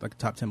like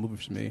top 10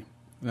 movies for me,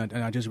 and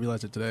I just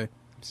realized it today.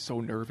 I'm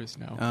so nervous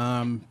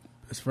now.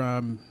 It's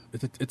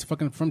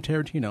fucking from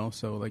Tarantino,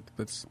 so like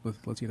let's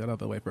get that out of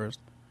the way first.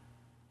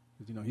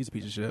 'Cause, you know, he's a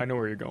piece of shit. I know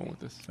where you're going with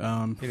this.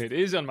 Um, And it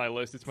is on my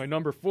list. It's my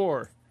number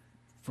 4.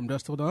 From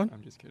Dusk Till Dawn.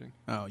 I'm just kidding.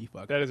 Oh, you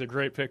fuck. That is a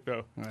great pick,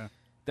 though. Yeah.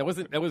 That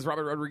was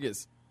Robert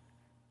Rodriguez.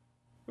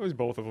 It was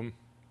both of them.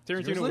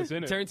 Tarantino Seriously? was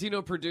in it.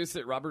 Tarantino produced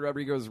it. Robert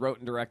Rodriguez wrote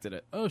and directed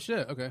it. Oh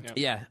shit. Okay.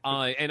 Yeah.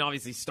 Yeah, and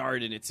obviously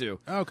starred in it too.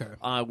 Okay.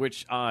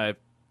 Which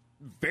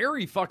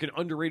very fucking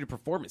underrated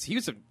performance. He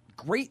was a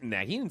great in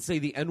that. He didn't say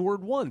the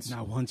N-word once.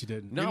 Not once you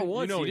did. Not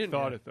once. know he he didn't.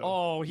 thought it, though.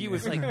 Oh, he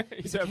was like,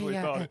 He definitely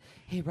thought it.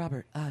 Hey,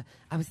 Robert, I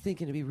was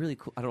thinking it'd be really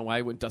cool. I don't know why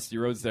I went Dusty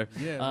Rhodes there.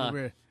 Yeah,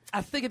 we're-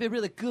 I think it'd be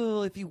really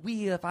cool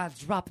if I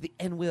drop the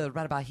N-word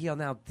right about here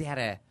now,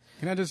 daddy.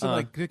 Can I just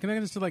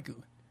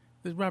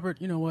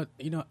Robert? You know what?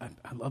 You know, I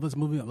love this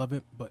movie. I love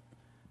it, but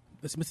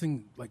it's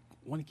missing like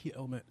one key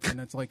element, and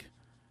that's like,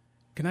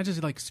 can I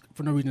just like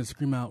for no reason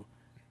scream out,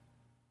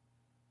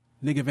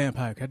 "Nigga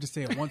vampire"? Can I just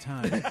say it one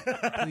time,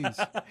 please?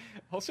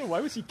 Also, why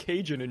was he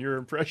Cajun in your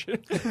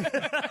impression?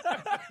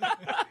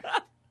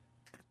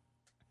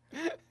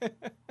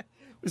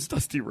 It's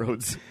Dusty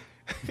Rhodes.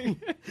 Hey,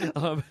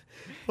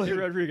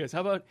 Rodriguez,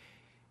 how about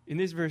in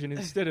this version,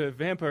 instead of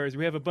vampires,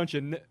 we have a bunch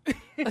of...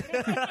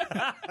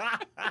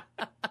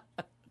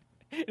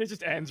 It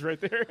just ends right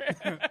there.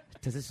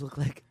 Does this look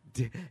like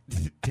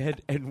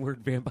dead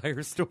N-word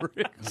vampire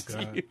story?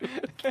 God.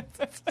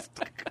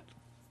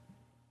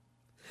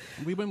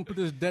 We went with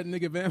this dead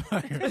nigga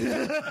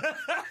vampire.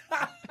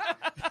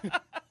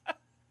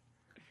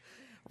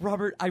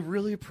 Robert, I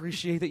really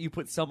appreciate that you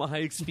put Selma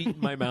Hayek's feet in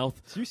my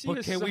mouth. Do you see but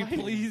a can we sign?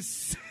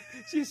 please...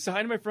 See a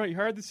sign in my front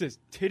yard that says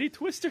 "Titty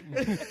Twister"?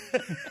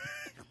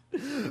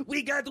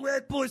 We got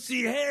wet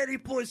pussy, hairy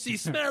pussy,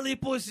 smelly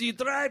pussy,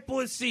 dry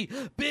pussy,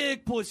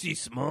 big pussy,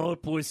 small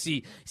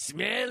pussy,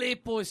 smelly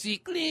pussy,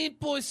 clean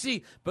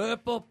pussy,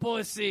 purple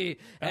pussy.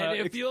 And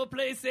if your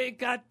place ain't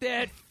got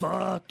that,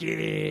 fuck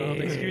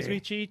it. Excuse me,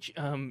 Cheech.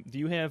 Do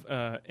you have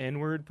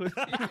N-word pussy?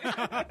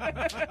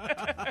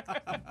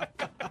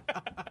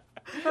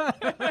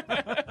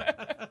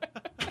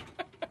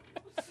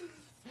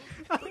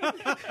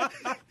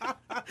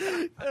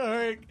 All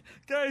right,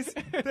 guys,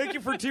 thank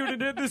you for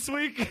tuning in this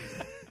week.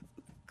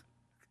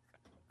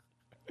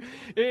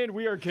 And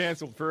we are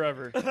canceled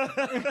forever. Fuck.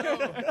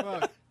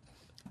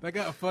 That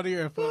got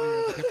funnier and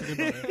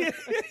funnier.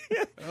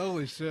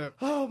 Holy shit.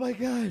 Oh, my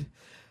God.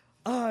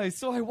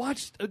 So I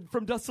watched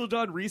From Dusk Till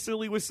Dawn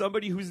recently with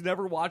somebody who's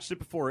never watched it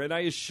before, and I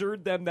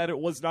assured them that it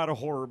was not a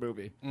horror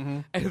movie.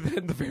 Mm-hmm. And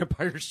then the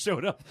vampires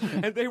showed up,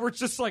 and they were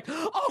just like,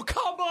 oh,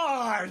 come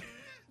on!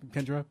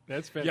 Kendra?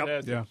 That's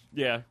fantastic. Yeah.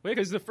 Yeah. Wait,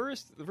 because the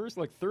first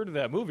like third of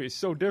that movie is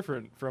so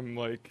different from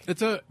like It's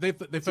they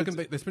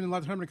spend a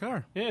lot of time in the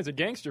car. yeah, it's a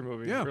gangster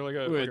movie. Yeah. Or like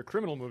a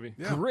criminal movie.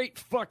 Yeah. Great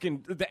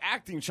fucking the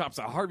acting chops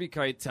of Harvey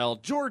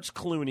Keitel, George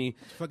Clooney,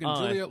 Fucking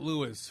Juliette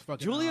Lewis.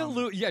 Fucking Julia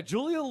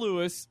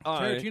Lewis.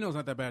 Tarantino's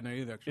not that bad now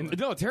either. Actually.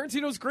 No,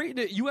 Tarantino's great in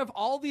it. You have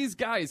all these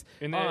guys.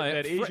 And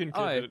that Asian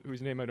kid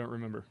whose name I don't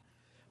remember.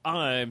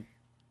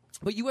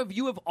 But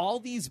you have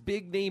all these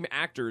big name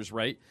actors,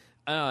 right?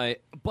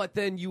 But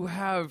then you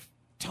have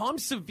Tom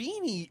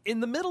Savini in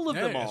the middle of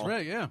them all. That's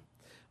right. Yeah.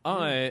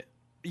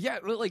 Yeah,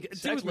 like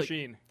Sex dude,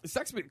 Machine. Like,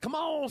 Sex Machine. Come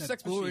on, That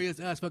Sex Machine. glorious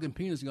ass fucking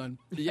penis gun.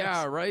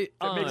 Yeah, right.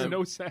 That makes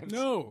no sense.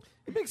 No.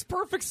 It makes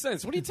perfect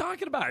sense. What are you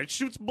talking about? It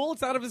shoots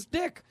bullets out of his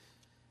dick.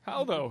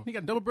 How though? He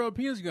got a double-barreled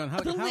penis gun. How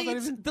The that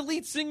even?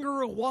 lead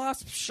singer of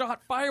Wasp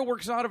shot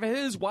fireworks out of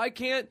his. Why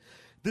can't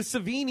the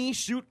Savini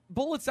shoot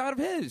bullets out of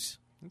his?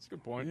 That's a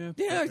good point.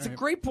 Yeah, it's a right.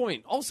 great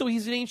point. Also,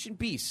 he's an ancient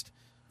beast.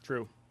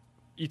 True.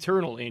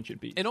 Eternal ancient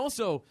beast. And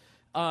also,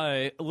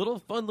 a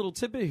fun little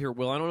tidbit here,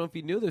 Will. I don't know if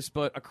you knew this,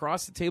 but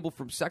across the table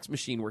from Sex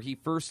Machine, where he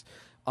first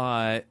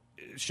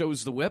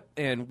shows the whip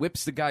and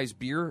whips the guy's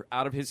beer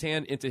out of his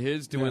hand into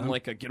his, doing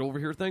like a get over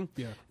here thing.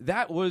 Yeah.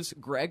 That was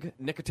Greg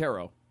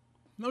Nicotero.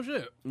 No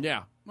shit.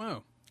 Yeah.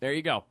 Wow. There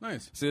you go.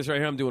 Nice. See this right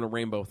here? I'm doing a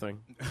rainbow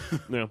thing.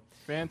 Yeah.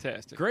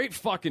 Fantastic. Great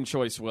fucking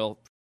choice, Will.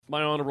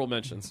 My honorable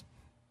mentions.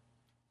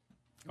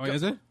 Oh,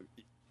 is it?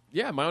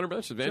 Yeah, my honorable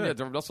mentions, man. Sure.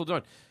 Yeah, Russell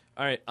Dunn.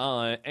 All right.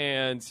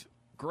 And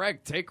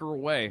Greg, take her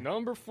away.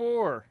 Number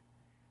 4.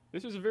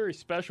 This is a very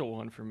special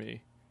one for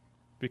me.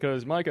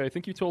 Because, Micah, I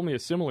think you told me a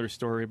similar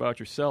story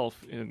about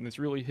yourself, and this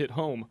really hit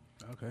home.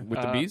 Okay.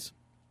 With the bees?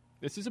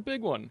 This is a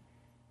big one.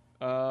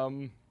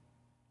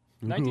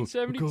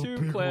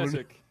 1972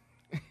 classic.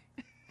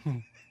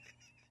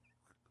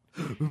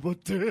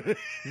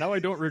 Now I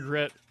don't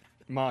regret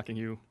mocking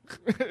you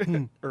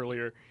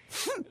earlier.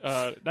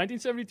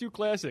 1972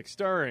 classic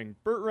starring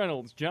Burt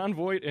Reynolds, John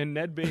Voight, and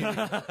Ned Beatty. Wait,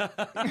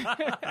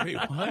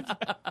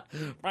 what?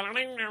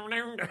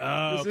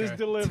 This is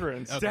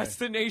Deliverance.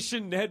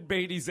 Destination Ned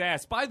Beatty's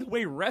ass. By the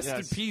way, rest in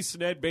Yes. peace,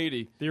 Ned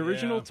Beatty. The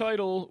original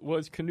title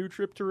was Canoe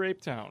Trip to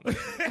Rape Town.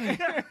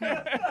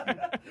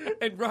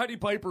 And Roddy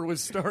Piper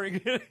was starring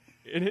in it.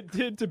 And it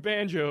did to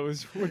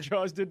banjos what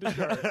Jaws did to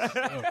sharks.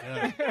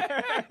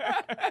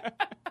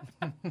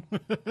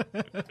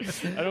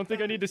 I don't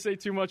think I need to say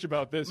too much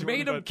about this.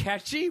 Made one, him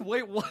catchy?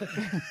 Wait, what?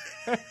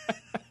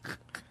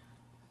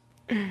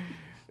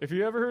 if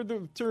you ever heard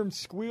the term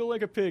squeal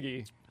like a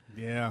piggy,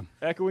 Yeah.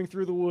 echoing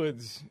through the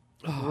woods,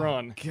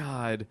 run.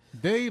 God.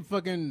 They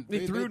fucking...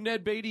 They threw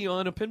Ned Beatty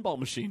on a pinball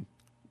machine.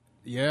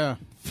 Yeah.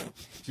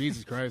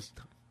 Jesus Christ.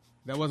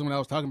 That wasn't what I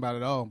was talking about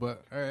at all,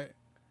 but all right.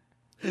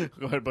 Go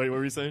ahead, buddy. What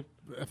were you saying?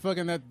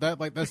 Fucking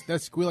that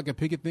squeal like a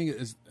piggy thing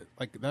is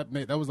like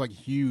that was like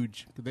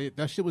huge.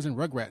 That shit was in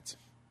Rugrats.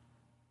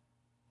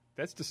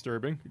 That's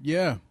disturbing.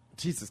 Yeah.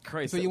 Jesus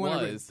Christ, So you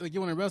want want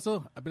to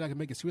wrestle? I bet I can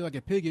make it sweet like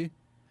a piggy.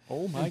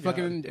 Oh my And god,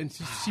 fucking, and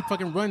she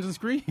fucking runs and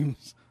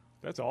screams.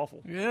 that's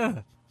awful.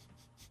 Yeah.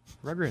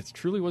 Rugrats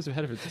truly was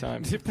ahead of its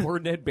time. Poor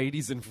Ned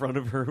Beatty's in front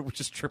of her,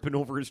 just tripping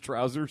over his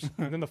trousers.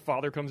 And then the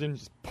father comes in and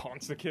just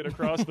punks the kid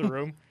across the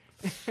room.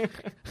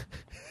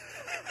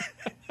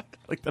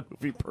 Like that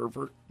movie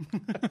Pervert.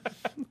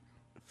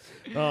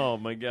 Oh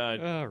my god.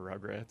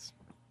 Rugrats.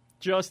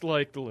 Just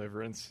like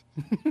Deliverance.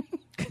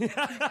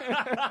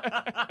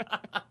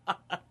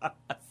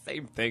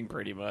 Same thing,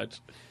 pretty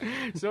much.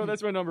 So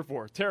that's my number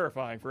 4.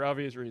 Terrifying for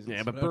obvious reasons.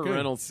 Yeah, but Burt Okay.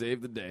 Reynolds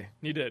saved the day.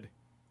 He did.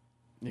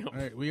 Yep. All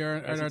right, we are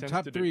As at he our tends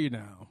top to do. 3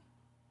 now.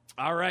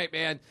 All right,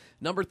 man.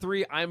 Number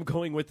 3, I'm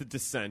going with The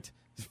Descent.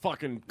 It's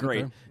fucking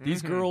great. Okay.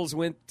 These girls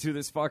went to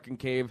this fucking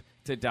cave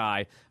to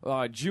die.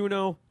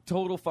 Juno,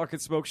 total fucking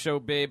smoke show,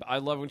 babe. I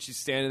love when she's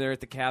standing there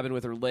at the cabin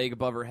with her leg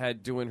above her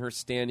head doing her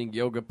standing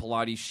yoga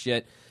Pilates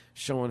shit,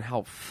 showing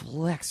how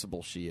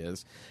flexible she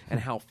is and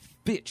how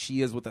fit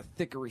she is with the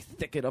thickery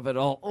thicket of it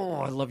all. Oh,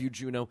 I love you,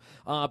 Juno.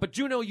 But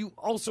Juno, you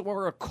also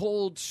are a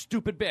cold,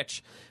 stupid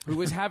bitch who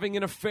was having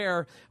an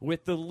affair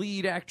with the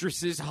lead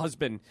actress's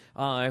husband,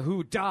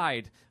 who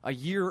died a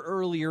year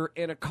earlier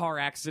in a car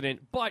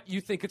accident. But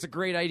you think it's a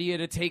great idea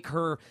to take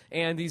her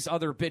and these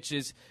other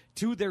bitches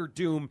to their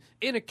doom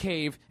in a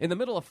cave in the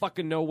middle of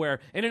fucking nowhere,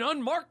 in an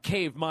unmarked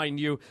cave, mind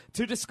you,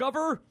 to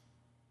discover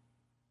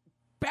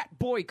bat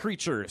boy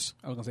creatures.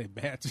 I was going to say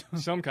bats.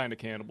 Some kind of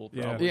cannibal,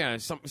 Yeah. probably. Yeah,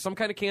 some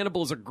kind of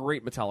cannibal is a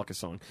great Metallica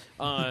song.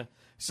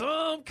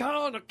 Some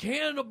kind of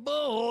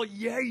cannibal,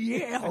 yeah.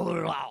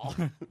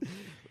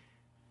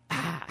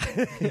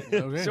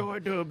 Okay. So I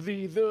dubbed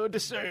thee The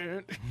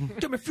Descent.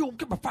 Give me fuel,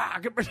 give me fire,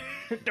 give me.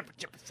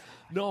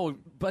 No,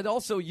 but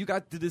also you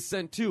got The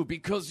Descent too,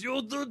 because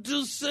you're The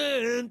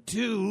Descent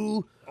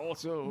too.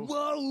 Also,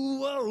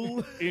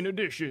 Whoa. in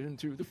addition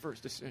to the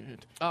first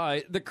Descent.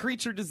 The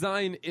creature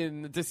design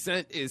in The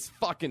Descent is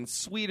fucking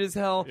sweet as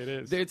hell. It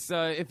is. It's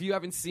if you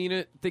haven't seen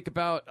it, think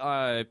about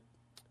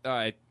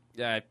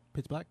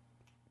Pitch Black?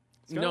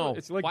 It's kinda- no.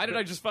 it's like Why did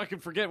I just fucking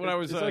forget what I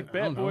was? It's like I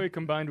Bat don't know. Boy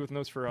combined with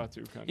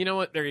Nosferatu. Kind of. You know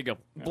what? There you go.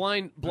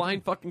 Blind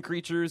fucking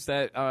creatures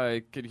that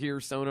could hear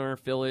sonar,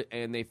 feel it,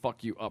 and they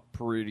fuck you up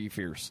pretty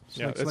fierce.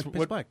 Yeah, It's that's like Pitch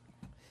what, Black.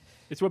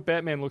 it's what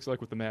Batman looks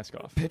like with the mask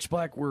off. Pitch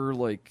Black were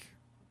like,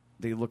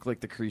 they look like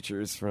the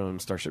creatures from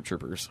Starship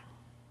Troopers.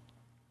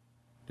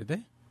 Did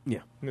they? Yeah,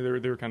 They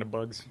were kind of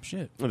bugs.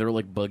 Shit. they were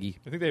like buggy.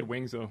 I think they had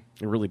wings though.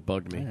 It really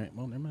bugged me. All right,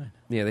 well, never mind.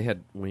 Yeah, they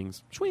had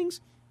wings. Schwings.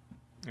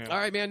 Yeah. All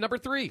right, man. Number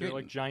 3. They're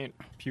like giant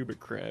pubic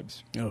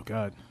crabs. Oh,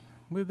 God.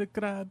 With the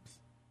crabs.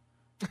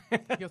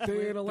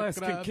 They're an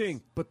Alaskan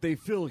king, but they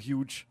feel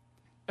huge.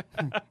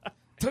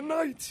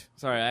 Tonight.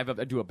 Sorry, I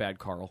do a bad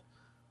Carl.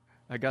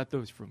 I got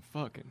those from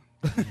fucking.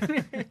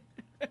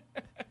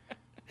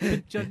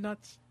 Put your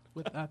nuts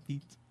with our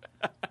feet.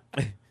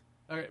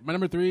 All right, my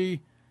number 3,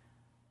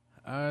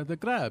 the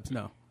crabs.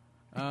 No.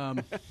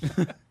 Number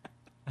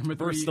 3,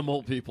 Versus the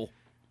mole people.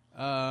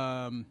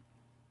 the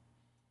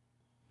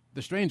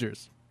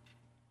strangers.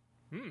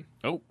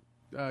 Oh,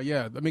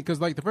 Yeah, I mean, because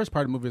like the first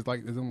part of the movie is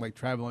like them like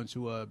traveling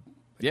to a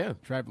yeah.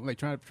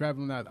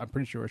 traveling out. I'm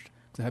pretty sure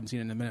because I haven't seen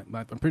it in a minute.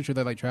 But I'm pretty sure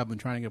they're like traveling,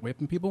 trying to get away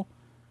from people.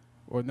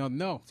 Or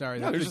no, sorry.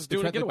 No, they're just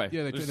doing a getaway.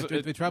 Yeah,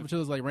 There's- they travel to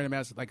this like random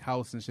ass like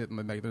house and shit,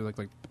 and like there's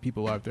like the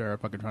people out there are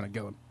fucking trying to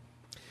kill them.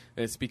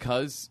 It's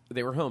because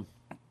they were home.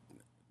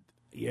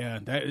 Yeah,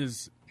 that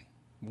is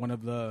one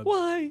of the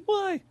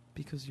Why?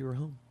 Because you were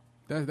home.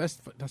 that's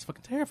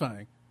fucking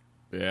terrifying.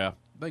 Yeah.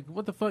 Like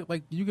what the fuck?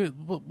 Like you get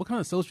what kind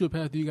of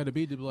sociopath do you got to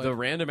be to be like? The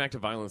random act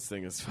of violence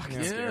thing is fucking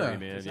Yeah. scary,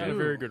 man. It's Yeah. not a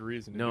very good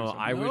reason. To do No,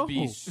 something. I would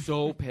be No.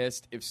 so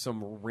pissed if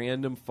some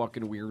random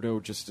fucking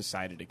weirdo just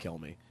decided to kill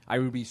me. I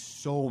would be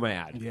so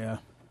mad. yeah.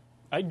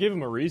 I'd give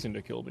him a reason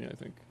to kill me. I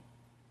think.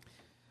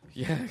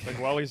 Yeah. Like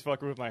while he's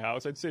fucking with my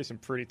house, I'd say some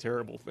pretty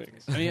terrible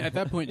things. I mean, at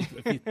that point,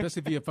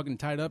 especially if you're fucking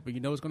tied up and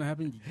you know what's going to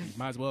happen, you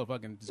might as well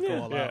fucking just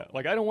go all Yeah, out.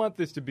 like I don't want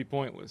this to be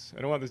pointless.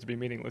 I don't want this to be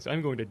meaningless.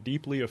 I'm going to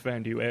deeply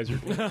offend you as you're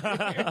doing it.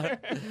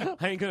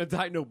 I ain't gonna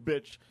die no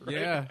bitch.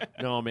 Yeah.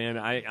 No, man,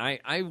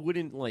 I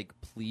wouldn't like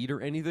plead or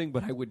anything,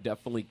 but I would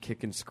definitely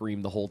kick and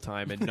scream the whole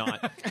time and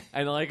not,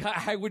 and like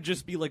I would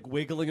just be like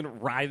wiggling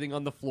and writhing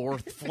on the floor,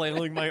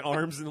 flailing my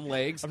arms and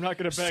legs. I'm not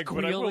going to beg,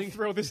 but I will Squealing.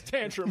 throw this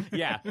tantrum.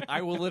 Yeah,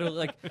 I will literally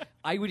like.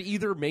 I would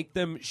either make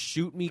them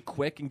shoot me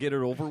quick and get it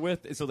over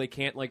with, so they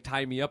can't like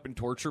tie me up and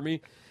torture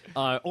me,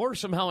 or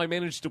somehow I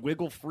manage to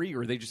wiggle free,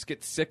 or they just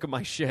get sick of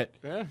my shit,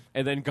 Yeah.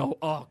 and then go,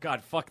 "Oh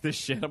God, fuck this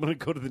shit! I'm gonna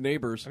go to the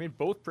neighbors." I mean,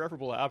 both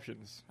preferable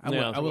options. I would,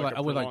 Yeah. I would, Like like, a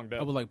I would, like, prolonged I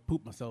death. would like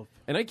poop myself.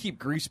 And I keep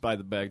grease by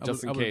the bag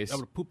just in case. I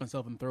would poop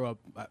myself and throw up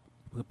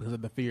because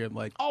of the fear of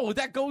like. Oh,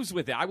 that goes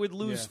with it. I would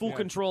lose Yeah. full Yeah.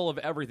 control of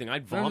everything.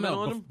 I'd vomit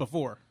on them.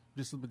 before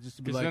just to be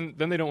Because like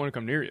then they don't want to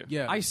come near you.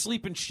 yeah I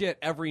sleep in shit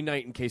every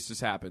night in case this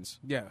happens.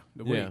 yeah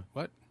wait, Yeah.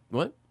 what?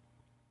 What?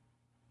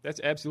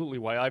 That's absolutely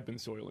why I've been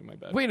soiling my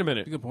bed. Wait a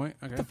minute. Good point.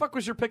 Okay, What the fuck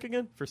was your pick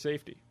again? For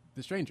safety.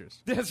 the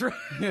strangers. That's right.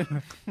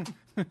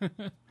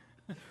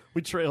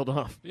 We trailed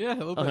off. Yeah,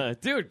 a little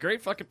bit. Dude,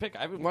 great fucking pick.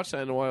 I haven't watched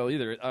that in a while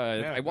either.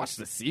 I watched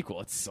the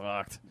sequel. It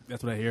sucked.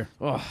 That's what I hear.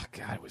 Oh,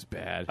 God, it was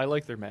bad. I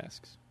like their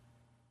masks.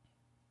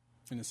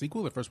 In the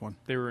sequel, or the first one?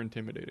 They were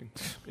intimidating.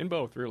 In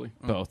both, really.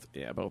 Both.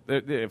 Yeah, both.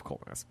 They have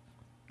cool masks.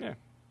 Yeah.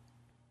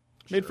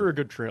 Made for a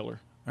good trailer.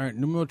 All right,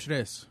 numero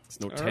tres. It's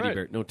no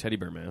All teddy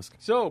bear mask.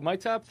 So, my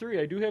top 3,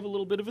 I do have a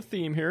little bit of a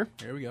theme here.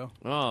 Here we go.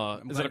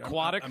 Oh, is it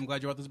aquatic? I'm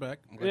glad you brought this back.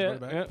 I'm glad you Yeah,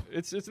 brought it back. yeah.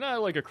 It's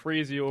not like a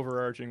crazy,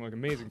 overarching, like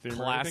amazing theme.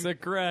 or anything. Classic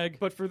Greg.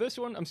 But for this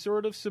one, I'm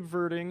sort of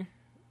subverting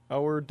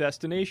our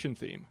destination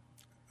theme.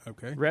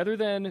 Okay. Rather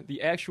than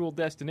the actual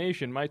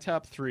destination, my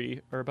top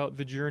 3 are about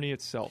the journey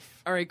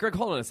itself. All right, Greg,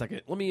 hold on a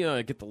second. Let me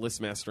get the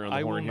list master on the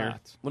I horn will here.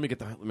 not. Let me get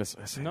the list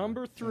master.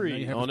 Number Now 3.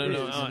 you have Oh, his no,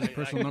 personal- his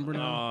personal number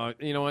now.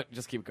 You know what?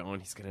 Just keep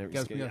going. He's gonna.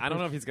 Guys, we got I don't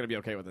know if he's gonna be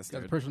okay with this. Got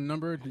his Dude. personal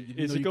number. Did you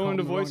Is know it you going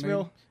to called him the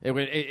wrong name?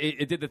 voicemail?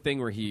 It did the thing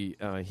where he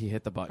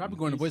hit the button. Probably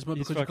going to voicemail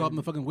he's because you called him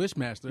the fucking-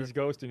 fucking Wishmaster. He's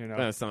ghosting you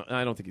now. It's not-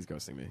 I don't think he's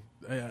ghosting me.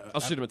 I'll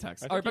shoot him a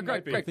text. I All right, think but he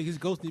might be. I Greg, think he's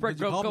ghosting Greg,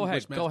 because you called go him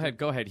ahead. Wishmaster.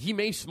 Go ahead. He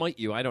may smite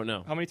you. I don't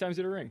know. How many times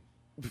did it ring?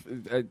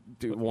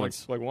 Dude,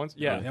 once. Like once?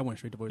 Yeah. That went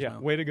straight to voicemail. Yeah,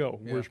 way to go,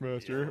 Yeah.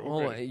 Wishmaster.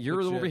 Well, Okay. you're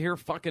Good over shit. here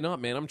fucking up,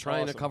 man. I'm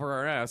trying to Awesome. cover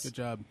our ass. Good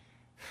job.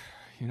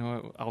 You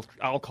know what?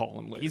 I'll call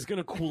him later. He's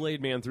gonna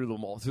Kool-Aid man through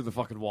the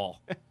fucking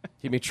wall.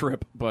 He may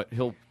trip, but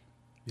he'll.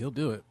 He'll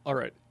do it. All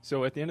right.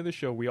 So at the end of the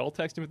show, we all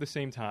text him at the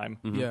same time.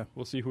 Yeah.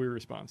 We'll see who he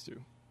responds to.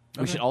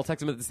 We should all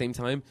text him at the same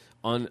time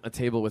on a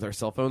table with our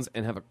cell phones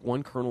and have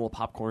one kernel of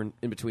popcorn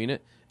in between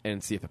it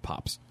and see if it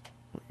pops.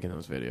 In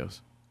those videos.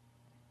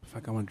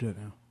 Fuck, I want to do it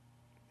now.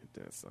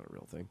 That's not a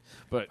real thing,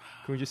 but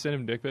Can we just send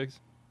him dick pics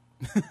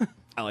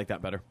I like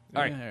that better.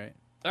 All right, Yeah, all right.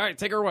 all right,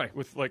 take her away.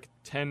 with like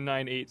 10,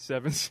 9, 8,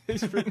 7,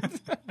 6?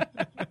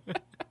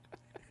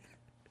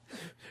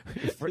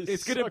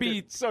 It's gonna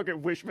be, suck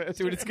it, Wishmaster.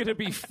 dude. It's gonna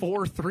be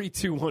 4, 3,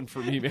 2, 1 for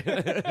me, man.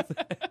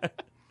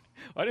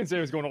 I didn't say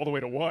it was going all the way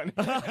to 1.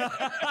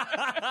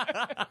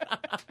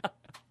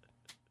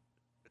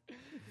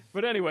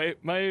 But anyway,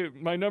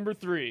 my number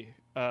 3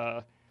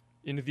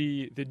 in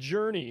the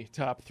journey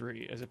top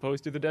 3 as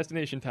opposed to the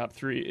destination top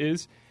 3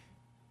 is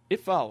It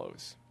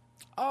Follows,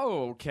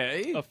 Oh,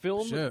 okay. a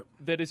film Shit.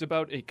 that is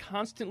about a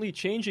constantly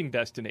changing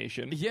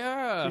destination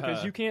Yeah,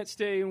 because you can't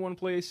stay in one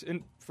place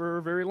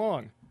for very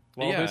long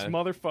while Yeah. this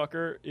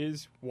motherfucker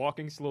is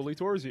walking slowly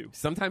towards you.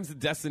 Sometimes the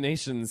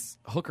destination's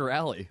hooker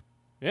alley.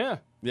 Yeah.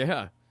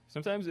 Yeah.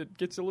 Sometimes it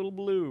gets a little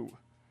blue.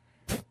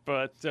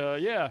 But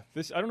yeah,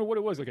 this I don't know what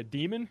it was, like a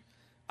demon?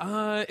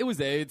 It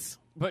was AIDS,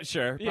 but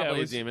sure, Yeah, probably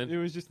it was, a demon. It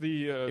was just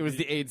the It was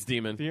the AIDS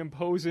demon. the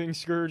imposing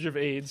scourge of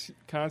AIDS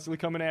constantly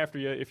coming after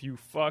you if you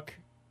fuck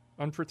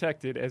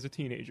unprotected as a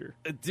teenager.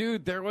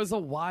 Dude, there was a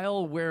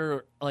while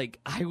where like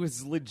I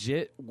was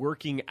legit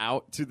working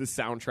out to the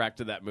soundtrack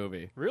to that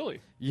movie.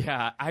 Really?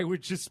 Yeah, I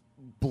would just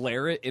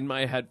blare it in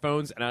my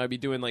headphones and I would be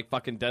doing like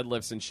fucking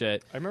deadlifts and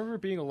shit. I remember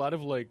it being a lot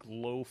of like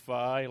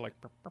lo-fi, like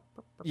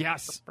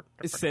Yes,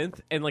 a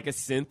synth and like a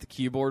synth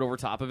keyboard over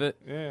top of it.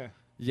 yeah.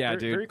 Yeah, very,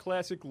 dude. Very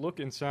classic look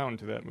and sound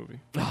to that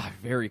movie. Ah,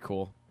 very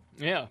cool.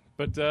 Yeah,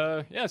 but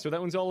yeah, so that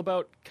one's all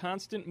about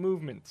constant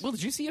movement. Well,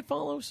 did you see It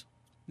Follows?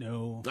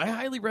 No. I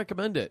highly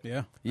recommend it.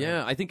 Yeah.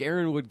 Yeah, I think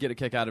Aaron would get a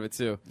kick out of it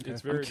too.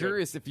 It's I'm very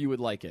curious if you would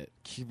like it.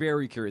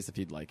 Very curious if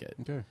you'd like it.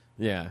 Okay.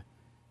 Yeah.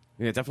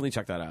 Yeah, definitely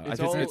check that out. I It's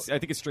think, all- I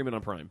think it's streaming on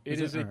Prime. It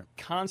Is is it? a Alright.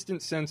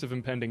 constant sense of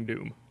impending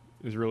doom,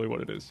 is really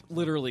what it is.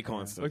 Literally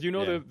constant. Like, you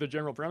know Yeah. the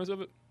general premise of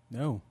it?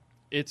 No.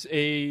 It's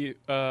a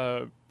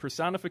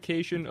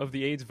personification of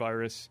the AIDS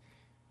virus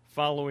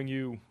following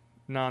you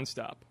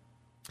nonstop.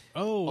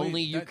 Oh, wait,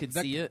 Only you could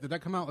see it? Did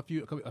that come out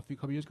a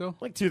couple years ago?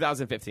 Like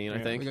 2015, I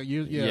Yeah. think. Like a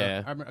year,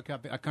 yeah. Yeah.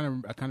 I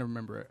kind of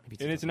remember it.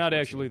 And it's not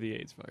actually the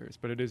AIDS virus,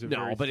 but it is a No,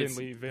 very but it's-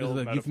 thinly Is veiled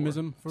it a metaphor.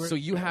 euphemism for it? So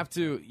you have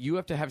to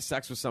have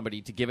sex with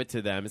somebody to give it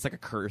to them. It's like a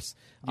curse.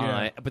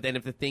 Yeah. But then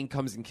if the thing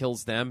comes and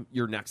kills them,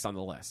 you're next on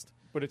the list.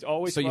 But it's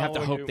always So you have to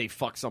following hope they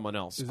fuck someone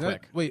else is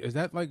quick. that wait? Is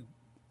that like?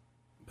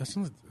 That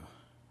sounds.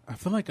 I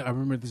feel like I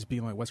remember this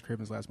being like Wes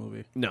Craven's last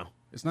movie. No.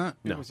 It's not.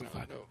 It No. was not,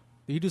 no.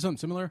 Did he do something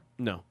similar?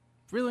 No.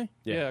 Really?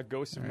 Yeah. Yeah,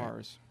 Ghosts of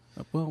Mars.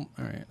 Well,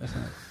 all right. That's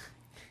not.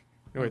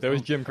 No, wait, that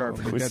was Jim I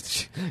Carpenter. think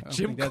that's- I don't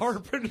Jim think that's-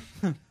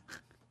 Carpenter.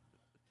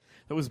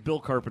 That was Bill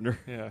Carpenter.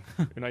 Yeah,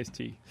 a nice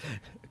tea.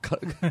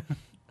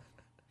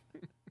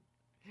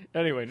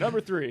 Anyway,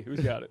 number 3. Who's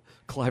got it?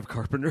 Clive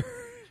Carpenter.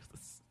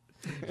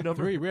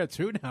 Three. We're at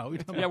 2 now. We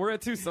talking Yeah, about- we're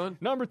at 2, son.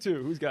 Number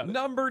 2. Who's got it?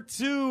 Number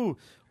 2,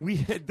 we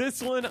had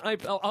this one.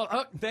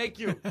 Thank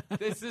you.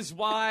 This is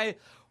why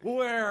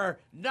we're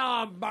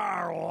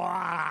number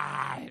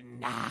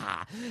 1,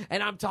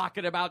 and I'm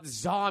talking about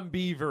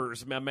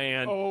Zombievers, my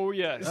man. Oh,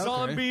 yes. Okay.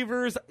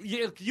 Zombievers,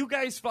 you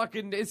guys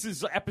fucking, this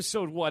is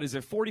episode, what is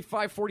it,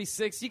 45,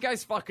 46? You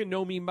guys fucking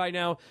know me by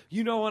now.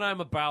 You know what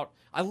I'm about.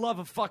 I love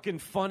a fucking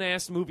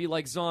fun-ass movie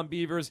like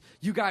Zombievers.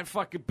 You got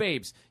fucking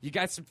babes. You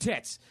got some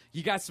tits.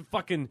 You got some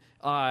fucking,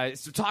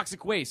 some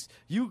toxic waste.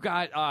 You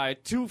got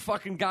 2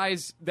 fucking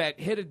guys that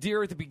hit a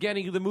deer at the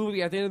beginning of the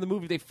movie. At the end of the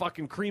movie, they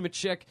fucking cream a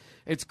chick.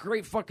 It's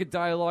great fucking fucking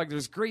dialogue.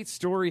 There's great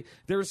story.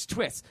 There's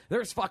twists.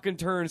 There's fucking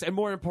turns. And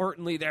more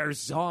importantly, there's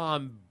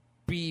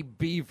zombie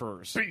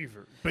beavers.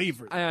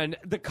 Beaver. And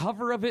the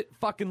cover of it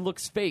fucking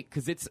looks fake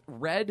because it's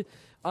red,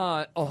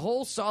 a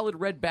whole solid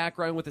red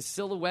background with a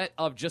silhouette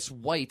of just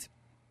white.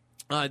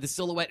 The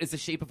silhouette is the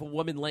shape of a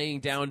woman laying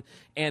down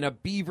and a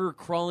beaver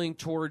crawling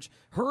towards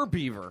her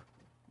beaver.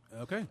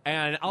 Okay.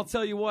 And I'll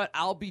tell you what,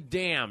 I'll be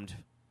damned.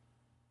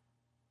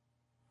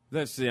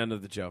 That's the end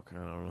of the joke. I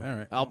don't know. All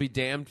right. I'll be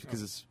damned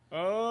because it's...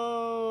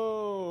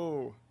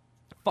 Oh,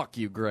 Fuck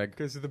you, Greg.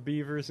 because of the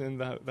beavers and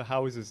the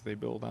houses they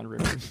build on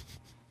rivers.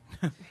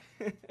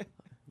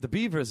 The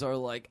beavers are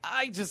like,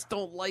 I just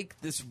don't like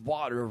this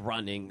water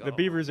running. The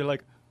beavers are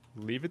like,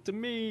 leave it to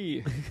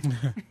me.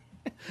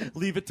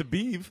 Leave it to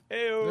beeve.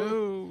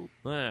 Ew.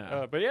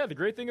 Yeah. But yeah, the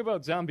great thing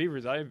about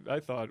Zombievers, I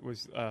thought,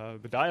 was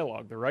the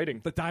dialogue, the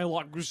writing. The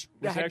dialogue was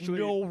had actually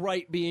no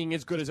right being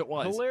as good as it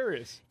was.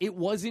 Hilarious. It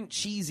wasn't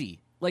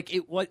cheesy. Like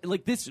it was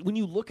like this. When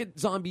you look at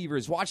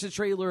Zombievers, watch the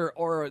trailer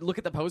or look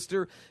at the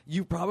poster,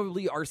 you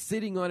probably are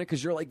sitting on it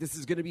because you're like, "This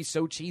is going to be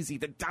so cheesy."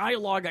 The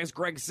dialogue, as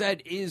Greg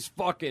said, is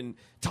fucking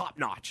top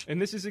notch.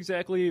 And this is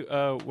exactly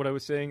what I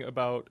was saying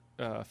about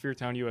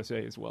Feartown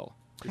USA as well.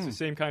 It's the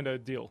same kind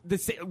of deal.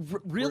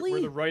 Really?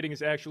 Where the writing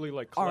is actually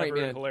like All clever right,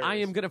 man. and hilarious. I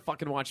am gonna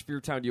fucking watch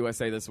Feartown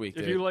USA this week.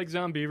 If dude. you like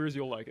Zombievers,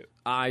 you'll like it.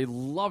 I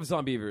love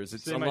Zombievers. I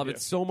Same love idea. it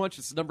so much.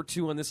 It's number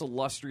 2 on this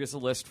illustrious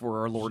list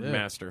for our Lord and Shit.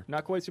 Master.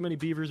 Not quite so many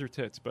beavers or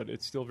tits, but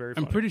it's still very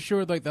I'm funny. pretty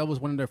sure like that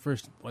was one of the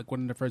first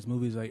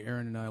movies like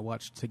Aaron and I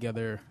watched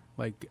together,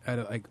 like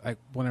at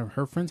one of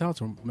her friend's house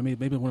or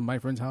maybe one of my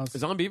friend's house.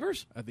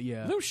 Zombievers?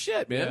 Yeah. No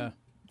shit, man. Yeah.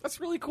 That's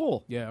really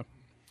cool. Yeah.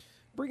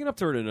 Bring it up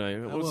to her tonight.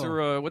 What's will.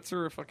 her? What's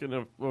her fucking?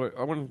 I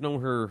want to know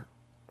her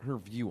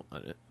view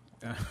on it.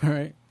 All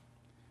right.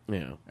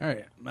 Yeah. All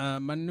right.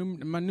 My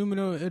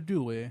numero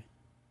due.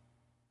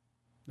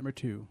 Number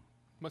 2.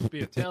 Must be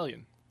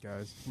Italian.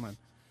 Guys, come on.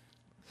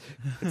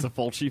 It's a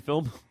Fulci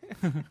film.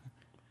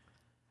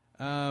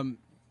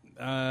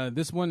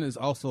 This one is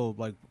also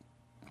like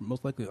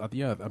most likely.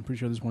 Yeah, I'm pretty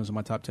sure this one is in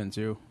my top 10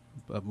 too.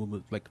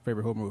 Like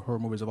favorite horror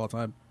movies of all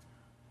time.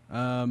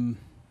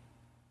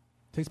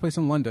 Takes place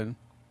in London.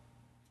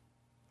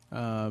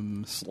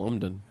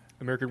 Slumdon.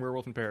 American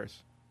Werewolf in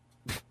Paris.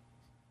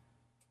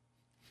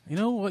 You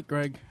know what,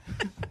 Greg?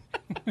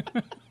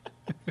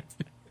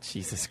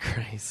 Jesus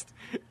Christ.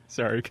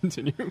 Sorry,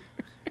 continue.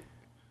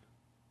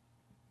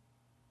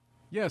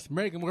 Yes,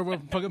 American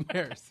Werewolf in fucking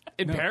Paris.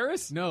 In No.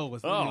 Paris? No, it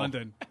was Oh. in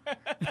London.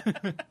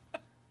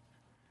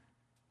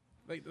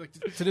 like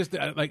to this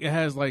day, like it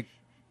has like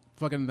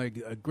fucking like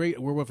a great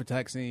werewolf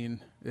attack scene.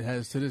 It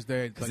has to this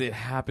day Because like, it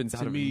happens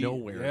out to of me,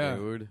 nowhere, yeah,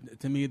 dude.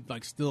 To me,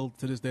 like still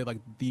to this day, like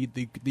the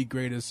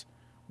greatest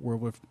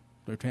werewolf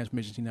or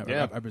transformation scene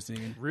Yeah. I've ever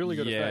seen. Really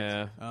good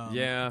Yeah. effects.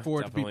 Yeah.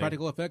 For it to be definitely.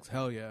 practical effects,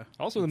 hell yeah.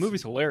 Also, the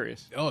movie's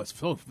hilarious. Oh, it's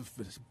so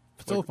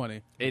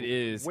funny. It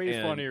is. Way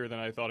and- funnier than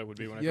I thought it would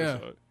be when I Yeah.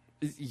 first saw it.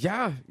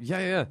 Yeah.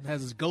 It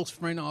has this ghost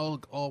friend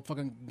all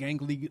fucking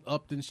gangly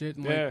up and shit.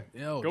 And Yeah. like,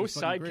 yo, Ghost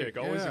it's fucking sidekick, great.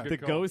 always a Yeah. good The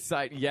call. ghost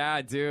side,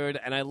 yeah, dude,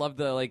 and I love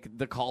the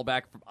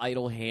callback from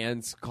Idle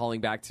Hands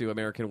calling back to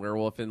American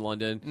Werewolf in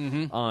London.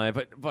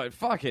 Mm-hmm. But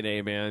fucking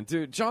A, man,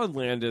 dude, John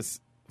Landis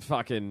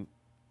fucking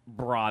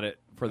brought it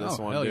for this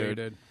Oh, one, hell yeah, dude. he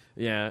did.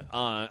 Yeah,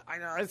 I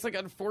know. It's like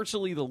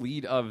unfortunately the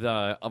lead of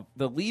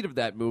of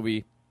that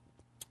movie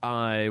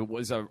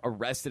was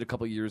arrested a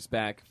couple years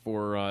back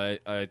for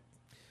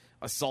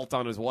assault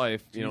on his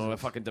wife. You know, a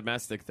fucking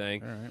domestic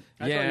thing. All right.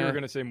 I thought you were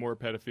going to say more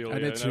pedophilia. I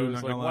did and too, I was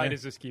not like, gonna why lie.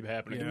 does this keep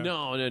happening? Yeah.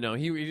 No.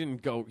 He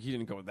didn't go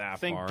that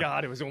Thank far.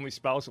 God it was only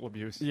spousal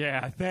abuse.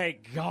 Yeah,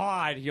 thank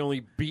God he only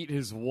beat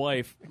his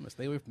wife. I'm gonna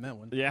stay away from that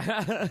one. Yeah.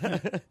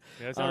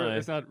 Yeah, it's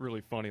Uh, not really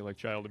funny like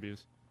child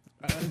abuse.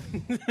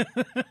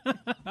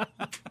 God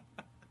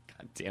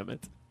damn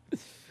it.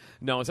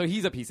 No, so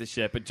he's a piece of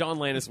shit, but John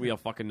Landis we all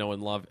fucking know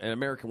and love, and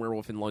American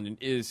Werewolf in London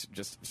is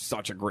just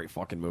such a great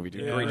fucking movie,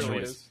 dude. Yeah, Great it really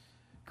choice. is.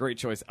 Great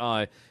choice.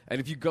 And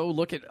if you go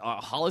look at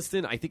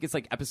Holliston, I think it's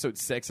like episode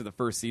 6 of the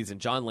first season.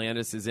 John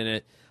Landis is in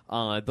it.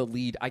 The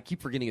lead, I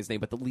keep forgetting his name,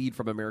 but the lead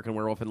from American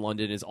Werewolf in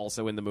London is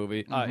also in the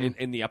movie,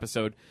 in the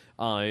episode.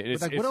 And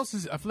it's, But like, what it's- else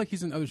is? I feel like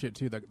he's in other shit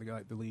too. The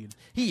guy, the lead.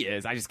 He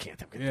is. I just can't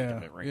think of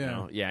Yeah, it right yeah.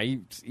 now. Yeah, he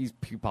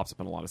pops up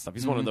in a lot of stuff.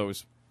 He's one of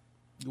those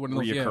One of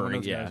those, yeah, one reoccurring.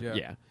 of those guys,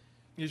 yeah.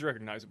 He's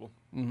recognizable.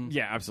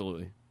 Yeah,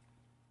 absolutely.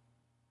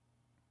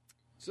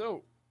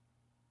 So,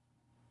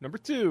 number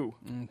 2.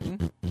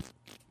 Mm-hmm.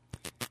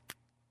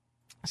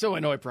 So I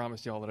know I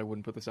promised y'all that I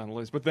wouldn't put this on the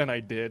list, but then I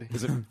did.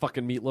 Is it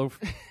fucking Meatloaf?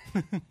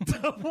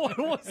 What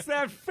was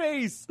that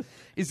face?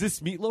 Is this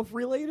Meatloaf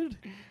related?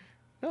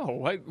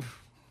 No,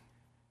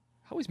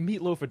 how is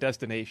Meatloaf a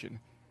destination?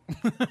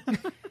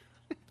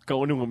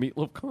 Going to a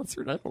Meatloaf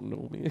concert? I don't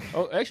know, man.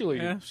 Oh, actually,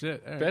 Yeah,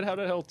 shit. All right. Bed Out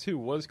of Hell 2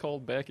 was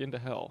called Back into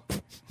Hell.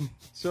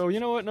 So you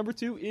know what? Number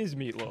 2 is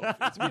Meatloaf.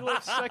 It's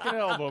Meatloaf's second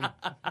album.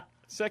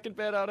 Second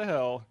Bed Out of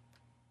Hell.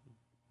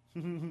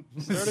 Starting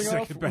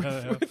off Second Bed Out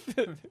of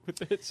Hell. with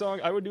the hit song,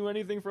 I Would Do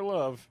Anything for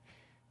Love.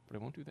 But I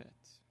won't do that.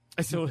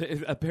 So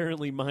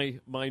apparently my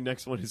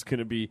next one is going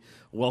to be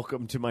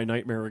Welcome to My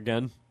Nightmare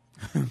Again.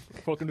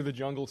 Welcome to the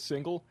Jungle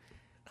single.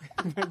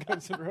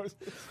 Guns N' Roses.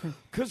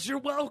 Because you're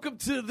welcome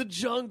to the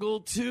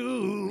jungle,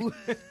 too.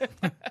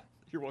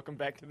 You're welcome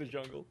back to the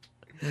jungle.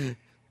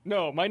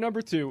 No, my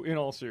number 2, in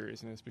all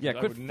seriousness. Because Yeah, I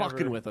quit would fucking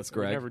never, with us, I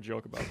would Greg. never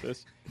joke about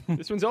this.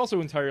 This one's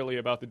also entirely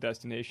about the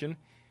destination.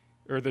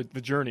 Or the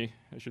journey,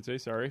 I should say,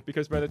 sorry.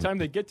 Because by the time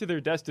they get to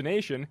their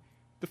destination,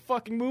 the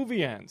fucking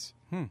movie ends.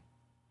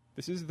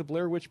 This is the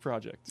Blair Witch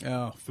Project.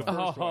 Oh, The first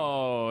one.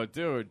 Oh,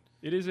 dude.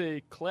 It is a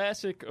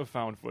classic of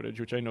found footage,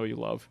 which I know you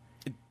love.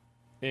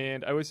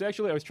 And I was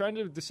trying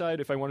to decide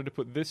if I wanted to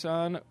put this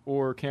on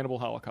or Cannibal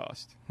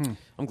Holocaust.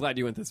 I'm glad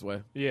you went this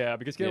way. Yeah,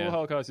 because Cannibal Yeah.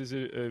 Holocaust is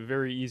a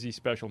very easy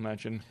special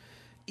mention.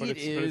 But It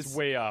it's is.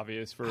 way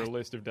obvious for a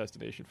list of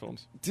destination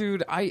films.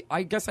 Dude,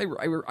 I guess I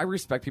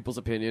respect people's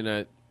opinion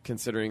at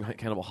considering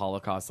Cannibal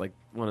Holocaust like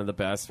one of the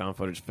best found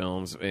footage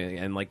films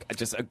and like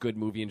just a good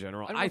movie in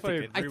general. I don't know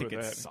if I agree think with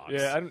it that. sucks.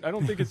 Yeah, I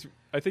don't think it's.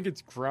 I think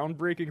it's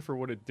groundbreaking for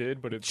what it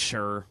did, but it's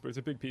Sure. But it's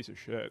a big piece of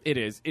shit. It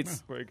is.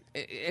 It's Like,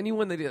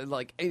 anyone that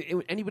like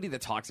anybody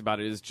that talks about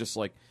it is just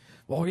like,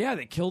 well, yeah,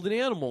 they killed an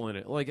animal in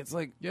it. Like it's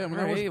like, Yeah, when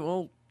all I was- right,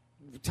 well,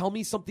 tell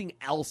me something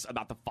else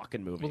about the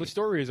fucking movie. well, the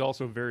story is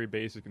also very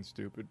basic and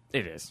stupid.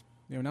 It is.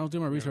 yeah. When I was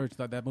doing my research,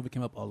 that movie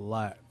came up a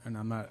lot, and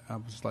I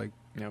was just like,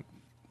 Yep.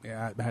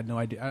 yeah, I had no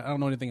idea. I don't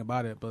know anything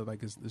about it, but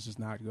like, it's just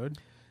not good.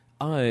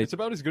 It's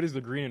about as good as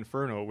The Green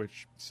Inferno,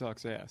 which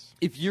sucks ass.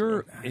 If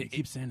you're I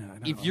keep saying that. I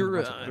don't if know you're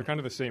about They're kind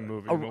of the same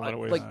movie in a lot of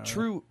ways. like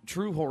true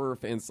horror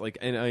fans, like,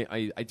 and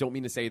I don't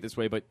mean to say it this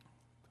way, but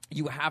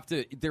you have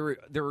to.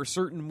 There are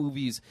certain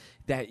movies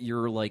that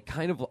you're like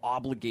kind of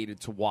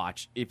obligated to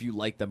watch if you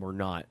like them or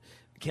not.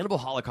 Cannibal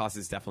Holocaust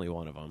is definitely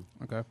one of them.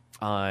 Okay.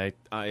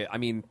 I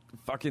mean,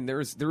 fucking,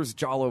 there's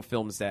Giallo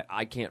films that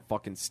I can't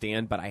fucking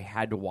stand, but I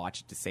had to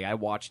watch it to say I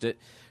watched it.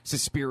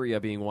 Suspiria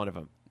being one of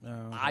them. Okay.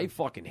 I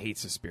fucking hate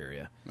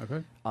Suspiria.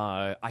 Okay.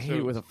 I hate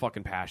it with a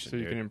fucking passion, So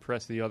you dude. can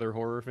impress the other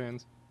horror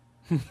fans.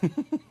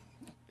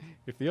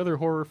 If the other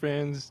horror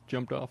fans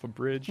jumped off a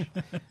bridge,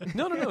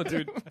 No,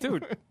 dude.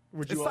 would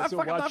It's you not also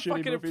fucking, watch not shitty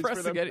fucking movies for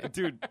impressing, them?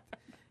 dude.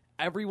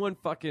 Everyone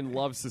fucking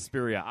loves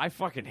Suspiria. I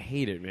fucking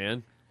hate it,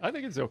 man. I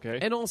think it's okay.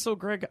 And also,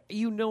 Greg,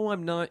 you know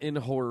I'm not in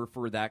horror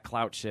for that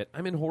clout shit.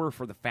 I'm in horror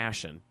for the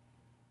fashion.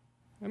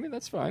 I mean,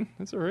 that's fine.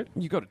 That's all right.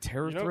 You go to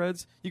Terror You know-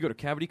 Threads. You go to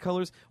Cavity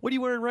Colors. What are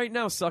you wearing right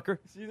now, sucker?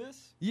 See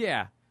this?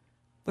 Yeah,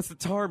 that's the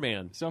Tar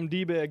Man. Some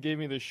D-bag gave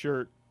me this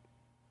shirt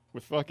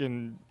with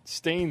fucking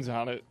stains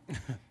on it.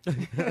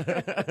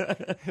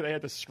 They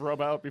had to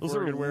scrub out Those before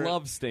I are could wear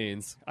love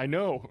stains. it. I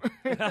know.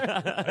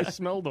 I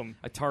smelled them.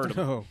 I tarred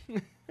them. Oh,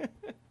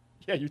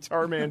 Yeah, you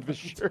tar-manned the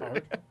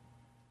shirt.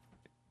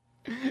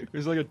 It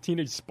was like a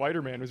teenage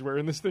Spider-Man who's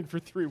wearing this thing for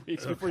 3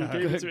 weeks before you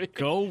gave it to me.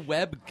 Go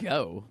web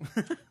go.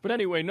 But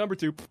anyway, number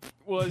 2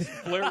 was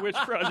Blair Witch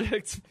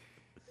Project,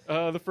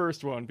 the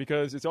first one,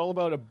 because it's all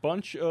about a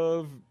bunch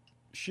of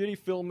shitty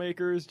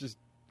filmmakers just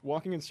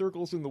walking in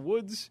circles in the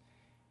woods,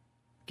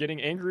 getting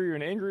angrier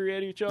and angrier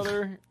at each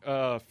other,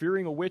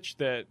 fearing a witch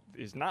that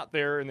is not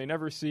there and they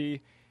never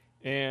see,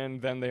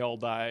 and then they all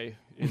die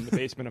in the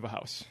basement of a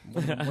house.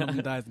 one of them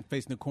dies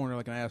facing the corner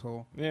like an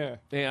asshole. Yeah.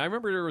 Yeah, I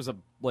remember there was a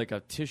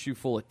tissue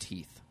full of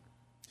teeth.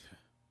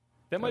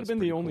 That might have was been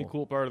the pretty only cool.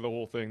 cool part of the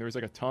whole thing. There was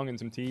like a tongue and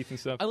some teeth and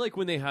stuff. I like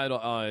when they had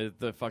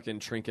the fucking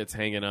trinkets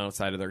hanging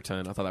outside of their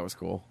tent. I thought that was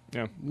cool.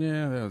 Yeah.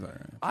 Yeah, that was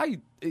alright.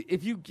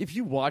 If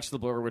you watch the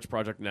Blair Witch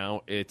Project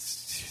now,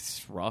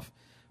 it's rough.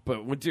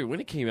 But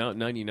when it came out in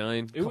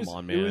 '99, It was, come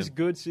on, man, It was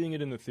good seeing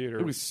it in the theater.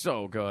 It was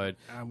so good.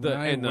 When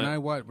I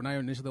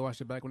initially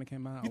watched it back when it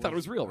came out, You thought it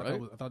was real, right?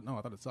 I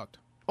thought it sucked.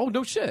 Oh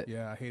no shit!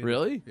 Yeah, I hated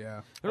Really? it.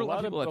 Yeah. There were a lot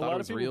of people that thought it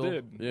was real.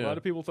 did. Yeah. A lot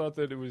of people thought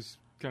that it was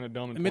kind of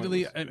dumb. And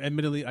Admittedly,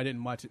 pointless. I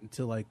didn't watch it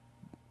until like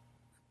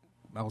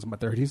I was in my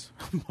 30s.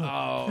 Oh,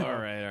 all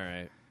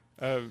right.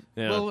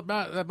 Yeah. Well,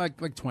 about like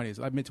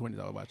 20s, mid 20s,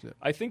 I watched it.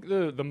 I think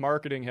the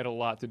marketing had a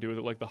lot to do with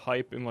it, like the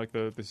hype and like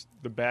the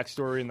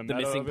backstory and the the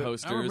meta missing of it.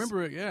 posters. I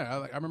remember it.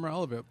 Yeah, I remember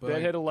all of it. But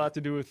That had a lot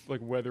to do with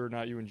like whether or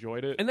not you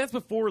enjoyed it. And that's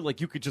before like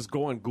you could just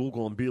go on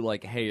Google and be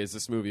like, "Hey, is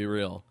this movie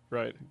real?"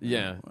 Right.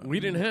 Yeah, we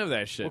didn't have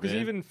that shit. Well, 'cause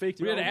man. even Fake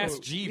we had to Diallo-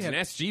 ask Jeeves, we had-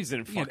 and Ask Jeeves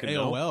didn't he had fucking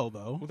know. AOL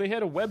though. Well, they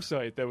had a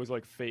website that was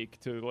like fake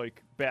to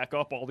like back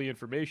up all the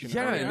information.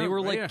 Yeah, and they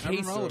were like yeah, I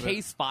remember all of it.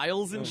 case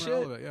files and I shit.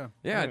 remember all of it, yeah.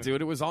 Yeah, Yeah.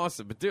 dude, it was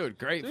awesome. But dude,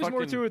 great. There's fucking...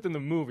 more to it than the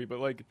movie, but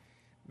like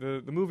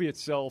the movie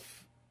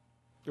itself,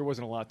 there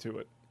wasn't a lot to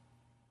it.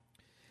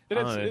 It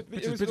was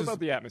bitches- about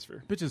the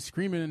atmosphere. Bitches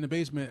screaming in the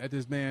basement at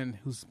this man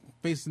who's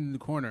facing the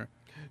corner.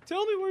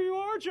 Tell me where you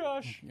are,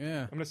 Josh.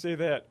 Yeah. I'm gonna say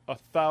that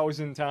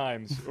 1,000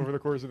 times over the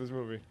course of this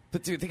movie.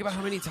 But dude, think about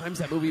how many times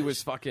that movie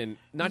was fucking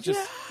not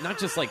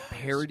just like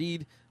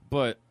parodied,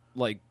 but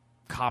like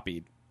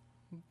copied.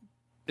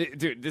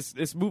 Dude,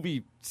 this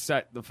movie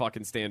set the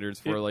fucking standards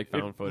for like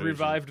found footage.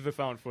 Revived the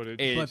found footage.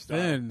 It But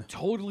then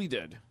totally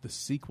did. the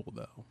sequel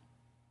though.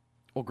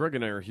 Well, Greg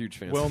and I are huge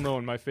fans. Well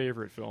known, my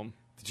favorite film.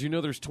 Did you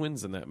know there's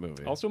twins in that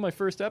movie? Also, my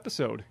first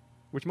episode,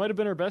 which might have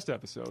been our best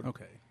episode.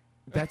 Okay.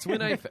 That's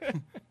when I.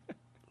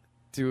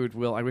 Dude,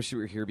 Will, I wish you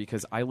were here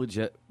because I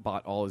legit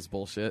bought all his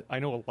bullshit. I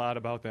know a lot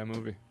about that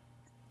movie.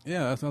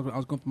 Yeah, that's what I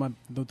was going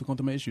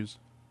through my issues.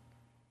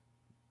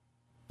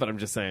 But I'm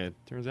just saying,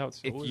 Turns out,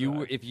 so if was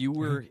you I. if you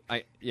were,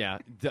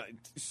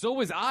 so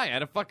was I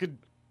at a fucking.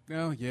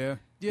 Oh yeah.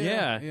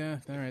 Yeah.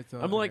 All right. So,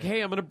 I'm like,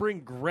 hey, I'm gonna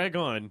bring Greg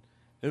on,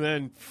 and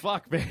then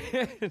fuck, man.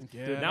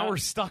 Yeah. Now we're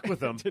stuck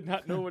with him. did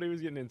not know what he was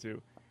getting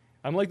into.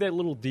 I'm like that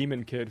little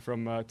demon kid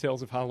from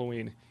Tales of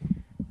Halloween.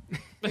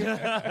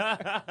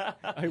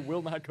 I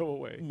will not go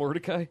away.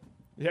 Mordecai.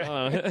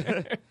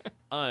 Yeah.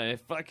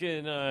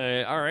 Fucking.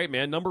 All right,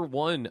 man. Number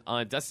one,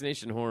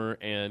 Destination Horror,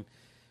 and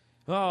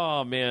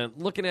oh man,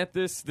 looking at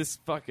this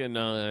fucking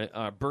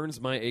burns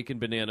my aching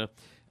banana.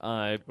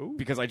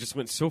 Because I just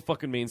went so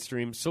fucking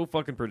mainstream, so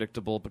fucking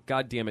predictable. But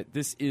god damn it,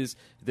 this is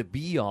the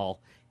be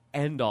all,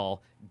 end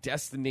all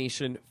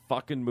destination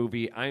fucking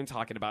movie. I'm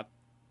talking about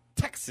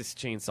Texas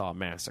Chainsaw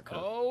Massacre.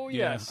 Oh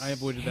Yeah, yes. I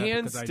avoided that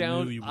Hands because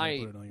down, I knew you were going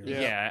to put it on your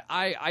list. yeah,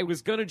 I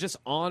was gonna just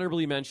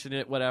honorably mention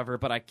it, whatever,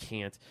 but I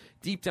can't.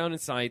 Deep down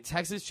inside,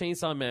 Texas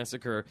Chainsaw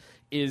Massacre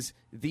is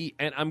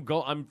and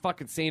I'm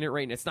fucking saying it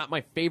right now. It's not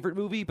my favorite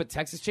movie, but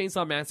Texas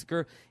Chainsaw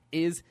Massacre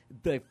is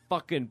the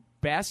fucking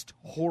best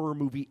horror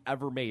movie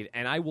ever made,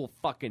 and I will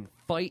fucking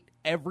fight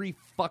every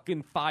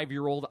fucking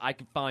 5-year-old I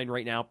can find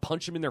right now,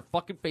 punch them in their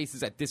fucking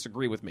faces that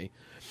disagree with me.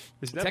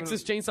 It's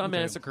Texas Chainsaw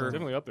Massacre.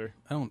 Definitely up there.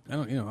 I don't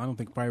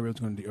think 5-year-olds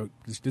going to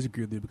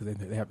disagree with you because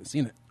they haven't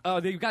seen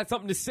it. They've got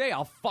something to say.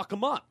 I'll fuck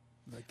them up.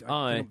 Like,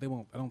 they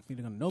won't. I don't think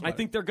they're going to know. About I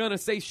think they're gonna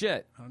say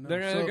shit. I don't know.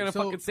 They're gonna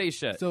fucking say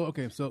shit. So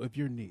if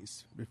your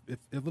niece, if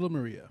little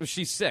Maria, But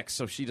she's 6,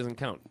 so she doesn't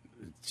count.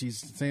 she's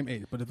the same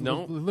age, but if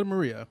No. little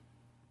Maria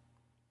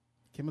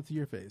came up to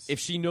your face If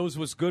she knows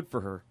what's good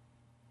for her.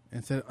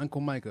 and said, "Uncle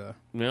Micah,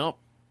 No.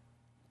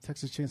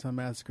 Texas Chainsaw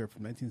Massacre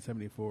from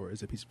 1974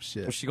 is a piece of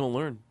shit," What's she gonna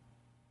learn?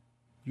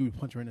 you would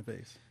punch her in the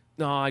face.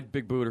 No, I'd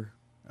big boot her.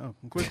 Oh, okay.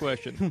 Quick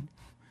question.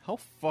 How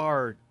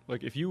far,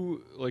 like, if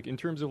you, like, in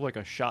terms of, like,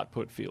 a shot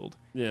put field,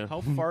 Yeah.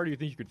 how far do you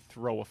think you could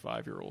throw a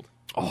 5-year-old?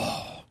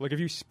 Oh. Like, if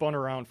you spun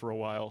around for a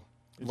while.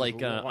 it's Like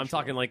just I'm launch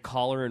talking them. like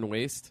collar and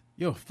waist.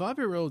 Yo,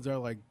 5-year-olds are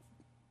like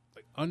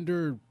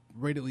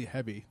underratedly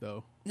heavy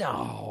though.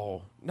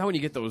 No. Not when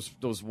you get those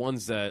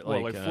ones that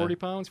What, like, like 40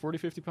 pounds, 40,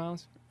 50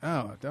 pounds? Oh,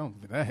 I don't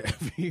think that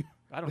heavy.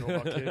 I don't know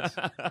about kids.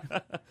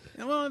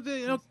 Well,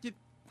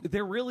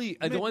 they're really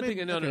the one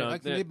thing. No.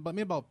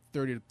 Maybe about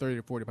 30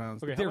 to 40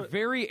 pounds. Okay. They're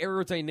very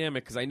aerodynamic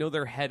because I know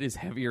their head is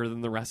heavier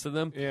than the rest of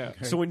them. Yeah.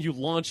 So when you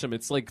launch them,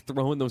 it's like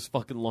throwing those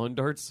fucking lawn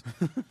darts.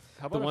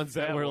 How about the a ones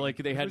that fat were one? like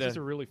they If had it's just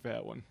to, a really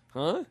fat one.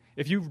 huh?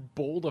 If you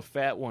bowled a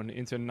fat one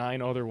into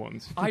 9 other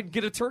ones, I'd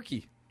get a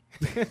turkey.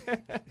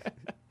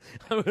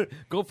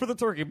 Go for the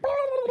turkey.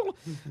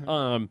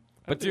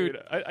 But dude,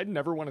 I'd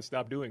never want to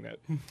stop doing that.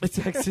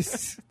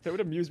 Texas. That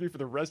would amuse me for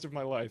the rest of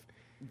my life.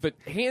 But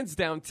hands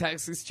down,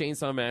 Texas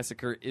Chainsaw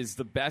Massacre is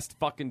the best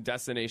fucking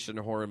destination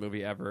horror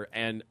movie ever,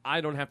 and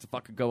I don't have to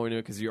fucking go into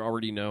it because you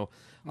already know.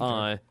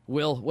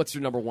 Will, what's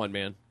your number one,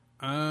 man?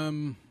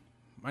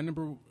 My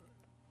number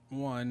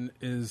one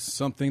is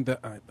something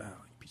that you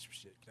piece of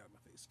shit, get out of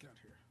my face, get out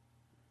here.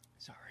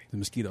 Sorry. The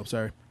mosquito.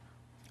 Sorry,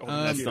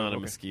 That's not a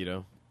okay.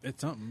 mosquito.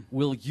 it's something.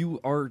 Will, you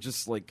are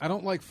just like I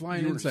don't like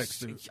flying you're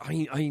insects. s-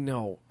 Dude. I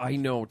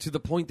know. To the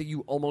point that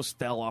you almost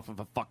fell off of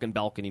a fucking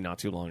balcony not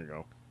too long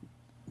ago.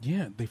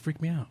 Yeah, they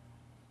freak me out.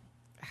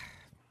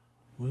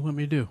 What do you want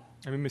me to do?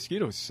 I mean,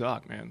 mosquitoes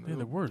suck, man. They're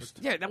the worst.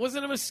 Yeah, that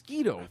wasn't a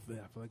mosquito. Yeah,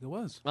 I feel like it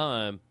was.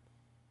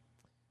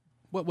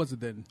 What was it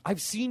then?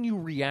 I've seen you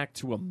react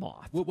to a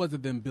moth. What was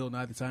it then, Bill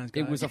Nye the Science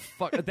Guy? It was a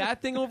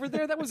that thing over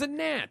there. That was a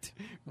gnat.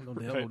 Oh,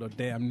 the hell with a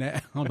damn gnat.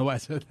 I don't know why I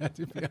said that,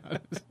 to be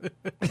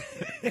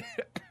honest.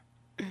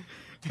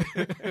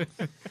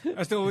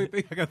 That's the only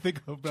thing I can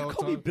think of. Did you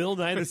call me Bill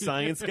Nye the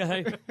Science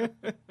Guy?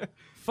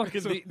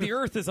 Fucking the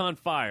Earth is on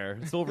fire.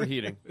 It's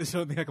overheating. It's the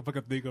only thing I can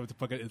fucking think of to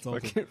fucking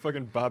insult him.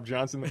 Fucking Bob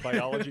Johnson, the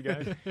biology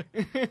guy.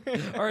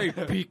 All right,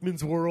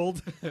 Beekman's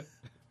World.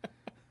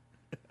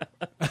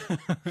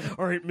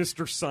 All right,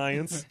 Mr.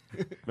 Science.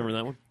 Remember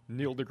that one?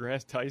 Neil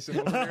deGrasse Tyson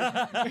over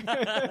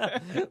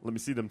there. Let me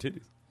see them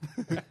titties.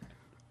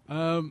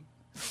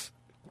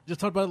 Just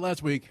talked about it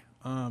last week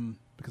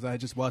because I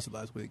just watched it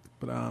last week.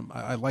 But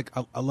I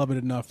love it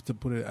enough to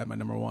put it at my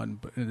number one.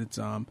 But it's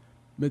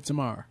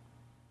Midsommar.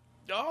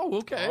 Oh,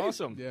 okay.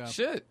 Awesome. Yeah.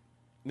 Shit.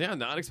 Yeah,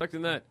 not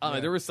expecting that.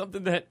 There was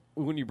something that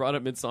when you brought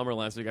up Midsommar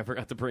last week, I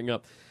forgot to bring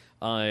up.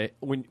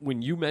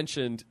 When you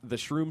mentioned the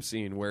shroom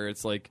scene, where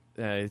it's like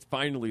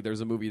finally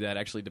there's a movie that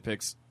actually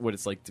depicts what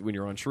it's like when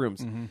you're on shrooms.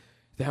 Mm-hmm.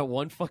 That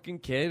one fucking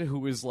kid who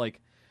was like,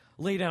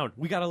 "Lay down,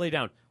 we gotta lay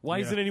down. Why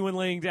Yeah. isn't anyone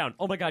laying down?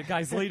 Oh my god,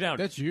 guys, lay down."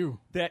 That's you.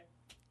 That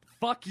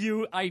fuck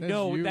you. I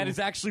know you. that is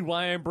actually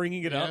why I'm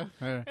bringing it up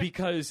Yeah.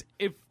 because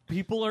if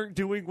people aren't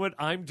doing what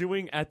I'm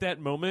doing at that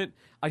moment,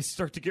 I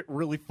start to get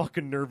really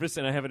fucking nervous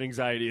and I have an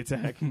anxiety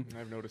attack.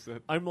 I've noticed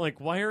that. I'm like,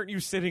 why aren't you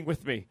sitting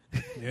with me?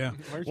 Yeah.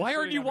 Why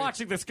aren't sitting you on me?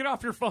 watching this? Get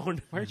off your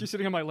phone. Why aren't you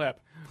sitting on my lap?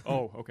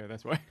 Oh, okay,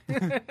 that's why.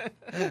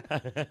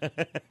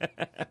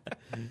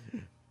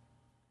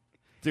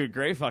 Dude,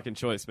 great fucking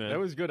choice, man. That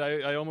was good.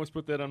 I almost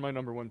put that on my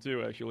number one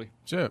too, actually.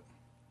 Shit.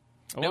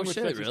 Along with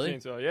shit, Texas really?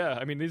 Chainsaw. Yeah,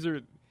 I mean these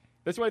are.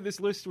 That's why this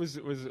list was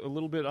a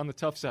little bit on the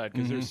tough side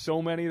because there's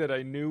so many that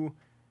I knew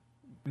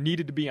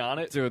needed to be on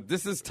it. Dude,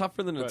 this is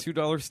tougher than a But-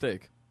 $2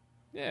 steak.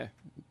 Yeah,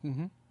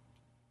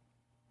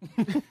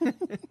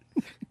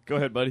 Go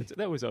ahead, buddy.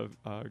 that was a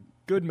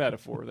good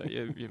metaphor that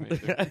you made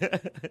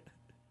there.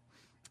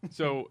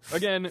 So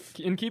again,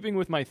 in keeping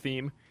with my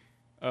theme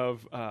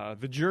of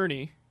the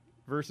journey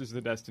versus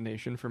the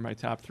destination for my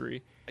top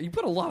three, You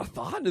put a lot of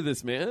thought into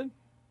this, man.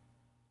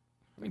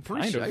 I mean,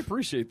 kind of. I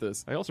appreciate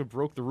this. I also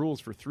broke the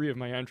rules for 3 of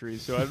my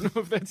entries, so I don't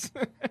know if that's.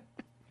 I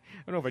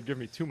don't know if I'd give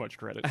me too much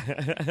credit.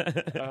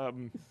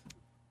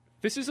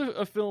 This is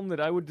a film that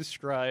I would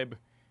describe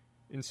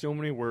in so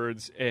many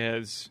words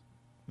as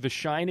The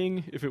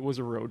Shining if it was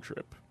a road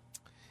trip.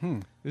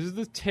 This is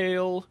the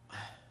tale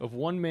of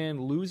one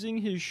man losing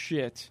his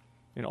shit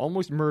and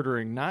almost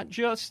murdering not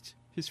just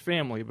his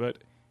family, but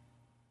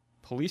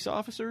police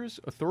officers,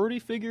 authority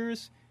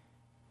figures.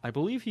 I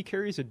believe he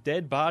carries a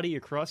dead body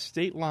across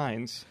state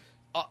lines,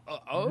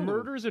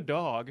 murders a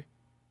dog,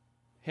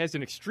 has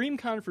an extreme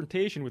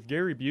confrontation with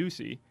Gary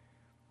Busey.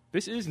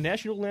 This is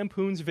National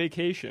Lampoon's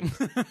Vacation.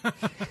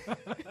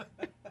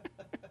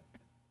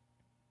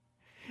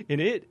 And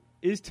it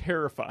is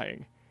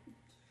terrifying.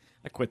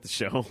 I quit the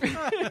show.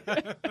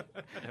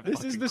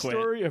 This is the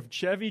story of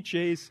Chevy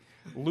Chase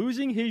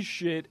losing his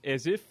shit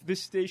as if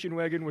this station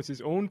wagon was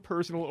his own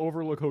personal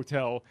overlook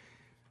hotel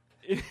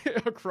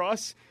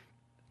across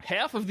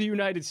half of the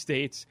United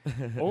States,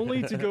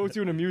 only to go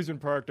to an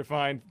amusement park to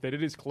find that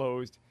it is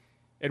closed,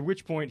 at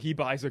which point he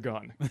buys a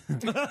gun.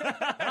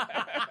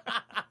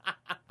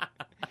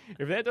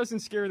 If that doesn't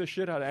scare the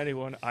shit out of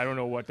anyone, I don't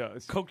know what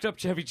does. Coked up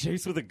Chevy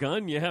Chase with a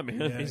gun? Yeah, man.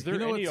 Yeah. Is there You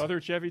know any what's-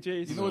 other Chevy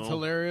Chase? You know what's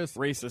hilarious?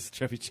 Racist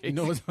Chevy Chase. You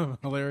know what's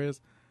hilarious?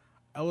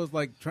 I was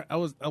like, I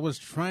was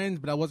trying,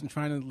 but I wasn't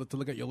trying to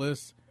look at your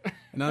list.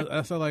 And I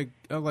was like,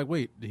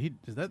 wait,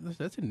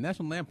 that's in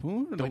National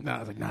Lampoon? I was like,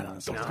 nah,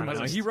 it's not.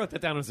 No, he wrote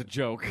that down as a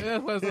joke. Yeah,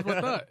 that's what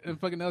I thought. And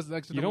fucking that was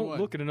actually You number don't one.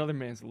 look at another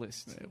man's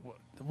list.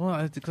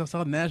 Well, because I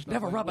saw National.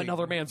 Never I was rub like,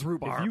 another man's If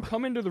rhubarb. you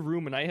come into the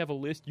room and I have a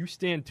list, you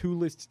stand 2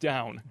 lists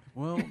down.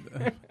 Well,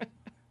 And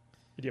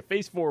you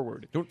face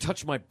forward. Don't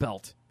touch my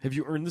belt. Have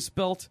you earned this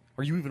belt?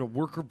 Are you even a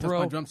worker,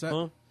 bro? my drum set.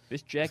 Huh?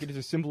 This jacket is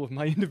a symbol of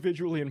my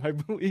individuality and my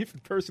belief in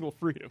personal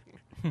freedom.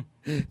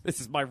 This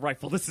is my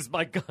rifle. This is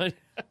my gun.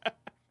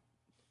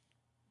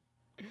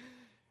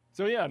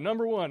 So yeah,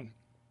 number 1.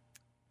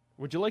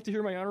 Would you like to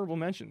hear my honorable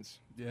mentions?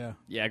 yeah.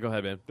 Yeah, go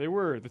ahead, man. They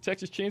were The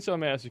Texas Chainsaw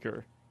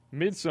Massacre,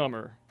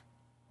 Midsummer,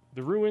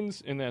 The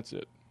Ruins, and that's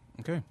it.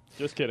 Okay.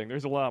 Just kidding.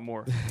 There's a lot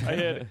more. I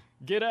had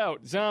Get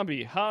Out,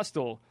 Zombie,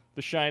 Hostel,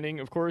 The Shining,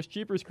 of course,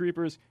 Jeepers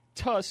Creepers,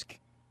 Tusk.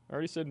 I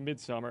already said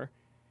Midsummer.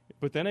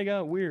 But then I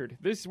got weird.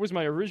 This was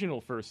my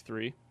original first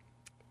 3.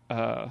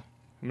 I'm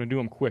going to do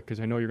them quick because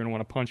I know you're going to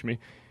want to punch me.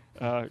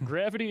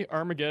 Gravity,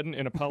 Armageddon,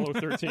 and Apollo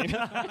 13.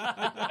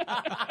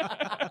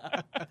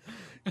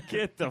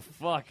 Get the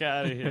fuck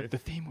out of here. The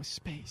theme was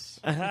space.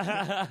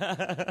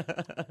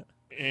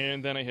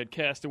 And then I had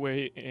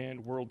Castaway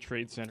and World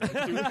Trade Center.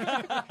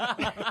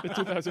 The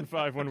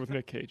 2005 one with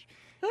Nick Cage.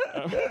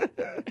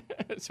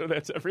 So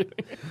that's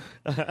everything.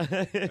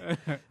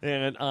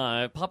 And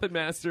Puppet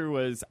Master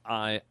was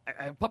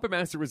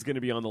going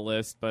to be on the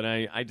list, but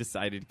I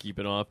decided to keep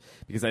it off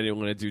because I didn't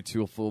want to do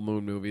 2 full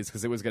moon movies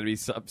because it was going to be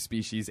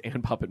Subspecies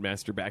and Puppet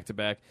Master back to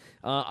back.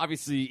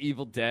 Obviously,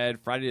 Evil Dead,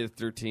 Friday the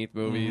 13th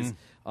movies,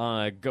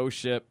 Ghost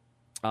Ship.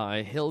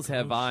 Hills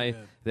Have Eye,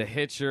 The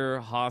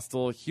Hitcher,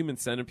 Hostel, Human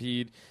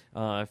Centipede,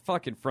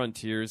 fucking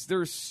Frontiers.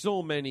 There's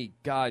so many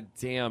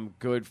goddamn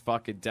good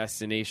fucking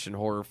destination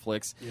horror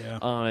flicks.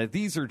 Yeah.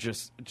 These are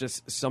just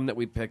some that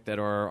we picked that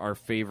are our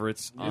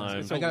favorites.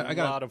 It's a I got-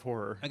 lot of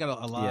horror. I got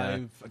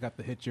Alive. I got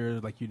The Hitcher,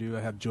 like you do.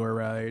 I have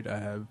Joyride. I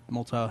have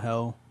Motel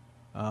Hell.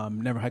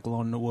 Never Hike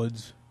Alone in the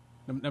Woods.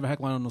 Never Hike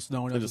Alone in the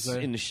Snow. in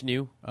the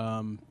Schnoo.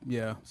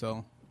 Yeah.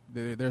 So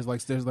there's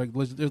legit,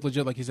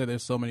 like you said,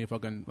 there's so many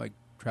fucking like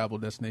travel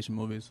destination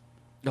movies.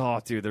 Oh,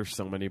 dude, there's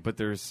so many, but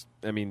there's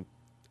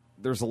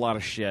a lot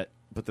of shit.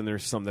 But then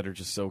there's some that are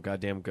just so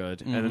goddamn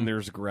good, and then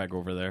there's Greg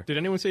over there. Did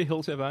anyone say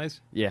Hills Have Eyes?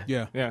 Yeah,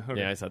 Yeah. Yeah. Okay.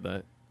 yeah, I said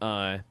that.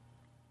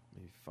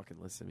 Maybe fucking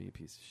listen to me, you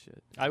piece of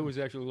shit. I was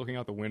actually looking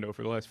out the window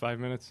for the last 5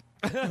 minutes.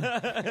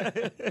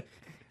 I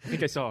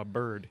think I saw a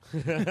bird.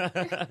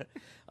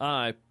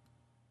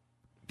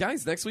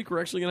 Guys, next week we're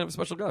actually gonna have a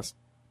special guest.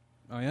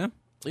 Oh yeah.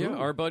 Yeah, Ooh.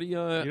 our buddy,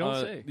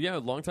 don't say. yeah,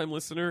 longtime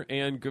listener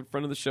and good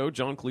friend of the show,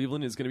 John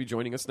Cleveland, is going to be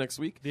joining us next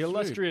week. The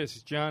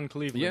illustrious John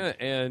Cleveland. Yeah,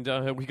 and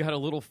we got a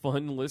little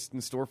fun list in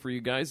store for you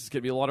guys. It's going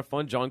to be a lot of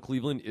fun. John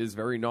Cleveland is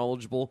very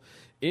knowledgeable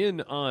in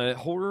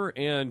horror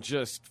and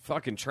just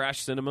fucking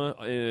trash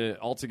cinema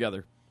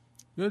altogether.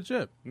 Good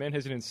shit. Man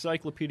has an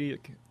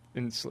encyclopedic.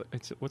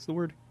 What's the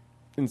word?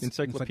 Enc-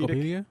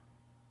 Encyclopedic.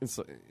 It's,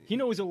 He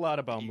knows a lot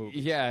about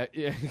movies. yeah.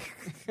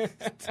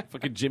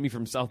 Fucking Jimmy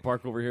from South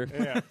Park over here.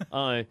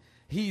 Yeah.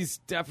 He's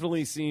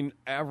definitely seen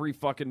every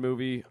fucking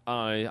movie.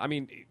 I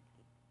mean,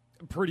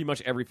 pretty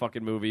much every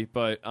fucking movie,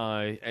 but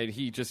and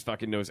he just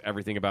fucking knows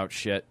everything about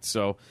shit.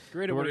 So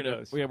Great at what he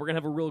does. we're gonna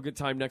have a real good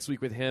time next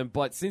week with him.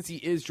 But since he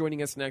is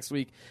joining us next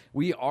week,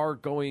 we are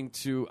going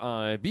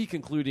to be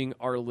concluding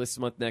our list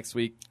month next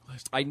week.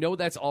 I know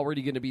that's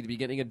already going to be the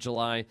beginning of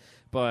July,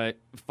 but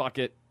fuck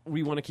it.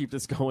 We want to keep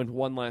this going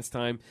one last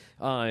time.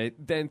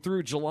 Then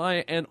through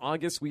July and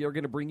August, we are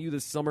going to bring you the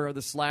Summer of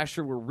the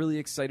Slasher. We're really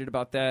excited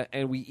about that.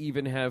 And we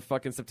even have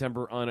fucking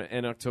September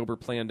and October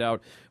planned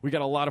out. We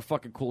got a lot of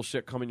fucking cool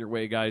shit coming your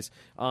way, guys.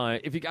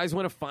 If you guys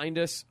want to find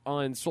us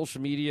on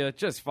social media,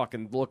 just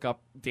fucking look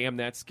up Damn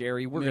That's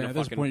Scary. We're gonna at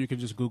this point, you can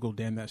just Google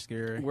 "Damn That's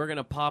Scary." We're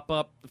gonna pop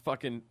up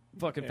fucking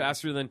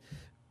faster than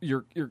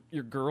your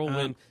girl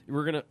when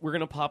we're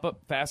gonna pop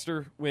up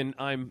faster when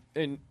I'm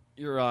in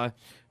your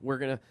we're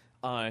gonna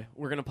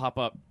pop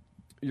up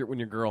when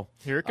your girl.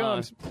 Here it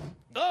comes.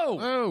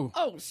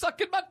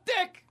 Sucking my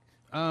dick.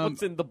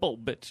 What's in the bowl,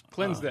 bitch?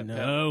 Cleanse that.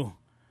 No.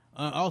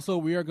 Also,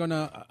 we are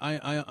gonna.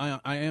 I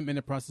am in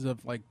the process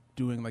of like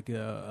doing like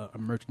a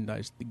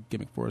merchandise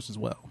gimmick for us as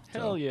well.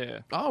 Hell yeah.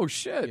 Oh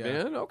shit,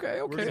 Yeah. man.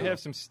 Okay. We're going to have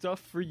some stuff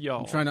for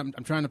y'all.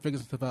 I'm trying to figure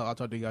some stuff out. I'll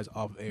talk to you guys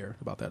off air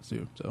about that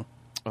too. So.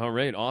 All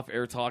right, off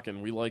air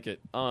talking. We like it.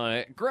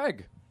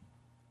 Greg,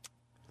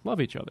 Love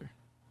each other.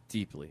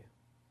 deeply.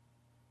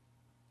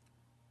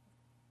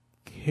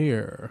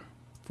 Care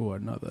for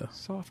another.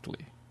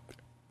 Softly.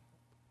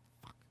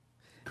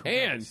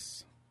 And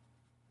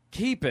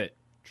keep it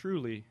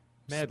Truly.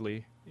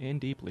 Madly. And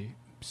deeply.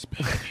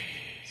 Spooky.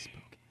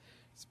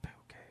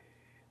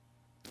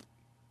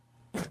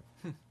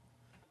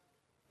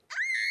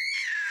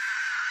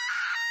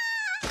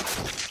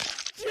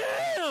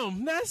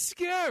 Damn, that's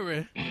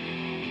scary.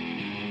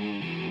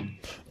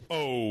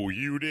 Oh,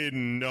 you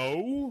didn't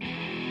know?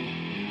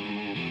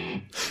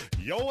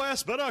 Yo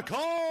ass better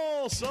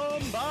call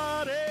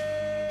somebody!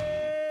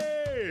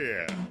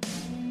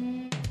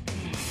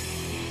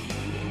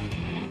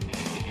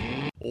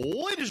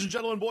 Ladies and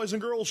gentlemen, boys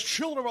and girls,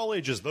 children of all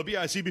ages, the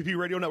BICBP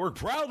Radio Network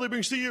proudly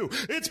brings to you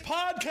its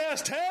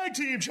podcast tag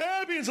team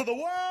champions of the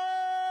world!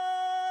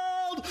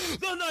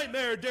 The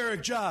Nightmare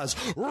Derek Jaws,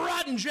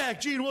 Rotten Jack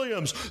Gene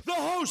Williams, the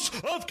host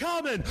of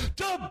Common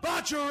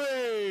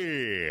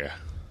Debauchery!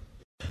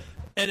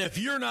 And if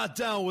you're not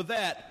down with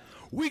that,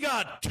 we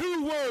got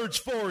 2 words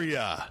for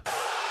you.